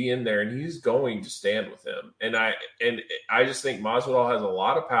going to be in there, and he's going to stand with him. And I just think Masvidal has a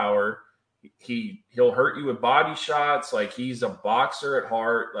lot of power. He'll hurt you with body shots. Like, he's a boxer at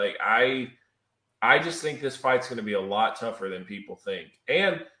heart. Like, I just think this fight's going to be a lot tougher than people think.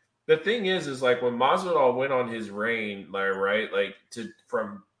 And the thing is like when Masvidal went on his reign, like, right, like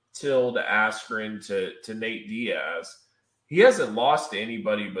from Till to Askren to Nate Diaz, he hasn't lost to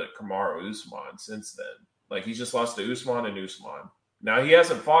anybody but Kamaru Usman since then. Like, he's just lost to Usman and Usman. Now, he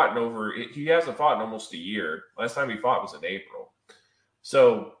hasn't fought in almost a year. Last time he fought was in April.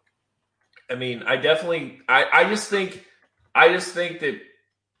 So, I mean, I just think that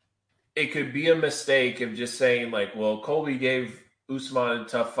it could be a mistake of just saying, like, well, Colby gave Usman a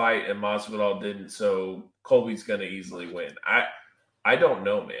tough fight and Masvidal didn't, so Colby's going to easily win. I don't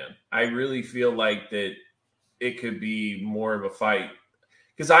know, man. I really feel like that it could be more of a fight.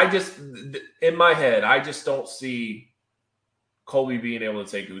 Because in my head, I just don't see Colby being able to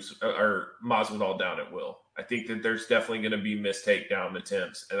take Masvidal down at will. I think that there's definitely going to be missed takedown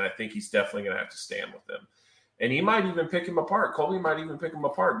attempts, and I think he's definitely going to have to stand with them. And he might even pick him apart. Colby might even pick him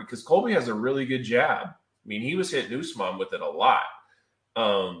apart because Colby has a really good jab. I mean, he was hitting Usman with it a lot.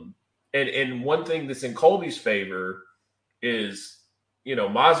 And one thing that's in Colby's favor is,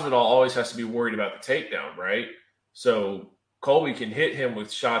 Masvidal always has to be worried about the takedown, right? So Colby can hit him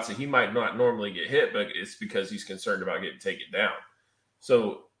with shots that he might not normally get hit, but it's because he's concerned about getting taken down.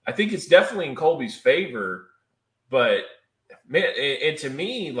 So I think it's definitely in Colby's favor. But, man, and to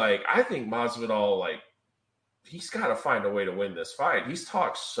me, like, I think Masvidal, like, he's got to find a way to win this fight. He's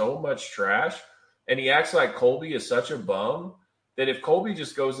talked so much trash, and he acts like Colby is such a bum that if Colby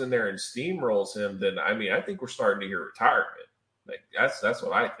just goes in there and steamrolls him, then, I mean, I think we're starting to hear retirement. Like, that's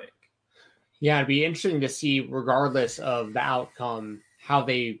what I think. Yeah, it'd be interesting to see, regardless of the outcome, how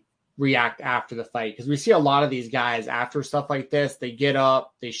they react after the fight. Because we see a lot of these guys after stuff like this, they get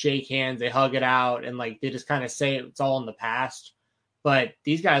up, they shake hands, they hug it out, and, like, they just kind of say it's all in the past. But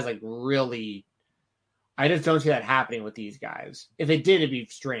these guys, like, really... I just don't see that happening with these guys. If it did, it'd be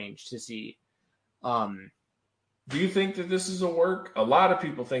strange to see. Do you think that this is a work? A lot of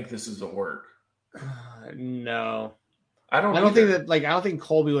people think this is a work. No. I don't think that, like, I don't think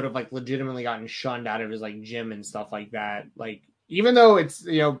Colby would have, like, legitimately gotten shunned out of his, like, gym and stuff like that. Like, even though it's,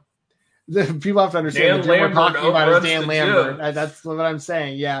 the people have to understand the gym we're talking about is Dan Lambert. That's what I'm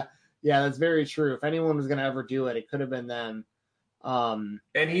saying. Yeah, that's very true. If anyone was going to ever do it, it could have been them. And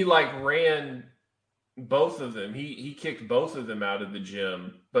he, like, ran both of them. He kicked both of them out of the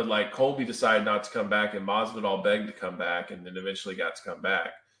gym, but, like, Colby decided not to come back, and Masvidal begged to come back, and then eventually got to come back.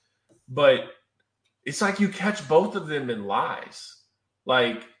 But it's like you catch both of them in lies.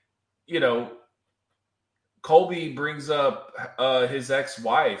 Like, Colby brings up his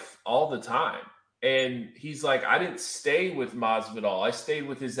ex-wife all the time, and he's like, I didn't stay with Masvidal. I stayed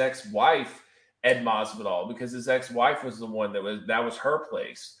with his ex-wife, Ed Masvidal, because his ex-wife was the one that was her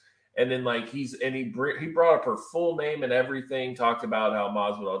place. And then, like, he brought up her full name and everything, talked about how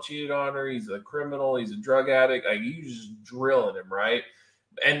Masvidal cheated on her. He's a criminal. He's a drug addict. Like, he was just drilling him, right?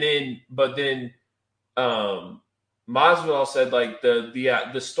 And then, Masvidal said, like,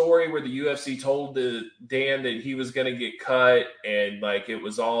 the story where the UFC told Dan that he was going to get cut, and, like, it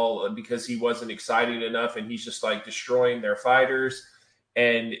was all because he wasn't exciting enough, and he's just, like, destroying their fighters,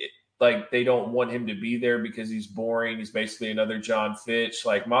 and like, they don't want him to be there because he's boring. He's basically another John Fitch.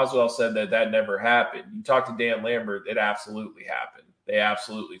 Like, Masvidal said that never happened. You talk to Dan Lambert, it absolutely happened. They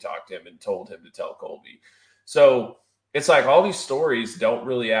absolutely talked to him and told him to tell Colby. So it's like all these stories don't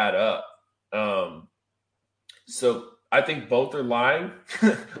really add up. So I think both are lying,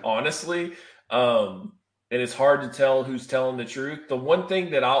 honestly. And it's hard to tell who's telling the truth. The one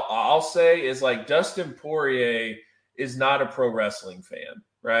thing that I'll say is, like, Dustin Poirier is not a pro wrestling fan,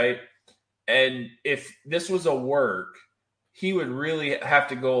 right? And if this was a work, he would really have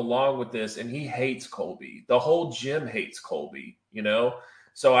to go along with this, and he hates Colby. The whole gym hates Colby,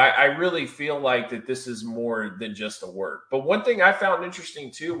 So I really feel like that this is more than just a work. But one thing I found interesting,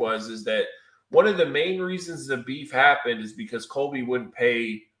 too, is that one of the main reasons the beef happened is because Colby wouldn't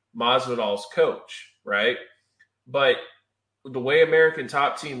pay Masvidal's coach, right? But the way American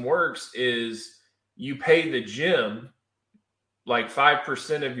Top Team works is you pay the gym like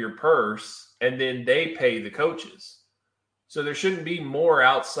 5% of your purse, and then they pay the coaches. So there shouldn't be more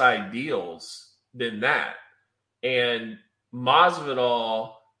outside deals than that. And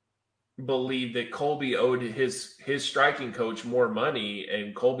Masvidal believed that Colby owed his striking coach more money,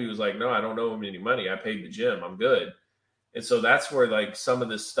 and Colby was like, no, I don't owe him any money. I paid the gym. I'm good. And so that's where like some of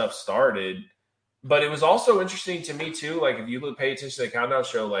this stuff started. But it was also interesting to me too. Like if you pay attention to the Countdown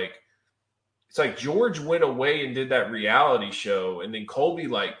show, like it's like George went away and did that reality show, and then Colby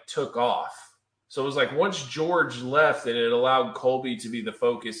like took off. So it was like once George left, and it allowed Colby to be the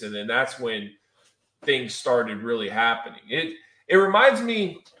focus, and then that's when things started really happening. It reminds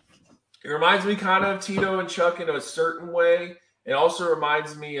me kind of Tito and Chuck in a certain way. It also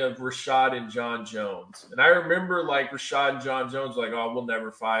reminds me of Rashad and John Jones. And I remember like Rashad and John Jones like, oh, we'll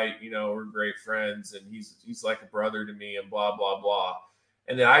never fight. You know, we're great friends, and he's like a brother to me, and blah blah blah.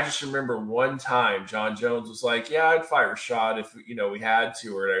 And then I just remember one time John Jones was like, yeah, I'd fight Rashad if we had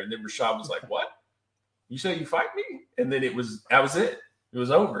to, or whatever. And then Rashad was like, what? You say you fight me? And then that was it. It was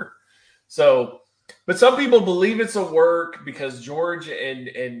over. So. But some people believe it's a work because George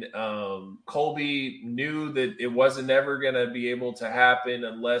and Colby knew that it wasn't ever going to be able to happen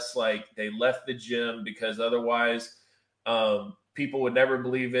unless like they left the gym, because otherwise people would never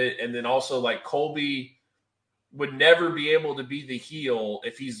believe it. And then also like Colby would never be able to be the heel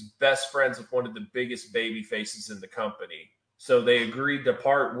if he's best friends with one of the biggest baby faces in the company. So they agreed to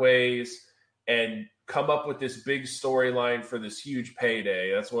part ways and come up with this big storyline for this huge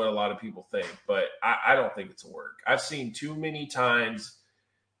payday. That's what a lot of people think, but I don't think it's a work. I've seen too many times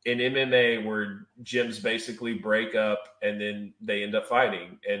in MMA where gyms basically break up and then they end up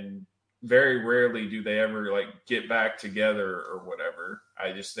fighting, and very rarely do they ever like get back together or whatever.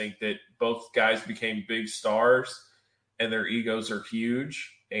 I just think that both guys became big stars and their egos are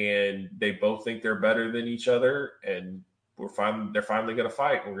huge, and they both think they're better than each other, and they're finally going to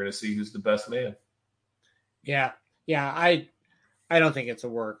fight. We're going to see who's the best man. Yeah. I don't think it's a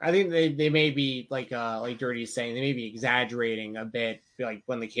work. I think they may be like Dirty's saying, they may be exaggerating a bit, like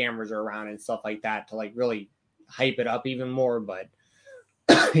when the cameras are around and stuff like that, to like really hype it up even more. But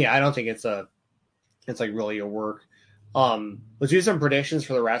yeah, I don't think it's like really a work. Let's do some predictions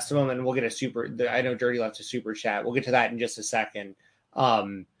for the rest of them, and we'll get I know Dirty left a super chat. We'll get to that in just a second.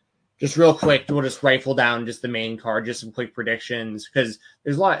 Just real quick, we'll just rifle down just the main card, just some quick predictions, because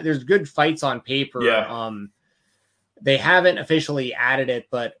there's good fights on paper. Yeah. They haven't officially added it,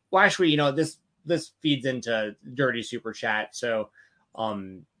 but well, actually, this feeds into Dirty super chat. So, if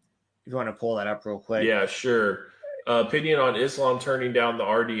you want to pull that up real quick. Yeah, sure. Opinion on Islam turning down the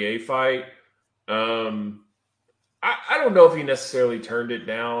RDA fight. I don't know if he necessarily turned it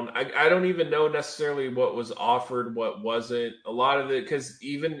down. I don't even know necessarily what was offered, what wasn't. A lot of it, because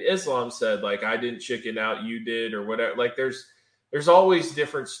even Islam said, like, I didn't chicken out, you did, or whatever. Like, there's always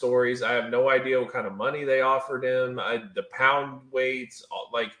different stories. I have no idea what kind of money they offered him. The pound weights,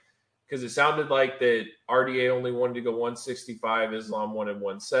 like, because it sounded like that RDA only wanted to go 165, Islam wanted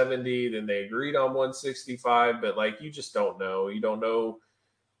 170. Then they agreed on 165, but, like, you just don't know. You don't know.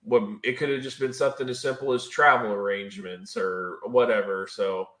 It could have just been something as simple as travel arrangements or whatever.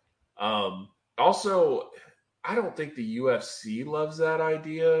 So, also, I don't think the UFC loves that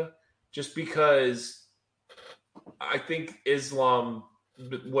idea, just because I think Islam,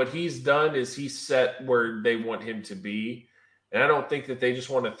 what he's done is he's set where they want him to be. And I don't think that they just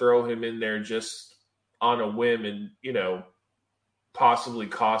want to throw him in there just on a whim and, possibly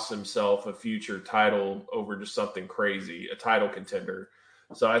cost himself a future title over just something crazy, a title contender.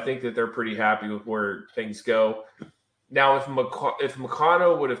 So I think that they're pretty happy with where things go. Now, if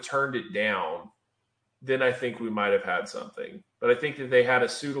Moicano would have turned it down, then I think we might have had something. But I think that they had a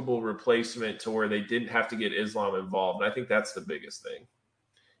suitable replacement to where they didn't have to get Islam involved. And I think that's the biggest thing.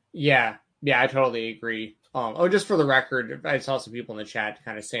 Yeah, I totally agree. Just for the record, I saw some people in the chat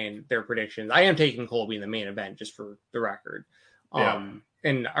kind of saying their predictions. I am taking Colby in the main event, just for the record.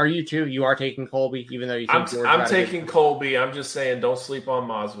 And are you too? You are taking Colby, even though you think I'm taking Colby. I'm just saying, don't sleep on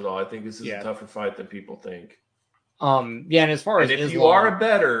Masvidal. I think this is a tougher fight than people think. And as far as if Islam, you are a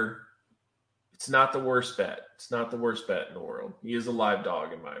bettor, it's not the worst bet. It's not the worst bet in the world. He is a live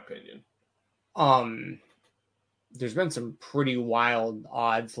dog, in my opinion. There's been some pretty wild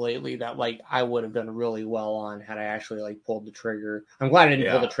odds lately that like I would have done really well on had I actually like pulled the trigger. I'm glad I didn't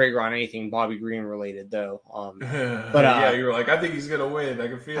pull the trigger on anything Bobby Green related though. But you were like, I think he's gonna win. I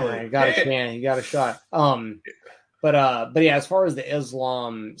can feel it. He got a shot. But yeah, as far as the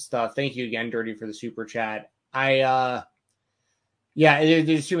Islam stuff, thank you again, Dirty, for the super chat. There's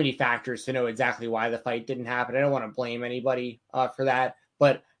too many factors to know exactly why the fight didn't happen. I don't want to blame anybody for that,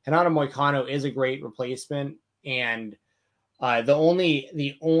 but Renato Moicano is a great replacement. And the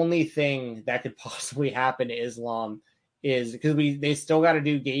only thing that could possibly happen to Islam is because they still got to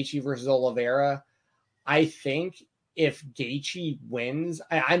do Gaethje versus Oliveira. I think if Gaethje wins,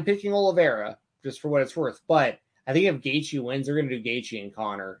 I'm picking Oliveira just for what it's worth, but I think if Gaethje wins, they're going to do Gaethje and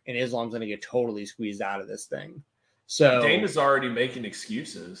Conor, and Islam's going to get totally squeezed out of this thing. So Dana's already making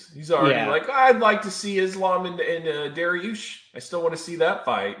excuses. He's already like, I'd like to see Islam and Dariush. I still want to see that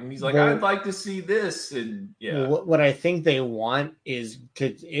fight. And he's like, I'd like to see this. And what I think they want is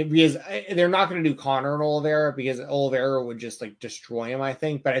because they're not going to do Conor and Oliveira because Oliveira would just like destroy him, I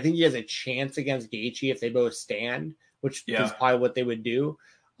think. But I think he has a chance against Gaethje if they both stand, which is probably what they would do.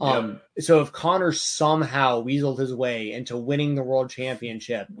 So if Conor somehow weaseled his way into winning the world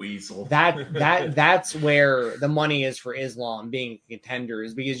championship, that's where the money is for Islam being a contender,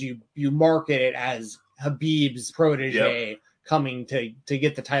 is because you market it as Khabib's protege coming to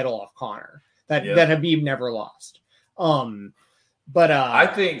get the title off Conor. That Khabib never lost. But I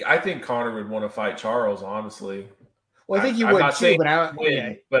think Conor would want to fight Charles, honestly. Well, I think he would too, but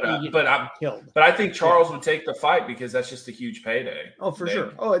I think Charles would take the fight because that's just a huge payday. Oh, for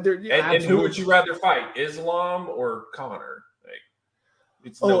sure. Oh, and who would you rather fight, Islam or Conor? Like,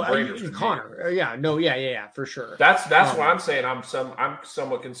 it's no brainer. Conor. For sure. That's why I'm saying I'm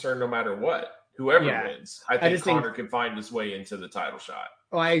somewhat concerned no matter what. Whoever wins, I think Conor can find his way into the title shot.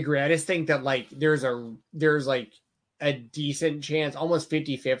 Oh, I agree. I just think that like there's a decent chance, almost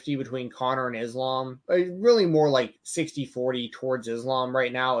 50-50 between Conor and Islam. Really more like 60-40 towards Islam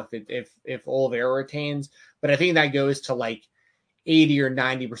right now if Oliveira retains. But I think that goes to like 80 or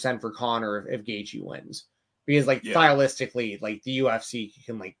 90% for Conor if Gaethje wins. Because like stylistically, like the UFC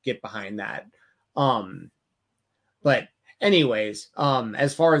can like get behind that. But anyways,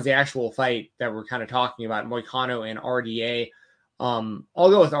 as far as the actual fight that we're kind of talking about, Moicano and RDA, I'll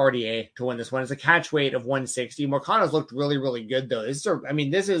go with RDA to win this one. It's a catch weight of 160. Moicano's looked really, really good, though. This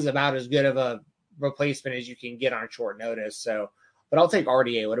is about as good of a replacement as you can get on short notice. So, but I'll take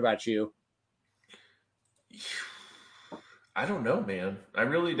RDA. What about you? I don't know, man. I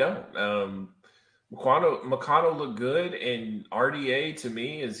really don't. Moicano looked good, and RDA to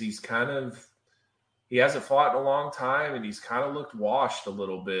me is he hasn't fought in a long time, and he's kind of looked washed a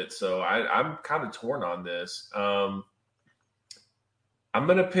little bit. So I'm kind of torn on this. I'm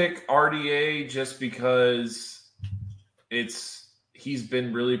going to pick RDA just because he's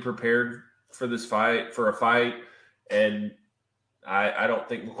been really prepared for this fight, and I don't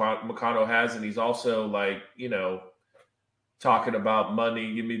think Moicano has, and he's also like, talking about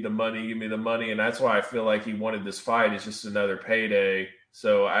money, give me the money, and that's why I feel like he wanted this fight. It's just another payday.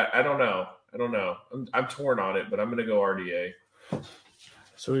 So I don't know. I'm torn on it, but I'm going to go RDA.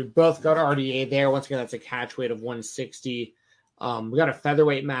 So we both got RDA there. Once again, that's a catch weight of 160. We got a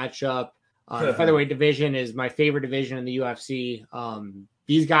featherweight matchup. The featherweight division is my favorite division in the UFC.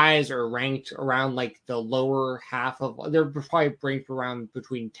 These guys are ranked around like the lower half they're probably ranked around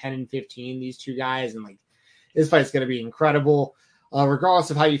between 10 and 15, these two guys. And like, this fight's going to be incredible.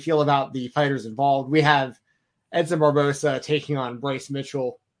 Regardless of how you feel about the fighters involved, we have Edson Barboza taking on Bryce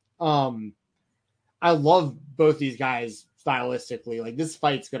Mitchell. I love both these guys stylistically. Like, this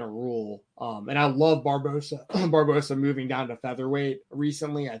fight's gonna rule. And I love Barboza moving down to featherweight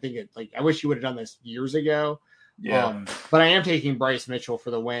recently. I think I wish he would have done this years ago. But I am taking Bryce Mitchell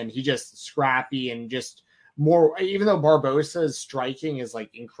for the win. He just scrappy and just more, even though Barboza's striking is like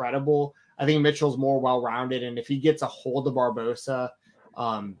incredible, I think Mitchell's more well-rounded. And if he gets a hold of Barboza,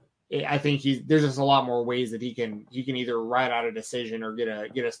 I think there's just a lot more ways that he can either ride out a decision or get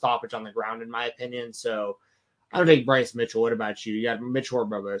a stoppage on the ground, in my opinion. So I would take Bryce Mitchell. What about you? You got Mitchell or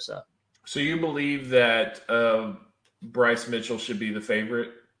Barboza? So you believe that Bryce Mitchell should be the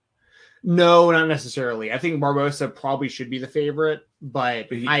favorite? No, not necessarily. I think Barboza probably should be the favorite, but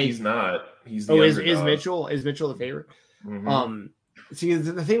he's not. He's the underdog. Is Mitchell the favorite? Mm-hmm. See,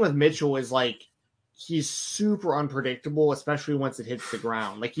 the thing with Mitchell is like he's super unpredictable, especially once it hits the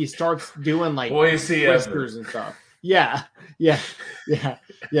ground. Like he starts doing like twisters and stuff. Yeah.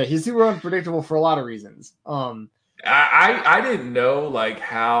 He's super unpredictable for a lot of reasons. I didn't know like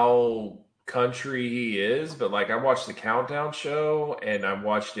how country he is, but like I watched the Countdown show and I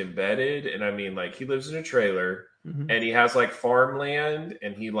watched Embedded, and I mean like he lives in a trailer and he has like farmland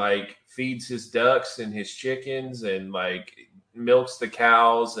and he like feeds his ducks and his chickens and like milks the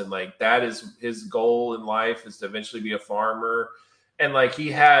cows, and like that is his goal in life, is to eventually be a farmer. And like he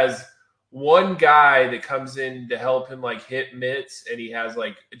has one guy that comes in to help him like hit mitts, and he has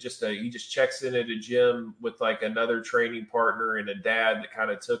like he just checks in at a gym with like another training partner and a dad that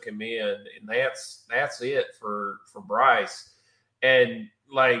kind of took him in, and that's it for Bryce. And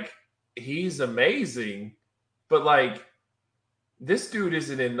like he's amazing, but like this dude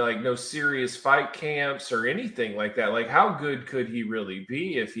isn't in like no serious fight camps or anything like that. Like how good could he really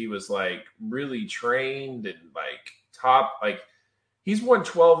be if he was like really trained and like top. Like, he's won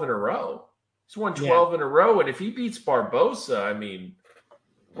 12 in a row. He's won 12 in a row. And if he beats Barbosa, I mean,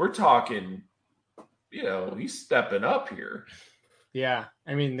 we're talking, he's stepping up here. Yeah.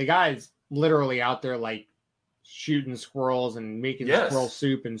 I mean, the guy's literally out there like shooting squirrels and making squirrel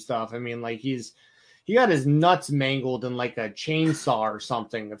soup and stuff. I mean, like he got his nuts mangled in like a chainsaw or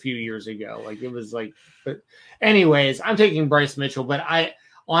something a few years ago. Like it was like, but anyways, I'm taking Bryce Mitchell, but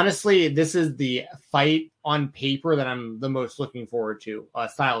honestly, this is the fight on paper that I'm the most looking forward to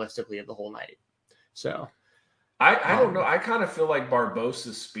stylistically of the whole night. So I don't know. I kind of feel like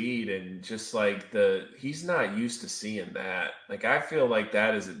Barbosa's speed and just like he's not used to seeing that. Like, I feel like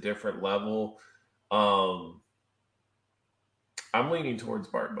that is a different level. I'm leaning towards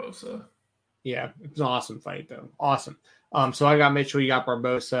Barbosa. Yeah, it was an awesome fight, though. Awesome. So I got Mitchell, you got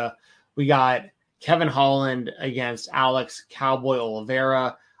Barbosa. We got Kevin Holland against Alex Cowboy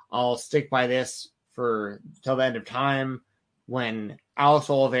Oliveira. I'll stick by this till the end of time. When Alex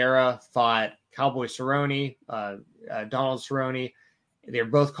Oliveira fought Cowboy Cerrone, Donald Cerrone, they're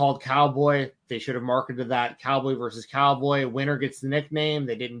both called Cowboy. They should have marketed that Cowboy versus Cowboy. Winner gets the nickname.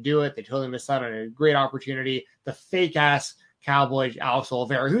 They didn't do it. They totally missed out on a great opportunity. The fake-ass Cowboy Alex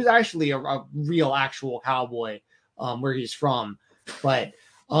Oliveira, who's actually a real actual cowboy where he's from. But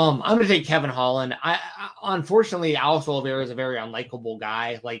I'm going to take Kevin Holland. I unfortunately, Alex Oliveira is a very unlikable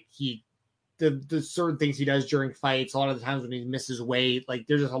guy. Like the certain things he does during fights, a lot of the times when he misses weight, like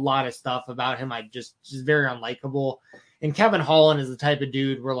there's just a lot of stuff about him. Just very unlikable. And Kevin Holland is the type of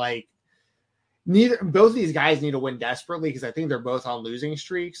dude where like both of these guys need to win desperately because I think they're both on losing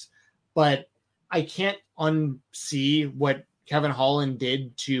streaks. But I can't unsee what Kevin Holland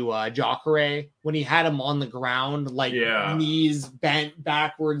did to Jacare when he had him on the ground, like knees bent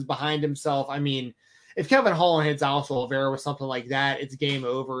backwards behind himself. I mean, if Kevin Holland hits Alex Oliveira with something like that, it's game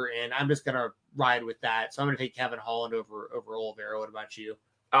over, and I'm just going to ride with that. So I'm going to take Kevin Holland over Oliveira. What about you?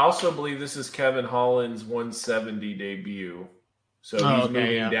 I also believe this is Kevin Holland's 170 debut. So he's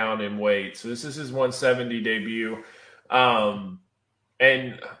moving down in weight. So this is his 170 debut.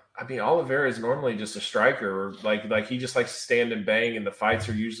 And I mean, Oliveira is normally just a striker. Like he just likes to stand and bang, and the fights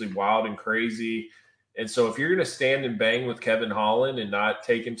are usually wild and crazy. And so if you're going to stand and bang with Kevin Holland and not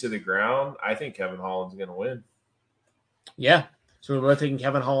take him to the ground, I think Kevin Holland's going to win. Yeah. So we're both taking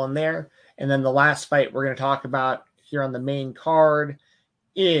Kevin Holland there. And then the last fight we're going to talk about here on the main card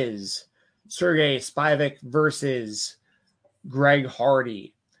is Sergey Spivak versus Greg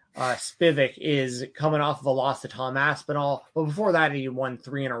Hardy. Spivak is coming off of a loss to Tom Aspinall, but before that he won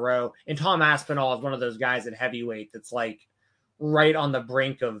 3 in a row. And Tom Aspinall is one of those guys at heavyweight that's like right on the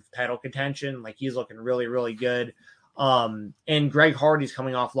brink of title contention. Like he's looking really, really good. And Greg Hardy's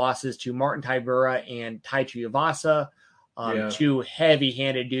coming off losses to Martin Tybura and Tai Tuivasa, two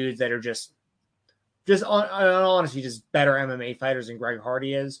heavy-handed dudes that are just honestly, just better MMA fighters than Greg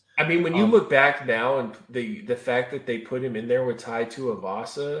Hardy is. I mean, when you look back now and the fact that they put him in there with Tai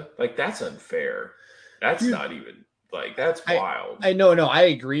Tuivasa, like that's unfair. That's not even like that's wild. I know, I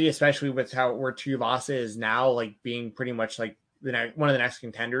agree, especially with where Tuivasa is now, like being pretty much like one of the next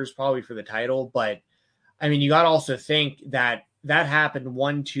contenders probably for the title. But I mean, you got to also think that happened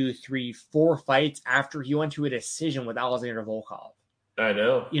 1, 2, 3, 4 fights after he went to a decision with Alexander Volkov. I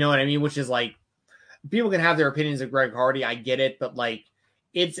know. You know what I mean? Which is like, people can have their opinions of Greg Hardy. I get it, but like,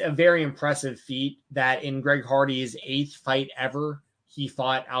 it's a very impressive feat that in Greg Hardy's 8th fight ever, he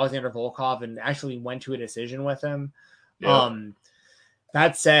fought Alexander Volkov and actually went to a decision with him. Yeah.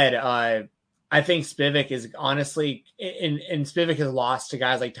 That said, I think Spivak is honestly, and Spivak has lost to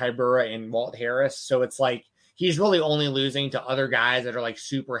guys like Tybura and Walt Harris. So it's like, he's really only losing to other guys that are like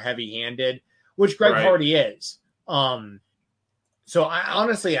super heavy handed, which Greg Hardy is. So I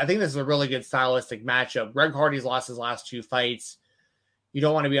think this is a really good stylistic matchup. Greg Hardy's lost his last 2 fights. You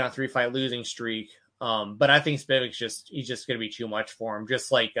don't want to be on a 3-fight losing streak. But I think Spivak's he's just going to be too much for him,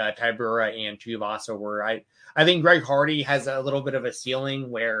 just like Tybura and Tuivasa were. I think Greg Hardy has a little bit of a ceiling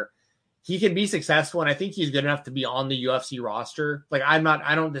where he can be successful, and I think he's good enough to be on the UFC roster. Like I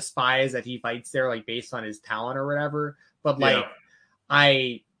don't despise that he fights there, like based on his talent or whatever. But like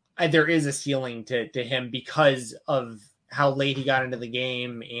there is a ceiling to him because of how late he got into the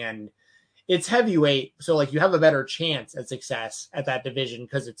game, and it's heavyweight. So like you have a better chance at success at that division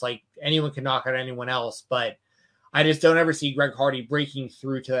because it's like anyone can knock out anyone else. But I just don't ever see Greg Hardy breaking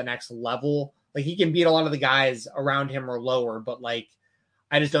through to the next level. Like he can beat a lot of the guys around him or lower, but like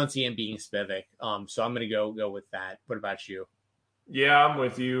I just don't see him beating Spivak. So I'm going to go with that. What about you? Yeah, I'm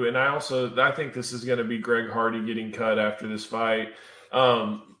with you. And I think this is going to be Greg Hardy getting cut after this fight.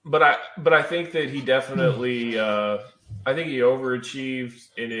 But I think that he definitely, I think he overachieved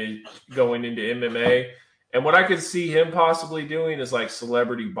going into MMA. And what I could see him possibly doing is like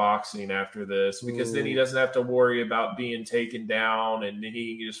celebrity boxing after this, because then he doesn't have to worry about being taken down, and then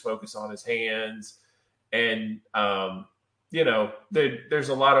he can just focus on his hands. And there's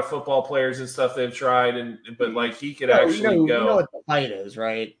a lot of football players and stuff they've tried, but like he could actually go. You know what the fight is,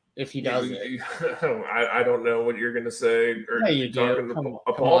 right? If he does it, I don't know what you're gonna say. Yeah, you do. Talking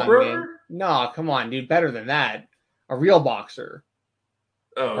a Paul brother? No, come on, dude. Better than that. A real boxer.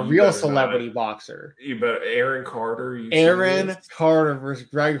 Oh, a real celebrity boxer. You bet. Aaron Carter. Aaron Carter versus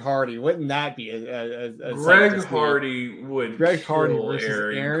Greg Hardy. Wouldn't that be a Greg Hardy would Greg Hardy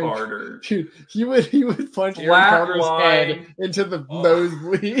versus Aaron Carter. Dude, he would punch Aaron Carter's head into the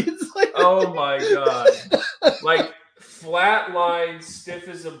nosebleeds. Oh my god! Like flatline, stiff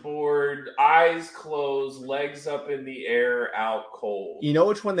as a board, eyes closed, legs up in the air, out cold. You know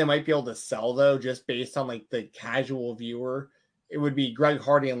which one they might be able to sell though, just based on like the casual viewer? It would be Greg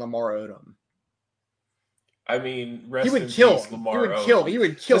Hardy and Lamar Odom. I mean, he would kill. He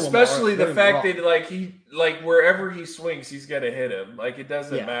would kill. Especially the fact that wherever he swings, he's gonna hit him. Like it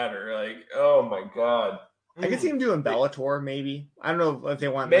doesn't matter. Like, oh my god. I could see him doing Bellator, maybe. I don't know if they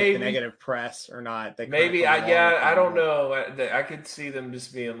want the negative press or not. Maybe, I don't know. I could see them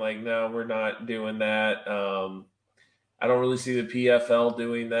just being like, no, we're not doing that. I don't really see the PFL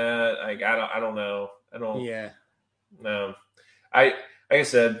doing that. Like, I don't know. No. Like I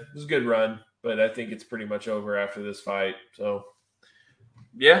said, it was a good run, but I think it's pretty much over after this fight. So,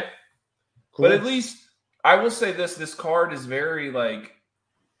 yeah. Cool. But at least I will say this card is very like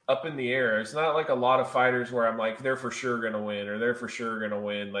up in the air. It's not like a lot of fighters where I'm like, they're for sure going to win or they're for sure going to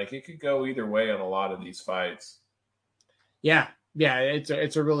win. Like it could go either way on a lot of these fights. Yeah.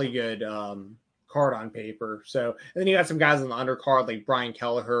 It's a really good card on paper. So, and then you got some guys on the undercard like Brian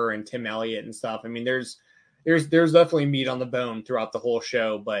Kelleher and Tim Elliott and stuff. I mean, there's definitely meat on the bone throughout the whole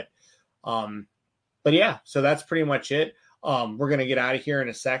show, but yeah, so that's pretty much it. We're going to get out of here in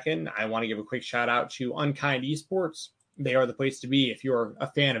a second. I want to give a quick shout out to Unkind Esports. They are the place to be. If you're a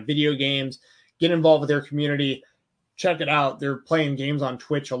fan of video games, get involved with their community, check it out. They're playing games on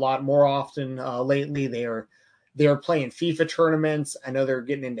Twitch a lot more often lately. They are playing FIFA tournaments. I know they're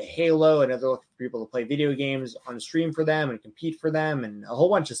getting into Halo. I know they're looking for people to play video games on stream for them and compete for them and a whole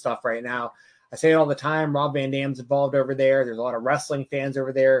bunch of stuff right now. I say it all the time. Rob Van Dam's involved over there. There's a lot of wrestling fans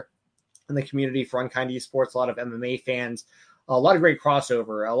over there in the community for Unkind Esports, a lot of MMA fans, a lot of great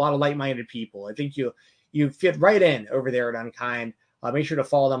crossover, a lot of like-minded people. I think you fit right in over there at Unkind. Make sure to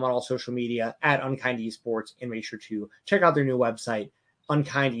follow them on all social media at Unkind Esports, and make sure to check out their new website,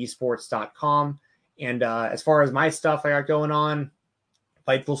 unkindesports.com. And as far as my stuff I got going on,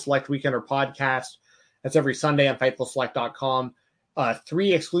 Fightful Select Weekender podcast, that's every Sunday on FightfulSelect.com.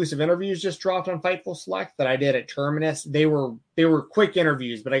 3 exclusive interviews just dropped on Fightful Select that I did at Terminus. They were quick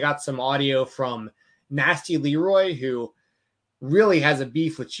interviews, but I got some audio from Nasty Leroy, who really has a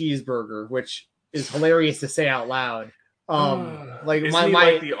beef with Cheeseburger, which is hilarious to say out loud. Like is he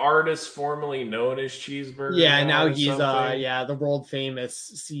like the artist formerly known as Cheeseburger? Yeah, now he's the world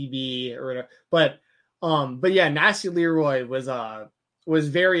famous CB or whatever. But yeah, Nasty Leroy was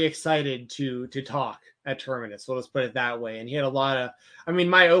very excited to talk at Terminus. So let's put it that way. And he had a lot of,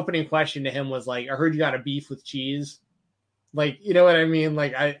 my opening question to him was like, I heard you got a beef with cheese. Like, you know what I mean?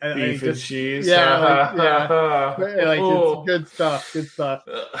 Like beef and cheese. Yeah. It's good stuff.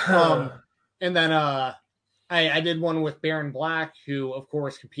 And then, I did one with Baron Black, who of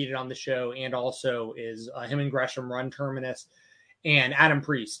course competed on the show and also is him and Gresham run Terminus, and Adam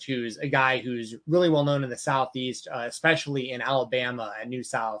Priest, who's a guy who's really well known in the Southeast, especially in Alabama at New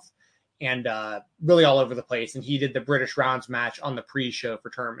South, and really all over the place. And he did the British Rounds match on the pre-show for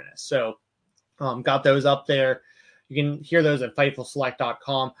Terminus. So got those up there. You can hear those at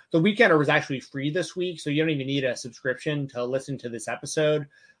FightfulSelect.com. The Weekender was actually free this week, so you don't even need a subscription to listen to this episode,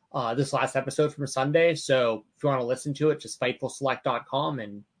 this last episode from Sunday. So if you want to listen to it, just FightfulSelect.com,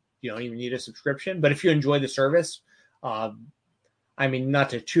 and you don't even need a subscription. But if you enjoy the service, not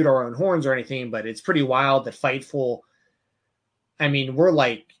to toot our own horns or anything, but it's pretty wild that Fightful, we're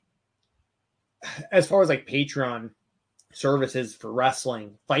like, as far as like Patreon services for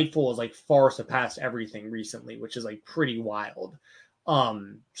wrestling, Fightful has like far surpassed everything recently, which is like pretty wild.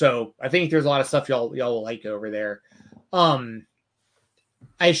 So I think there's a lot of stuff y'all will like over there.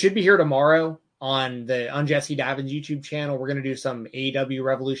 I should be here tomorrow on Jesse Davin's YouTube channel. We're going to do some AEW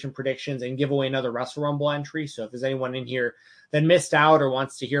Revolution predictions and give away another Wrestle Rumble entry. So if there's anyone in here that missed out or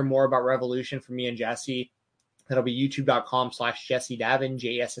wants to hear more about Revolution from me and Jesse, that'll be youtube.com/Jessie Davin,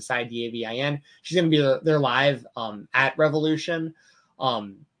 JSSIDAVIN. She's going to be there live at Revolution.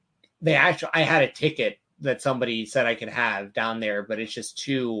 I had a ticket that somebody said I could have down there, but it's just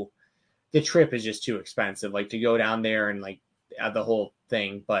too the trip is just too expensive, like to go down there and like the whole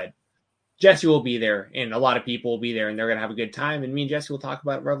thing. But Jesse will be there, and a lot of people will be there, and they're going to have a good time. And me and Jesse will talk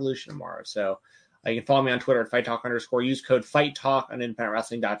about Revolution tomorrow. So you can follow me on Twitter at FightTalk_. Use code FightTalk on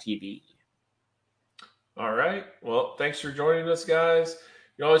IndependentWrestling.tv. All right. Well, thanks for joining us, guys.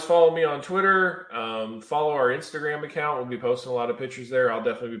 You can always follow me on Twitter. Follow our Instagram account. We'll be posting a lot of pictures there. I'll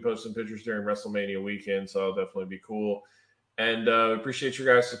definitely be posting pictures during WrestleMania weekend, so it'll definitely be cool. And we appreciate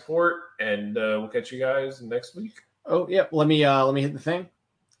your guys' support, and we'll catch you guys next week. Oh, yeah. Let me hit the thing.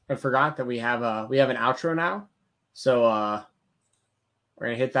 I forgot that we have an outro now. So we're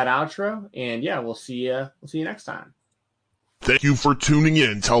going to hit that outro, and yeah, we'll see you next time. Thank you for tuning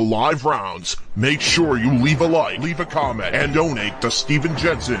in to Live Rounds. Make sure you leave a like, leave a comment, and donate to Steven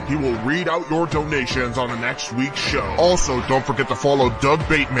Jensen. He will read out your donations on the next week's show. Also, don't forget to follow Doug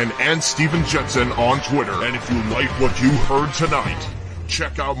Bateman and Steven Jensen on Twitter. And if you like what you heard tonight,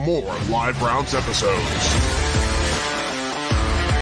 check out more Live Rounds episodes.